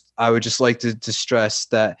would just like to stress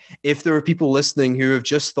that if there are people listening who have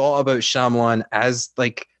just thought about Shyamalan as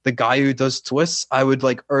like the guy who does twists, I would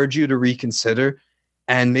like urge you to reconsider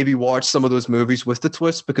and maybe watch some of those movies with the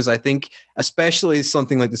twists, because I think especially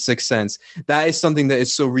something like The Sixth Sense, that is something that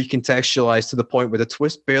is so recontextualized to the point where the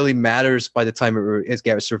twist barely matters by the time it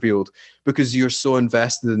gets revealed, because you're so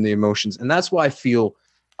invested in the emotions. And that's what I feel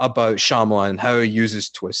about Shyamalan and how he uses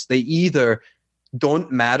twists. They either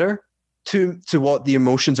don't matter to what the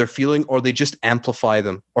emotions are feeling, or they just amplify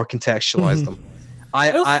them or contextualize them.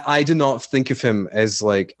 I do not think of him as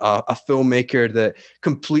like a filmmaker that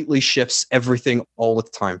completely shifts everything all the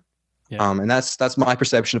time. Yeah. And that's my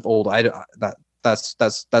perception of old.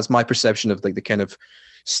 That's my perception of like the kind of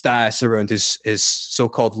status around his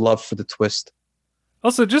so-called love for the twist.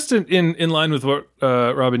 Also, just in line with what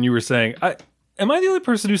Robin you were saying, am I the only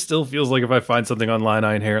person who still feels like if I find something online,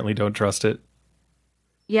 I inherently don't trust it?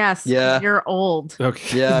 Yes. Yeah. You're old.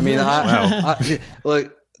 Okay. Yeah, I mean, I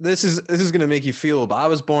like this is going to make you feel, but I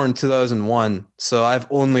was born in 2001, so I've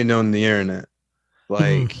only known the internet.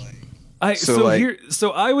 Like,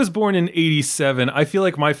 So I was born in 87. I feel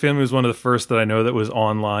like my family was one of the first that I know that was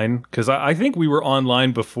online, because I think we were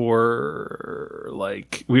online before,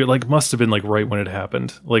 like we must have been like right when it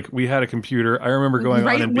happened. Like we had a computer. I remember going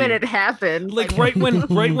right on and when being, it happened. like right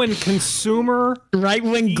when consumer, right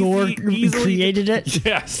when Gore created it.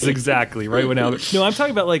 Yes, exactly. Right when Albert. No, I'm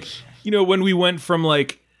talking about like, you know, when we went from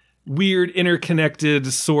like weird interconnected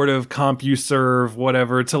sort of CompuServe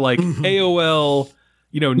whatever to like AOL.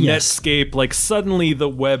 You know, Yes. Netscape, like suddenly the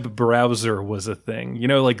web browser was a thing, you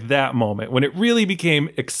know, like that moment when it really became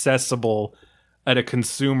accessible at a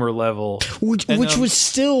consumer level. Which was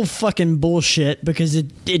still fucking bullshit, because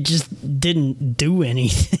it just didn't do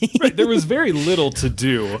anything. Right, there was very little to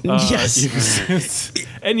do. Yes.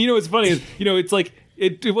 And you know, what's funny is, you know, it's like,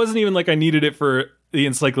 it wasn't even like I needed it for the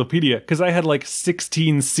encyclopedia, because I had like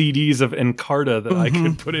 16 CDs of Encarta that I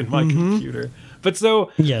could put in my computer. But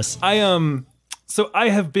so, Yes. So I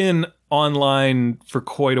have been online for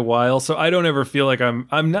quite a while, so I don't ever feel like I'm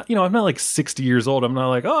not, you know, I'm not like 60 years old. I'm not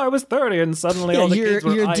like, oh, I was 30 and suddenly all the kids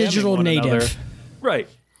were you're a IMing digital one native. another. Right.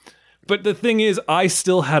 But the thing is, I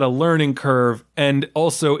still had a learning curve, and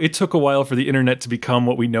also it took a while for the internet to become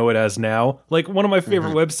what we know it as now. Like one of my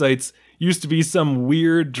favorite websites used to be some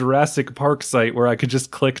weird Jurassic Park site where I could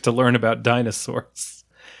just click to learn about dinosaurs.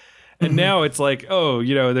 And now it's like, oh,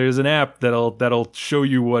 you know, there's an app that'll show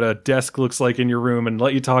you what a desk looks like in your room and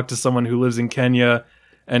let you talk to someone who lives in Kenya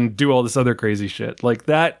and do all this other crazy shit. Like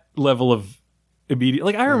that level of immediate.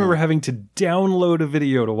 Like I remember having to download a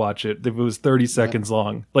video to watch it if it was 30 seconds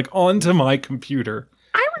long, like onto my computer.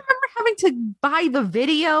 I remember having to buy the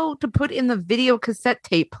video to put in the video cassette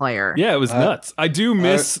tape player. Yeah, it was nuts. I do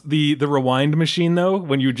miss the rewind machine though,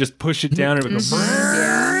 when you just push it down and it would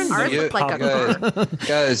go. Ours looked like a car.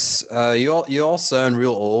 Guys, you all sound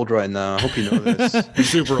real old right now. I hope you know this.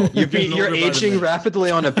 Super old. You're aging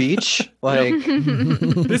rapidly on a beach. Like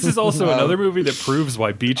this is also another movie that proves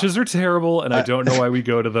why beaches are terrible, and I don't know why we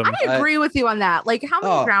go to them. I agree with you on that. Like, how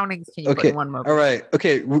many drownings can you put in one movie? All right.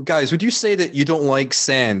 Okay, guys, would you say that you don't like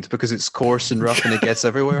sand because it's coarse and rough and it gets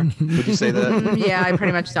everywhere? Would you say that? Yeah, I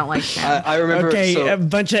pretty much don't like sand. I remember. Okay, a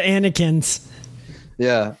bunch of Anakins.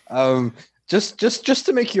 Yeah. Just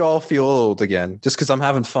to make you all feel old again, just because I'm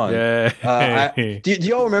having fun. Yeah. Do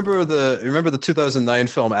y'all remember the 2009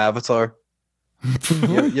 film Avatar?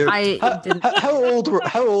 How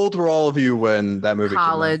old were all of you when that movie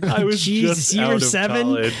college. came out? I was just out of 7.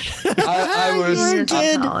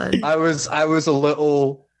 college. I was a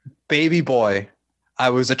little baby boy. I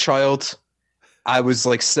was a child. I was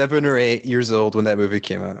like 7 or 8 years old when that movie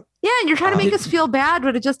came out. Yeah, and you're trying to make us feel bad,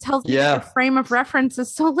 but it just tells me your frame of reference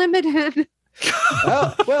is so limited.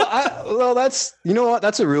 Well, that's, you know what?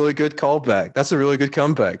 That's a really good callback. That's a really good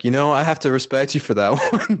comeback. You know, I have to respect you for that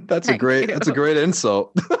one. That's a great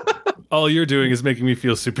insult. All you're doing is making me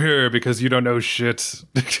feel superior because you don't know shit.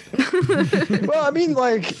 Well, I mean,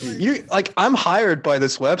 I'm hired by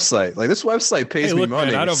this website. Like, this website pays me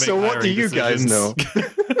money. Man, so what do you guys know?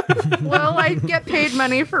 Well, I get paid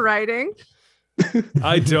money for writing.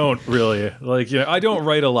 I don't really I don't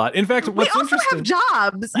write a lot. In fact, what's we also interesting?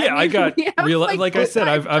 have jobs. Yeah, I got real. Like I said,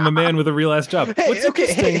 I'm a man with a real ass job.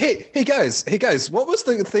 Hey guys! What was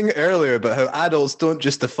the thing earlier about how adults don't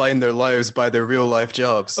just define their lives by their real life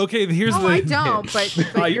jobs? Okay, here's the. I don't. But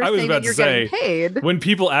you're I was saying about that you're to say, getting paid. when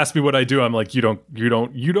people ask me what I do, I'm like, you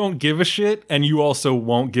don't give a shit, and you also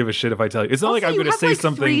won't give a shit if I tell you. It's not like I'm going to say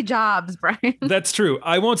something. 3 jobs, Brian. That's true.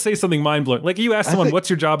 I won't say something mind blowing. Like you ask someone, "What's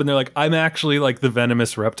your job?" and they're like, "I'm actually like the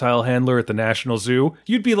venomous reptile handler at the National Zoo."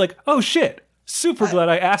 You'd be like, "Oh shit. Super glad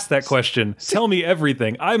I asked that question. Tell me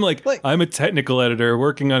everything." I'm like, I'm a technical editor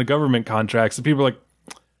working on government contracts. And people are like,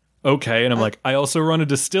 okay. And I'm like, I also run a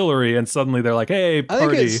distillery. And suddenly they're like, hey, party.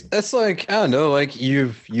 I think it's like, I don't know, like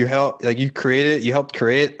you helped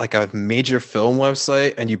create like a major film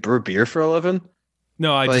website and you brew beer for a living.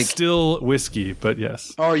 No, I distill whiskey, but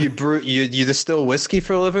yes. Oh, you distill whiskey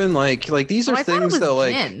for a living? Like these are things that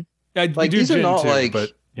like, gin. I do these gin are not too, like,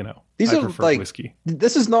 but you know, these I are prefer like whiskey.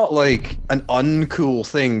 This is not like an uncool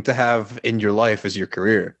thing to have in your life as your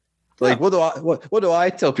career. Like, what do I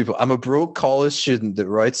tell people? I'm a broke college student that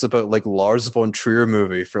writes about like Lars von Trier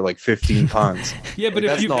movie for like £15. Yeah, but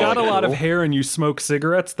if you've got a lot of hair and you smoke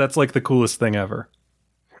cigarettes, that's like the coolest thing ever.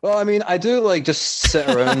 Well, I mean, I do like just sit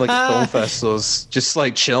around like film festivals, just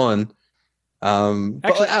like chilling. But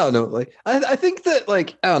like, I don't know. Like, I think that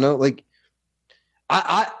like, I don't know. Like,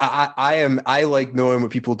 I like knowing what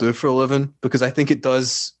people do for a living because I think it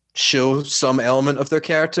does show some element of their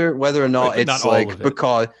character, whether or not it's not like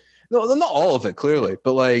because. No, not all of it, clearly.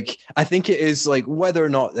 But, like, I think it is, like, whether or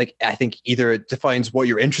not, like, I think either it defines what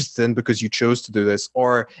you're interested in because you chose to do this,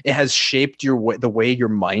 or it has shaped the way your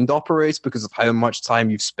mind operates because of how much time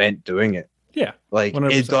you've spent doing it. Yeah. Like,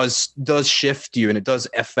 100%. it does shift you and it does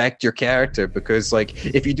affect your character because, like,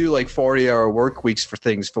 if you do, like, 40-hour work weeks for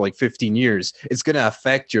things for, like, 15 years, it's going to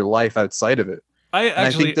affect your life outside of it.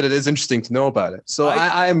 I think that it is interesting to know about it. So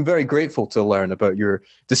I am very grateful to learn about your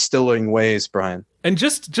distilling ways, Brian. And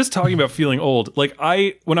just talking about feeling old, like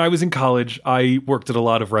when I was in college, I worked at a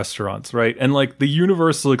lot of restaurants, right? And like the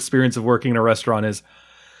universal experience of working in a restaurant is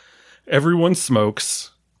everyone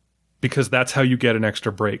smokes because that's how you get an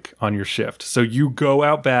extra break on your shift. So you go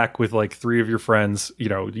out back with like 3 of your friends, you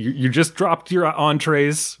know, you just dropped your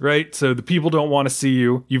entrees, right? So the people don't want to see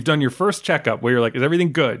you. You've done your first checkup where you're like, is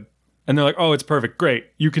everything good? And they're like, oh, it's perfect. Great.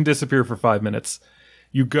 You can disappear for 5 minutes.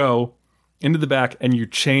 You go into the back and you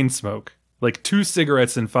chain smoke. Like 2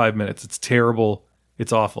 cigarettes in 5 minutes. It's terrible.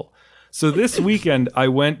 It's awful. So this weekend, I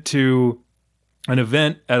went to an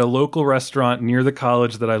event at a local restaurant near the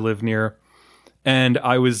college that I live near. And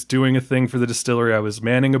I was doing a thing for the distillery. I was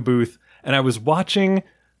manning a booth. And I was watching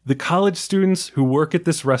the college students who work at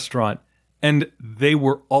this restaurant. And they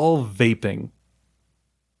were all vaping.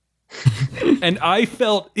 And I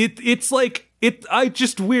felt it's like I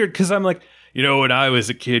just weird because I'm like, you know, when I was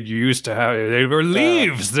a kid, you used to have, they were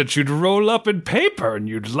leaves that you'd roll up in paper and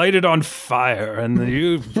you'd light it on fire. And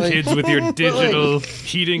you kids with your digital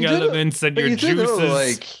heating elements and your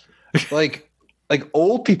juices. Like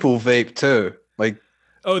old people vape too. Like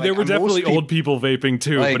Oh, there were definitely most old people vaping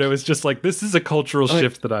too, like- but it was just like, this is a cultural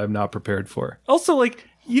shift that I'm not prepared for. Also, like,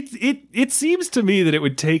 it seems to me that it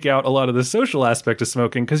would take out a lot of the social aspect of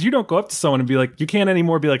smoking, because you don't go up to someone and be like, you can't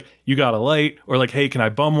anymore be like, you got a light, or like, hey, can I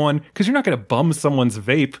bum one? Because you're not going to bum someone's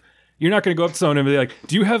vape. You're not going to go up to someone and be like,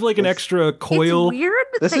 do you have like an extra coil? It's weird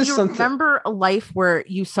This that is you something- remember a life where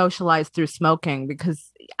you socialized through smoking,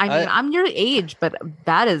 because I mean, I'm your age, but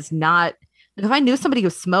that is not. If I knew somebody who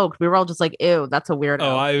smoked, we were all just like, ew, that's a weirdo.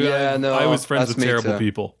 Oh, I was friends that's with me terrible too.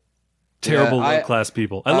 people. Terrible low class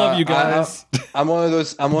people. I love you guys. I'm one of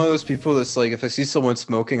those people that's like, if I see someone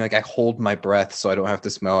smoking, like I hold my breath so I don't have to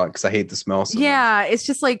smell it, because I hate the smell so much. Yeah, it's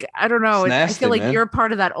just like, I don't know. It's I nasty, feel like man. you're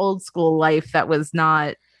part of that old school life that was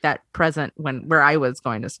not that present where I was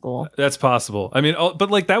going to school. That's possible. I mean,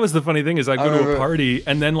 but like, that was the funny thing is I'd go to a remember- party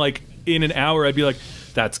and then like in an hour I'd be like,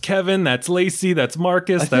 that's Kevin, that's Lacey, that's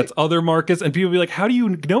Marcus, that's other Marcus. And people would be like, how do you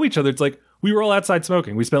know each other? It's like, we were all outside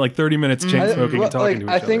smoking. We spent like 30 minutes chain smoking and talking to each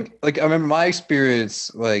other. I think, like, I remember my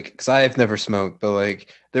experience, like, because I have never smoked, but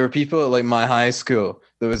like, there were people at like my high school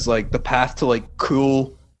that was like the path to like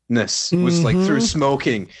coolness was like through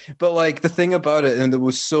smoking. But like the thing about it, and that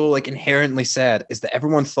was so like inherently sad, is that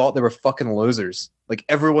everyone thought they were fucking losers. Like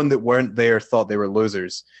everyone that weren't there thought they were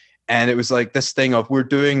losers. And it was like this thing of, we're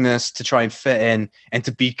doing this to try and fit in and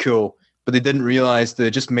to be cool. But they didn't realize that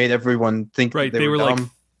it just made everyone think right. that They were dumb. like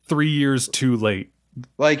 3 years too late.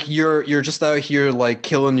 Like you're just out here like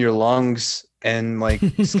killing your lungs and like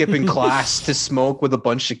skipping class to smoke with a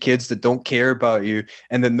bunch of kids that don't care about you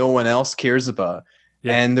and that no one else cares about.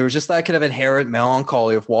 Yeah. And there was just that kind of inherent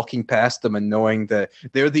melancholy of walking past them and knowing that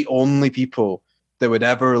they're the only people that would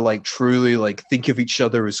ever like truly like think of each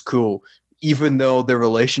other as cool, even though their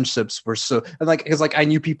relationships were so, and like, because like I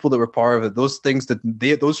knew people that were part of it. Those things that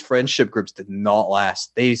those friendship groups did not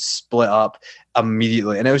last. They split up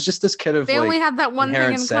immediately, and it was just this kind of They like only had that one thing in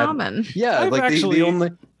inherent sad- common. Yeah, I've like actually- the only.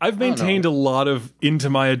 I've maintained a lot of into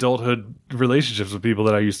my adulthood relationships with people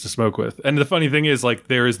that I used to smoke with. And the funny thing is, like,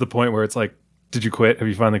 there is the point where it's like, did you quit? Have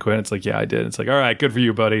you finally quit? It's like, yeah, I did. It's like, all right, good for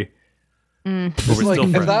you, buddy. But we're Like, still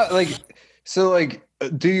if friends. that, like, so like,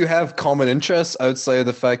 do you have common interests outside of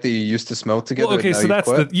the fact that you used to smoke together? Well, okay, and now so you that's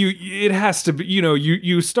quit? it has to be,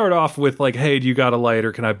 you start off with like, hey, do you got a light,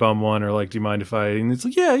 or can I bum one, or like, do you mind if I, and it's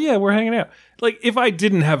like, yeah, we're hanging out. Like, if I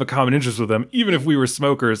didn't have a common interest with them, even if we were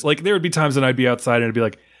smokers, like, there would be times when I'd be outside and I'd be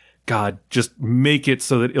like, God, just make it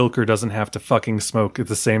so that Ilker doesn't have to fucking smoke at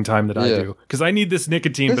the same time that I Yeah. do. Because I need this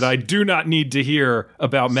nicotine, but I do not need to hear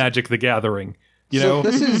about Magic the Gathering. You know?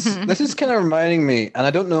 So this is kind of reminding me, and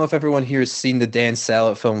I don't know if everyone here has seen the Dan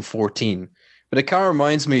Sallet film 14, but it kind of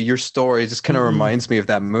reminds me, your story just kind of reminds me of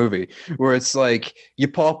that movie, where it's like you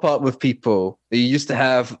pop up with people that you used to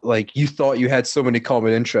have, like, you thought you had so many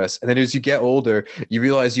common interests, and then as you get older, you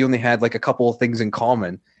realize you only had like a couple of things in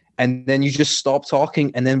common. And then you just stop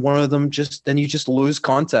talking, and then one of them then you just lose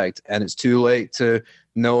contact, and it's too late to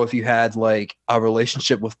know if you had like a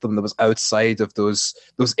relationship with them that was outside of those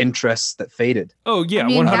interests that faded. Oh yeah, I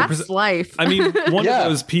mean, 100%. that's life. I mean, one Yeah. of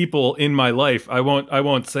those people in my life, I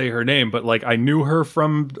won't say her name, but like I knew her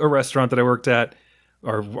from a restaurant that I worked at.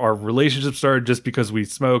 Our relationship started just because we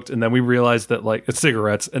smoked, and then we realized that like it's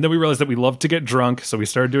cigarettes, and then we realized that we loved to get drunk, so we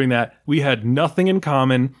started doing that. We had nothing in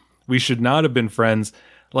common. We should not have been friends.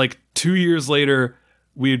 Like 2 years later,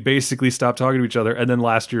 we had basically stopped talking to each other, and then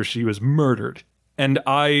last year she was murdered. And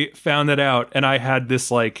I found that out, and I had this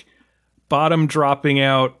like bottom dropping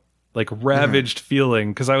out, like ravaged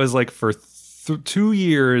feeling, because I was like for 2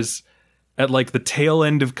 years at like the tail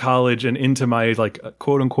end of college and into my like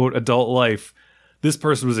quote unquote adult life. This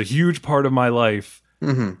person was a huge part of my life,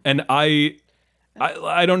 and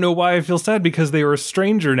I don't know why I feel sad, because they were a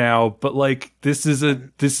stranger now, but like this is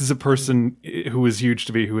a person who was huge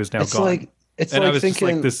to me, who is now It's gone. like it's and like I was thinking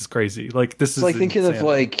just like, this is crazy. Like this is like thinking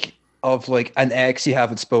insanity. of like an ex you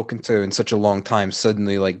haven't spoken to in such a long time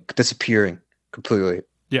suddenly like disappearing completely.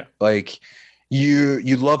 Yeah. Like you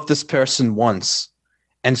loved this person once,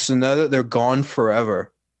 and so now that they're gone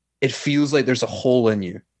forever, it feels like there's a hole in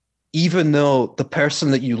you, even though the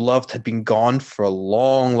person that you loved had been gone for a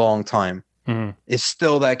long, long time. It's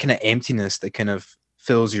still that kind of emptiness that kind of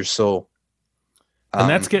fills your soul. And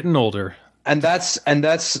that's getting older. And that's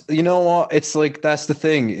you know what? It's like that's the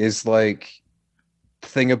thing, is like the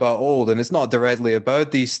thing about old, and it's not directly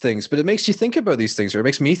about these things, but it makes you think about these things, or it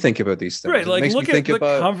makes me think about these things. Right, It like makes look me at think the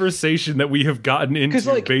about conversation that we have gotten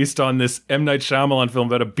into like, based on this M. Night Shyamalan film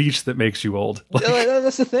about a beach that makes you old. Like,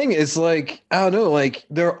 that's the thing, is like, I don't know, like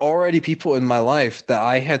there are already people in my life that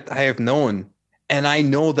I have known, and I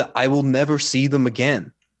know that I will never see them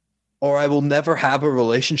again, or I will never have a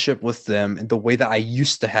relationship with them in the way that I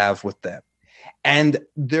used to have with them. And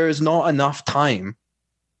there's not enough time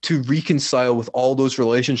to reconcile with all those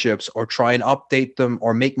relationships or try and update them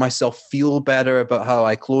or make myself feel better about how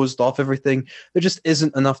I closed off everything. There just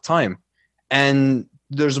isn't enough time. And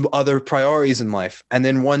there's other priorities in life. And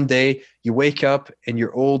then one day you wake up and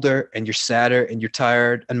you're older and you're sadder and you're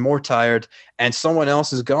tired and more tired, and someone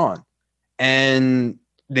else is gone. And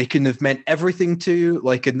they could have meant everything to you,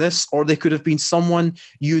 like in this, or they could have been someone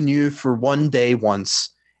you knew for one day once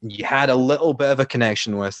and you had a little bit of a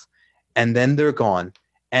connection with, and then they're gone.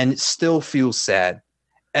 And it still feels sad.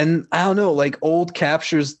 And I don't know, like Old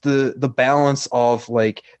captures the balance of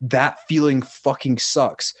like that feeling fucking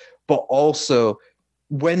sucks. But also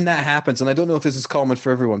when that happens, and I don't know if this is common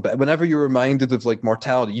for everyone, but whenever you're reminded of like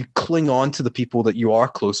mortality, you cling on to the people that you are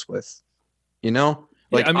close with. You know?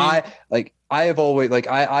 Like I have always like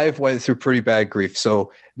I've went through pretty bad grief.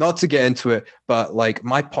 So not to get into it, but like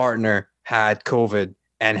my partner had COVID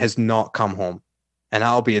and has not come home. And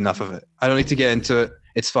I'll be enough of it. I don't need to get into it.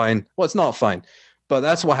 It's fine. Well, it's not fine, but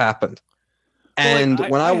that's what happened. And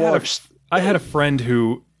when I watched, I had a friend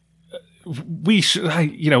who we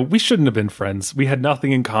shouldn't have been friends. We had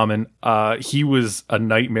nothing in common. He was a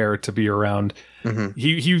nightmare to be around. Mm-hmm.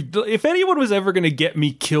 He if anyone was ever going to get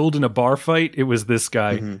me killed in a bar fight, it was this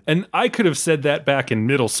guy. Mm-hmm. And I could have said that back in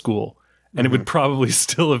middle school, and it would probably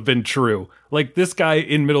still have been true. Like this guy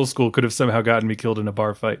in middle school could have somehow gotten me killed in a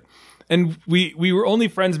bar fight. And we were only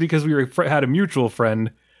friends because we had a mutual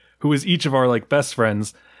friend who was each of our like best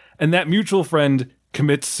friends. And that mutual friend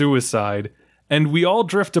commits suicide. And we all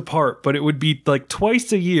drift apart, but it would be like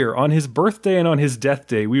twice a year on his birthday and on his death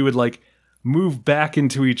day. We would like move back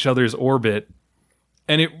into each other's orbit.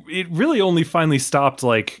 And it really only finally stopped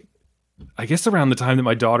like, I guess around the time that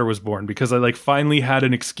my daughter was born, because I like finally had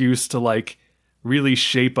an excuse to like really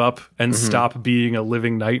shape up and stop being a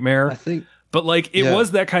living nightmare. I think. But like it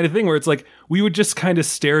was that kind of thing where it's like we would just kind of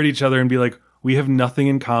stare at each other and be like, we have nothing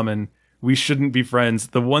in common. We shouldn't be friends.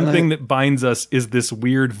 The one thing that binds us is this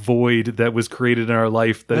weird void that was created in our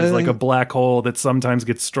life that is like a black hole that sometimes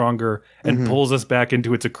gets stronger and pulls us back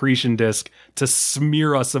into its accretion disk to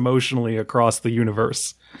smear us emotionally across the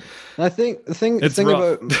universe. I think the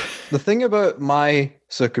thing about my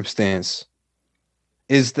circumstance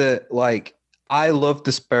is that like I loved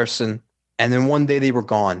this person and then one day they were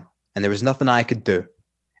gone. And there was nothing I could do.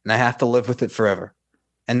 And I have to live with it forever.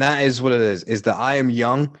 And that is what it is that I am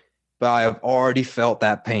young, but I have already felt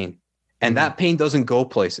that pain. And that pain doesn't go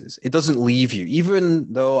places. It doesn't leave you. Even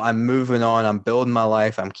though I'm moving on, I'm building my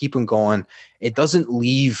life, I'm keeping going, it doesn't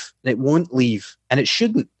leave. It won't leave. And it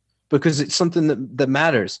shouldn't, because it's something that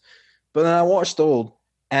matters. But then I watched Old,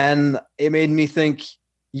 and it made me think,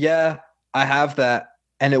 yeah, I have that,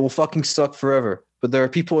 and it will fucking suck forever. But there are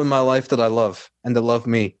people in my life that I love, and that love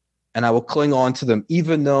me. And I will cling on to them,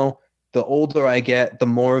 even though the older I get, the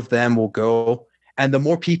more of them will go. And the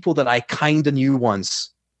more people that I kind of knew once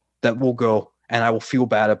that will go and I will feel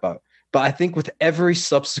bad about. But I think with every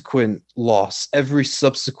subsequent loss, every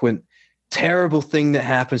subsequent terrible thing that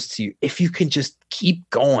happens to you, if you can just keep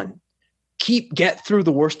going, get through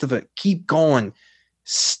the worst of it, keep going,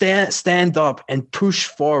 stand up and push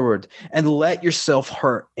forward and let yourself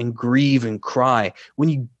hurt and grieve and cry. When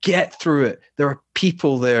you get through it, there are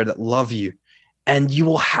people there that love you, and you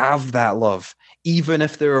will have that love, even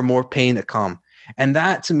if there are more pain to come. And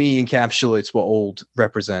that to me encapsulates what Old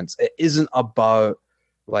represents. It isn't about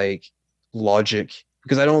like logic,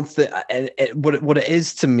 because I don't think what it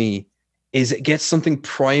is to me is it gets something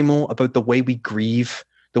primal about the way we grieve,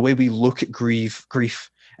 the way we look at grief,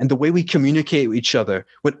 and the way we communicate with each other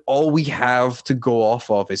when all we have to go off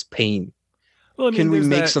of is pain. Well, I mean, can we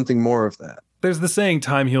make something more of that? There's the saying,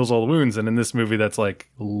 time heals all wounds. And in this movie, that's like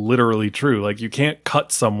literally true. Like you can't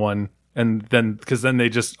cut someone and then, because then they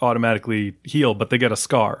just automatically heal, but they get a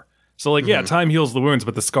scar. So like, yeah, time heals the wounds,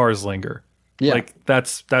 but the scars linger. Yeah. Like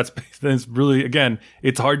that's really, again,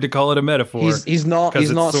 it's hard to call it a metaphor. He's not subtle.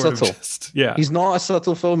 He's not a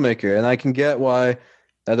subtle filmmaker. And I can get why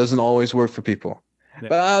that doesn't always work for people. Yeah.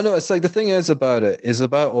 But I don't know. It's like the thing is about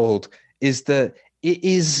Old is that it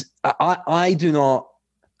is. I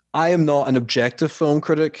am not an objective film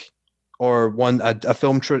critic or a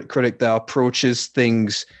film critic that approaches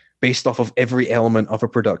things based off of every element of a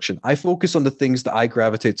production. I focus on the things that I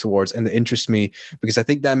gravitate towards and that interest me, because I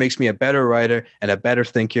think that makes me a better writer and a better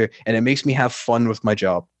thinker, and it makes me have fun with my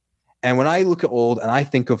job. And when I look at Old and I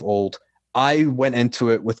think of Old, I went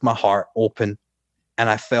into it with my heart open and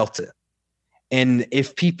I felt it. And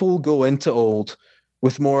if people go into Old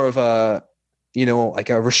with more of a, like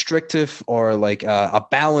a restrictive or like a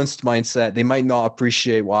balanced mindset, they might not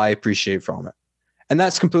appreciate what I appreciate from it. And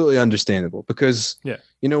that's completely understandable because Yeah.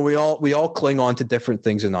 you know we all cling on to different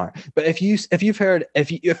things in art. But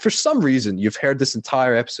if for some reason you've heard this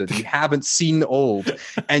entire episode and you haven't seen Old,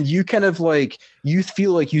 and you kind of like you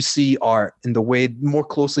feel like you see art in the way more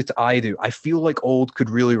closely to I do, I feel like Old could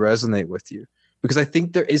really resonate with you because I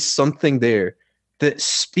think there is something there that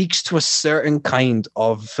speaks to a certain kind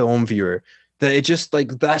of film viewer. That it just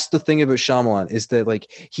like that's the thing about Shyamalan is that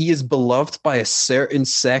like he is beloved by a certain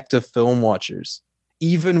sect of film watchers,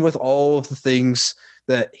 even with all of the things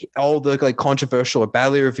that all the like controversial or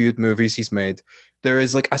badly reviewed movies he's made. There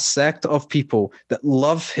is like a sect of people that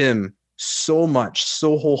love him so much,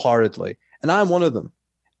 so wholeheartedly, and I'm one of them.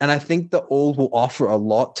 And I think that Old will offer a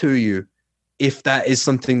lot to you if that is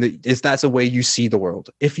something if that's a way you see the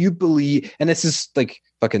world. If you believe, and this is like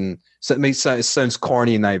fucking, so it sounds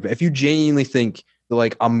corny now, but if you genuinely think that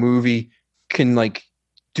like a movie can like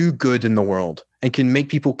do good in the world and can make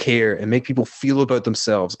people care and make people feel about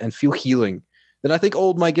themselves and feel healing, then I think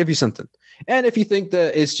Old might give you something. And if you think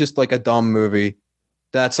that it's just like a dumb movie,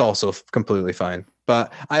 that's also completely fine.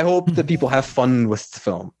 But I hope that people have fun with the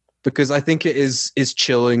film, because I think it is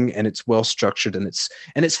chilling and it's well structured and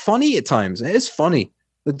it's funny at times. It is funny.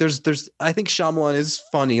 I think Shyamalan is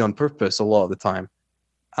funny on purpose a lot of the time.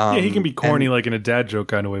 Yeah, he can be corny like in a dad joke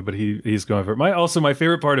kind of way, but he's going for it. My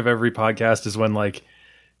favorite part of every podcast is when like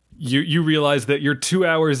you realize that you're 2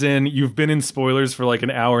 hours in, you've been in spoilers for like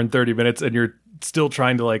an hour and 30 minutes, and you're still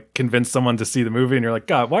trying to like convince someone to see the movie, and you're like,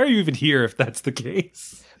 God, why are you even here if that's the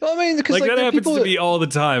case? Well, I mean, because like that happens to me all the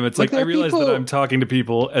time. It's like I realize that I'm talking to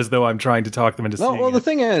people as though I'm trying to talk them into seeing well, the it.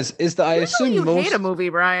 thing is that I assume you hate a movie,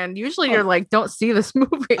 Brian. Usually you're like, don't see this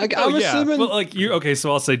movie. I'm assuming. Well, like you. Okay,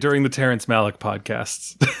 so I'll say during the Terrence Malick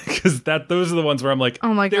podcasts, because those are the ones where I'm like,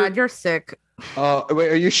 oh my God, you're sick.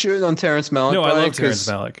 Wait, are you shooting on Terrence Malick? No, I love Terrence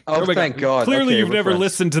Malick. Oh, thank God. Clearly, okay, you've never friends.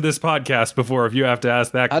 listened to this podcast before. If you have to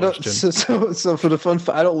ask that question, So for the fun,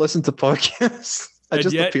 I don't listen to podcasts. I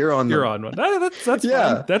just appear on them. You're on one. That's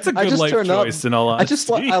yeah. fun. That's a good life choice. In all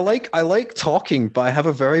honesty, I like talking, but I have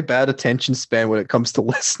a very bad attention span when it comes to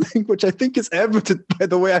listening, which I think is evident by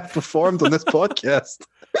the way I've performed on this podcast.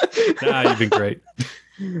 Nah, you've been great.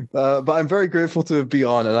 But I'm very grateful to be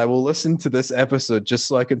on, and I will listen to this episode just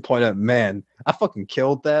so I can point out, man, I fucking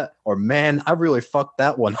killed that, or man, I really fucked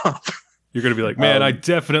that one up. You're going to be like, man, I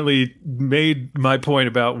definitely made my point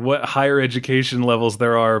about what higher education levels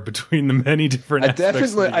there are between the many different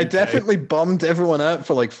aspects. I definitely bummed everyone out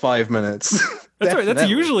for like 5 minutes. That's right. That's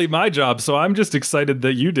usually my job, so I'm just excited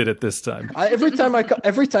that you did it this time. Every time I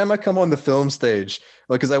come on the film stage,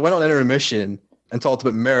 like, because I went on intermission and talked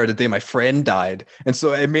about Mirror the day my friend died, and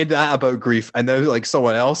so I made that about grief. And now, like,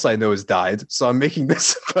 someone else I know has died, so I'm making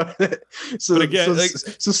this about it. So but again,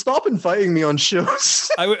 so stop inviting me on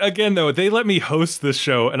shows. Again, though, they let me host this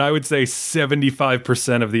show, and I would say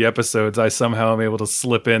 75% of the episodes I somehow am able to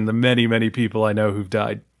slip in the many, many people I know who've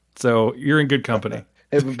died. So you're in good company.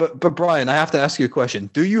 But Brian, I have to ask you a question.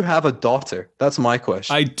 Do you have a daughter? That's my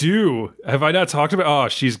question. I do. Have I not talked about? Oh,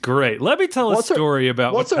 she's great. Let me tell a story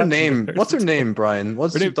about. What's her name? What's her name, Brian?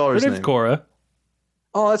 What's your daughter's name? Her name's Cora.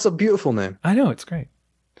 Oh, that's a beautiful name. I know, it's great.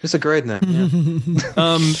 It's a great name.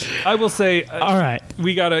 Yeah. I will say. All right,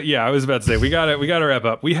 we gotta. Yeah, I was about to say we gotta wrap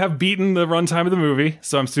up. We have beaten the runtime of the movie,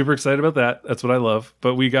 so I'm super excited about that. That's what I love.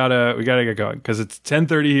 But we gotta get going because it's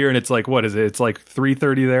 10:30 here, and it's like, what is it? It's like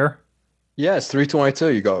 3:30 there. Yeah, it's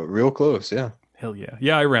 3:22. You got real close. Yeah. Hell yeah.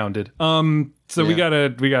 Yeah, I rounded. So yeah. we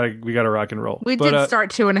gotta rock and roll. We did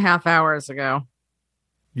start 2.5 hours ago.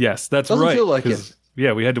 Yes, that's Doesn't right. Feel like it.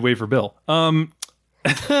 Yeah, we had to wait for Bill.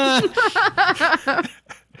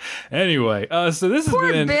 Anyway, so this has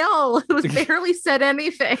Poor been Bill, who's barely said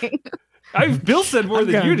anything. Bill said more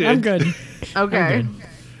than you did. I'm good. Okay. I'm good.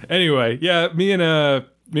 Anyway, yeah, me and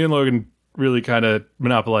Logan really kind of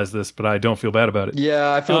monopolized this, but I don't feel bad about it.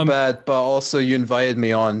 Yeah, I feel bad, but also you invited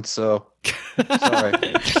me on, so sorry.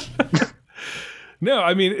 No,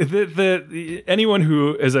 I mean, anyone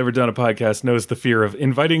who has ever done a podcast knows the fear of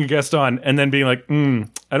inviting a guest on and then being like,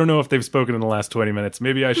 I don't know if they've spoken in the last 20 minutes.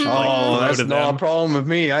 Maybe I should. That's not a problem with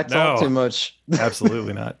me. I talk too much.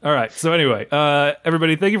 Absolutely not. All right. So anyway,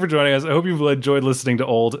 everybody, thank you for joining us. I hope you've enjoyed listening to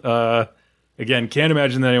Old. Again, can't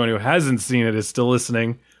imagine that anyone who hasn't seen it is still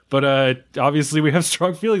listening. But obviously, we have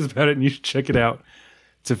strong feelings about it, and you should check it out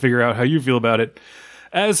to figure out how you feel about it.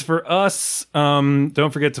 As for us,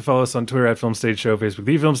 don't forget to follow us on Twitter at Film Stage Show, Facebook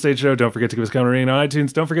The Film Stage Show. Don't forget to give us a comment rating on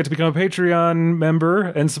iTunes. Don't forget to become a Patreon member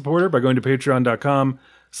and supporter by going to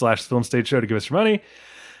patreon.com/Film Stage Show to give us your money.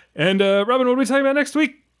 And Robin, what are we talking about next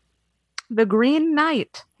week? The Green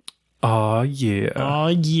Knight. Oh yeah. Oh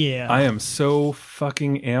yeah. I am so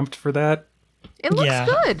fucking amped for that. It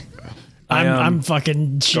looks good. I'm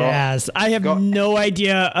fucking jazzed. I have no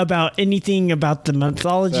idea about anything about the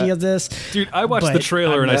mythology of this. Dude, I watched the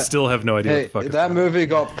trailer and I still have no idea what the fuck it's that movie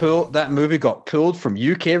got pulled. That movie got pulled from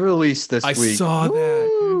UK release this week. I saw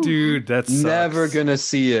that, dude. That's never gonna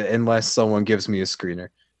see it unless someone gives me a screener,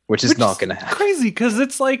 which is not gonna happen. Crazy because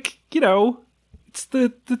it's like, you know, it's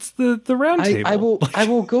the round table. I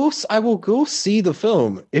will go see the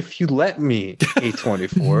film if you let me,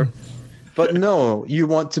 A24. But no, you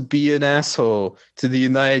want to be an asshole to the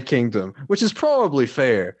United Kingdom, which is probably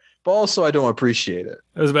fair, but also I don't appreciate it.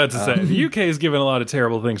 I was about to say, the UK has given a lot of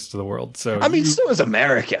terrible things to the world. So I mean, so is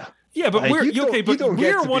America. Yeah, but we're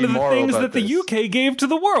one of the things that the UK gave to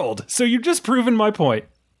the world. So you've just proven my point.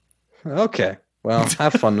 Okay, well,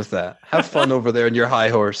 have fun with that. Have fun over there in your high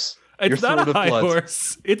horse. It's not a high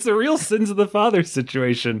horse. It's a real sins of the father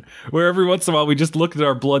situation where every once in a while we just look at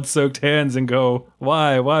our blood-soaked hands and go,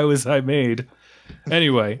 "Why? Why was I made?"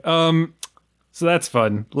 Anyway, so that's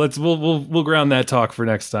fun. We'll ground that talk for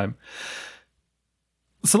next time.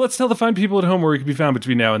 So let's tell the fine people at home where we can be found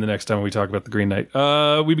between now and the next time we talk about the Green Knight.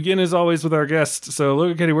 We begin as always with our guest. So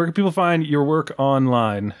Logan Kenny, where can people find your work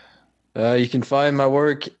online? You can find my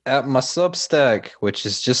work at my Substack, which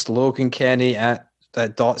is just Logan Kenny at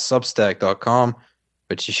 .substack.com,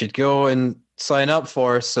 but you should go and sign up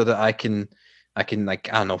for so that I can like,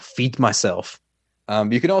 I don't know, feed myself.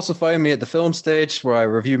 You can also find me at the Film Stage where I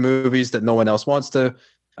review movies that no one else wants to.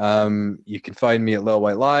 You can find me at Little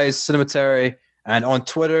White Lies, Cinematary, and on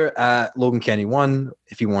Twitter at Logan Kenny 1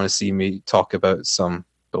 if you want to see me talk about some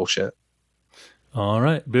bullshit. All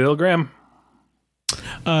right, Bill Graham.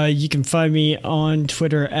 You can find me on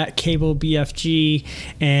Twitter at CableBFG,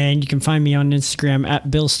 and you can find me on Instagram at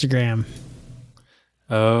Billstagram.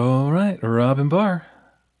 All right, Robin Barr.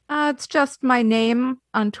 It's just my name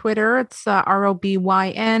on Twitter. It's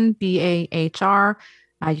ROBYNBAHR.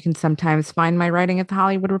 You can sometimes find my writing at The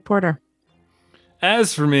Hollywood Reporter.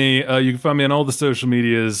 As for me, you can find me on all the social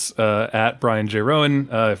medias at Brian J. Rowan.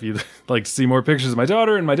 If you'd like to see more pictures of my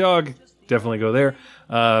daughter and my dog, definitely go there.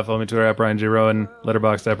 Follow me on Twitter at Brian J. Rowan,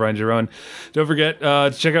 Letterboxd at Brian J. Rowan. Don't forget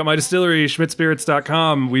to check out my distillery,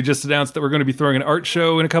 schmidtspirits.com. We just announced that we're going to be throwing an art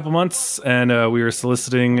show in a couple months, and we are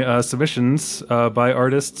soliciting submissions by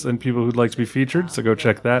artists and people who'd like to be featured, so go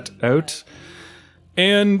check that out.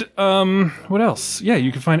 And what else? Yeah,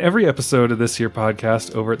 you can find every episode of this here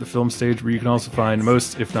podcast over at the Film Stage, where you can also find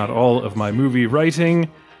most, if not all, of my movie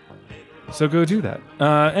writing. So go do that.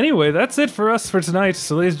 Anyway, that's it for us for tonight.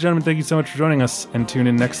 So ladies and gentlemen, thank you so much for joining us, and tune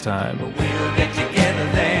in next time.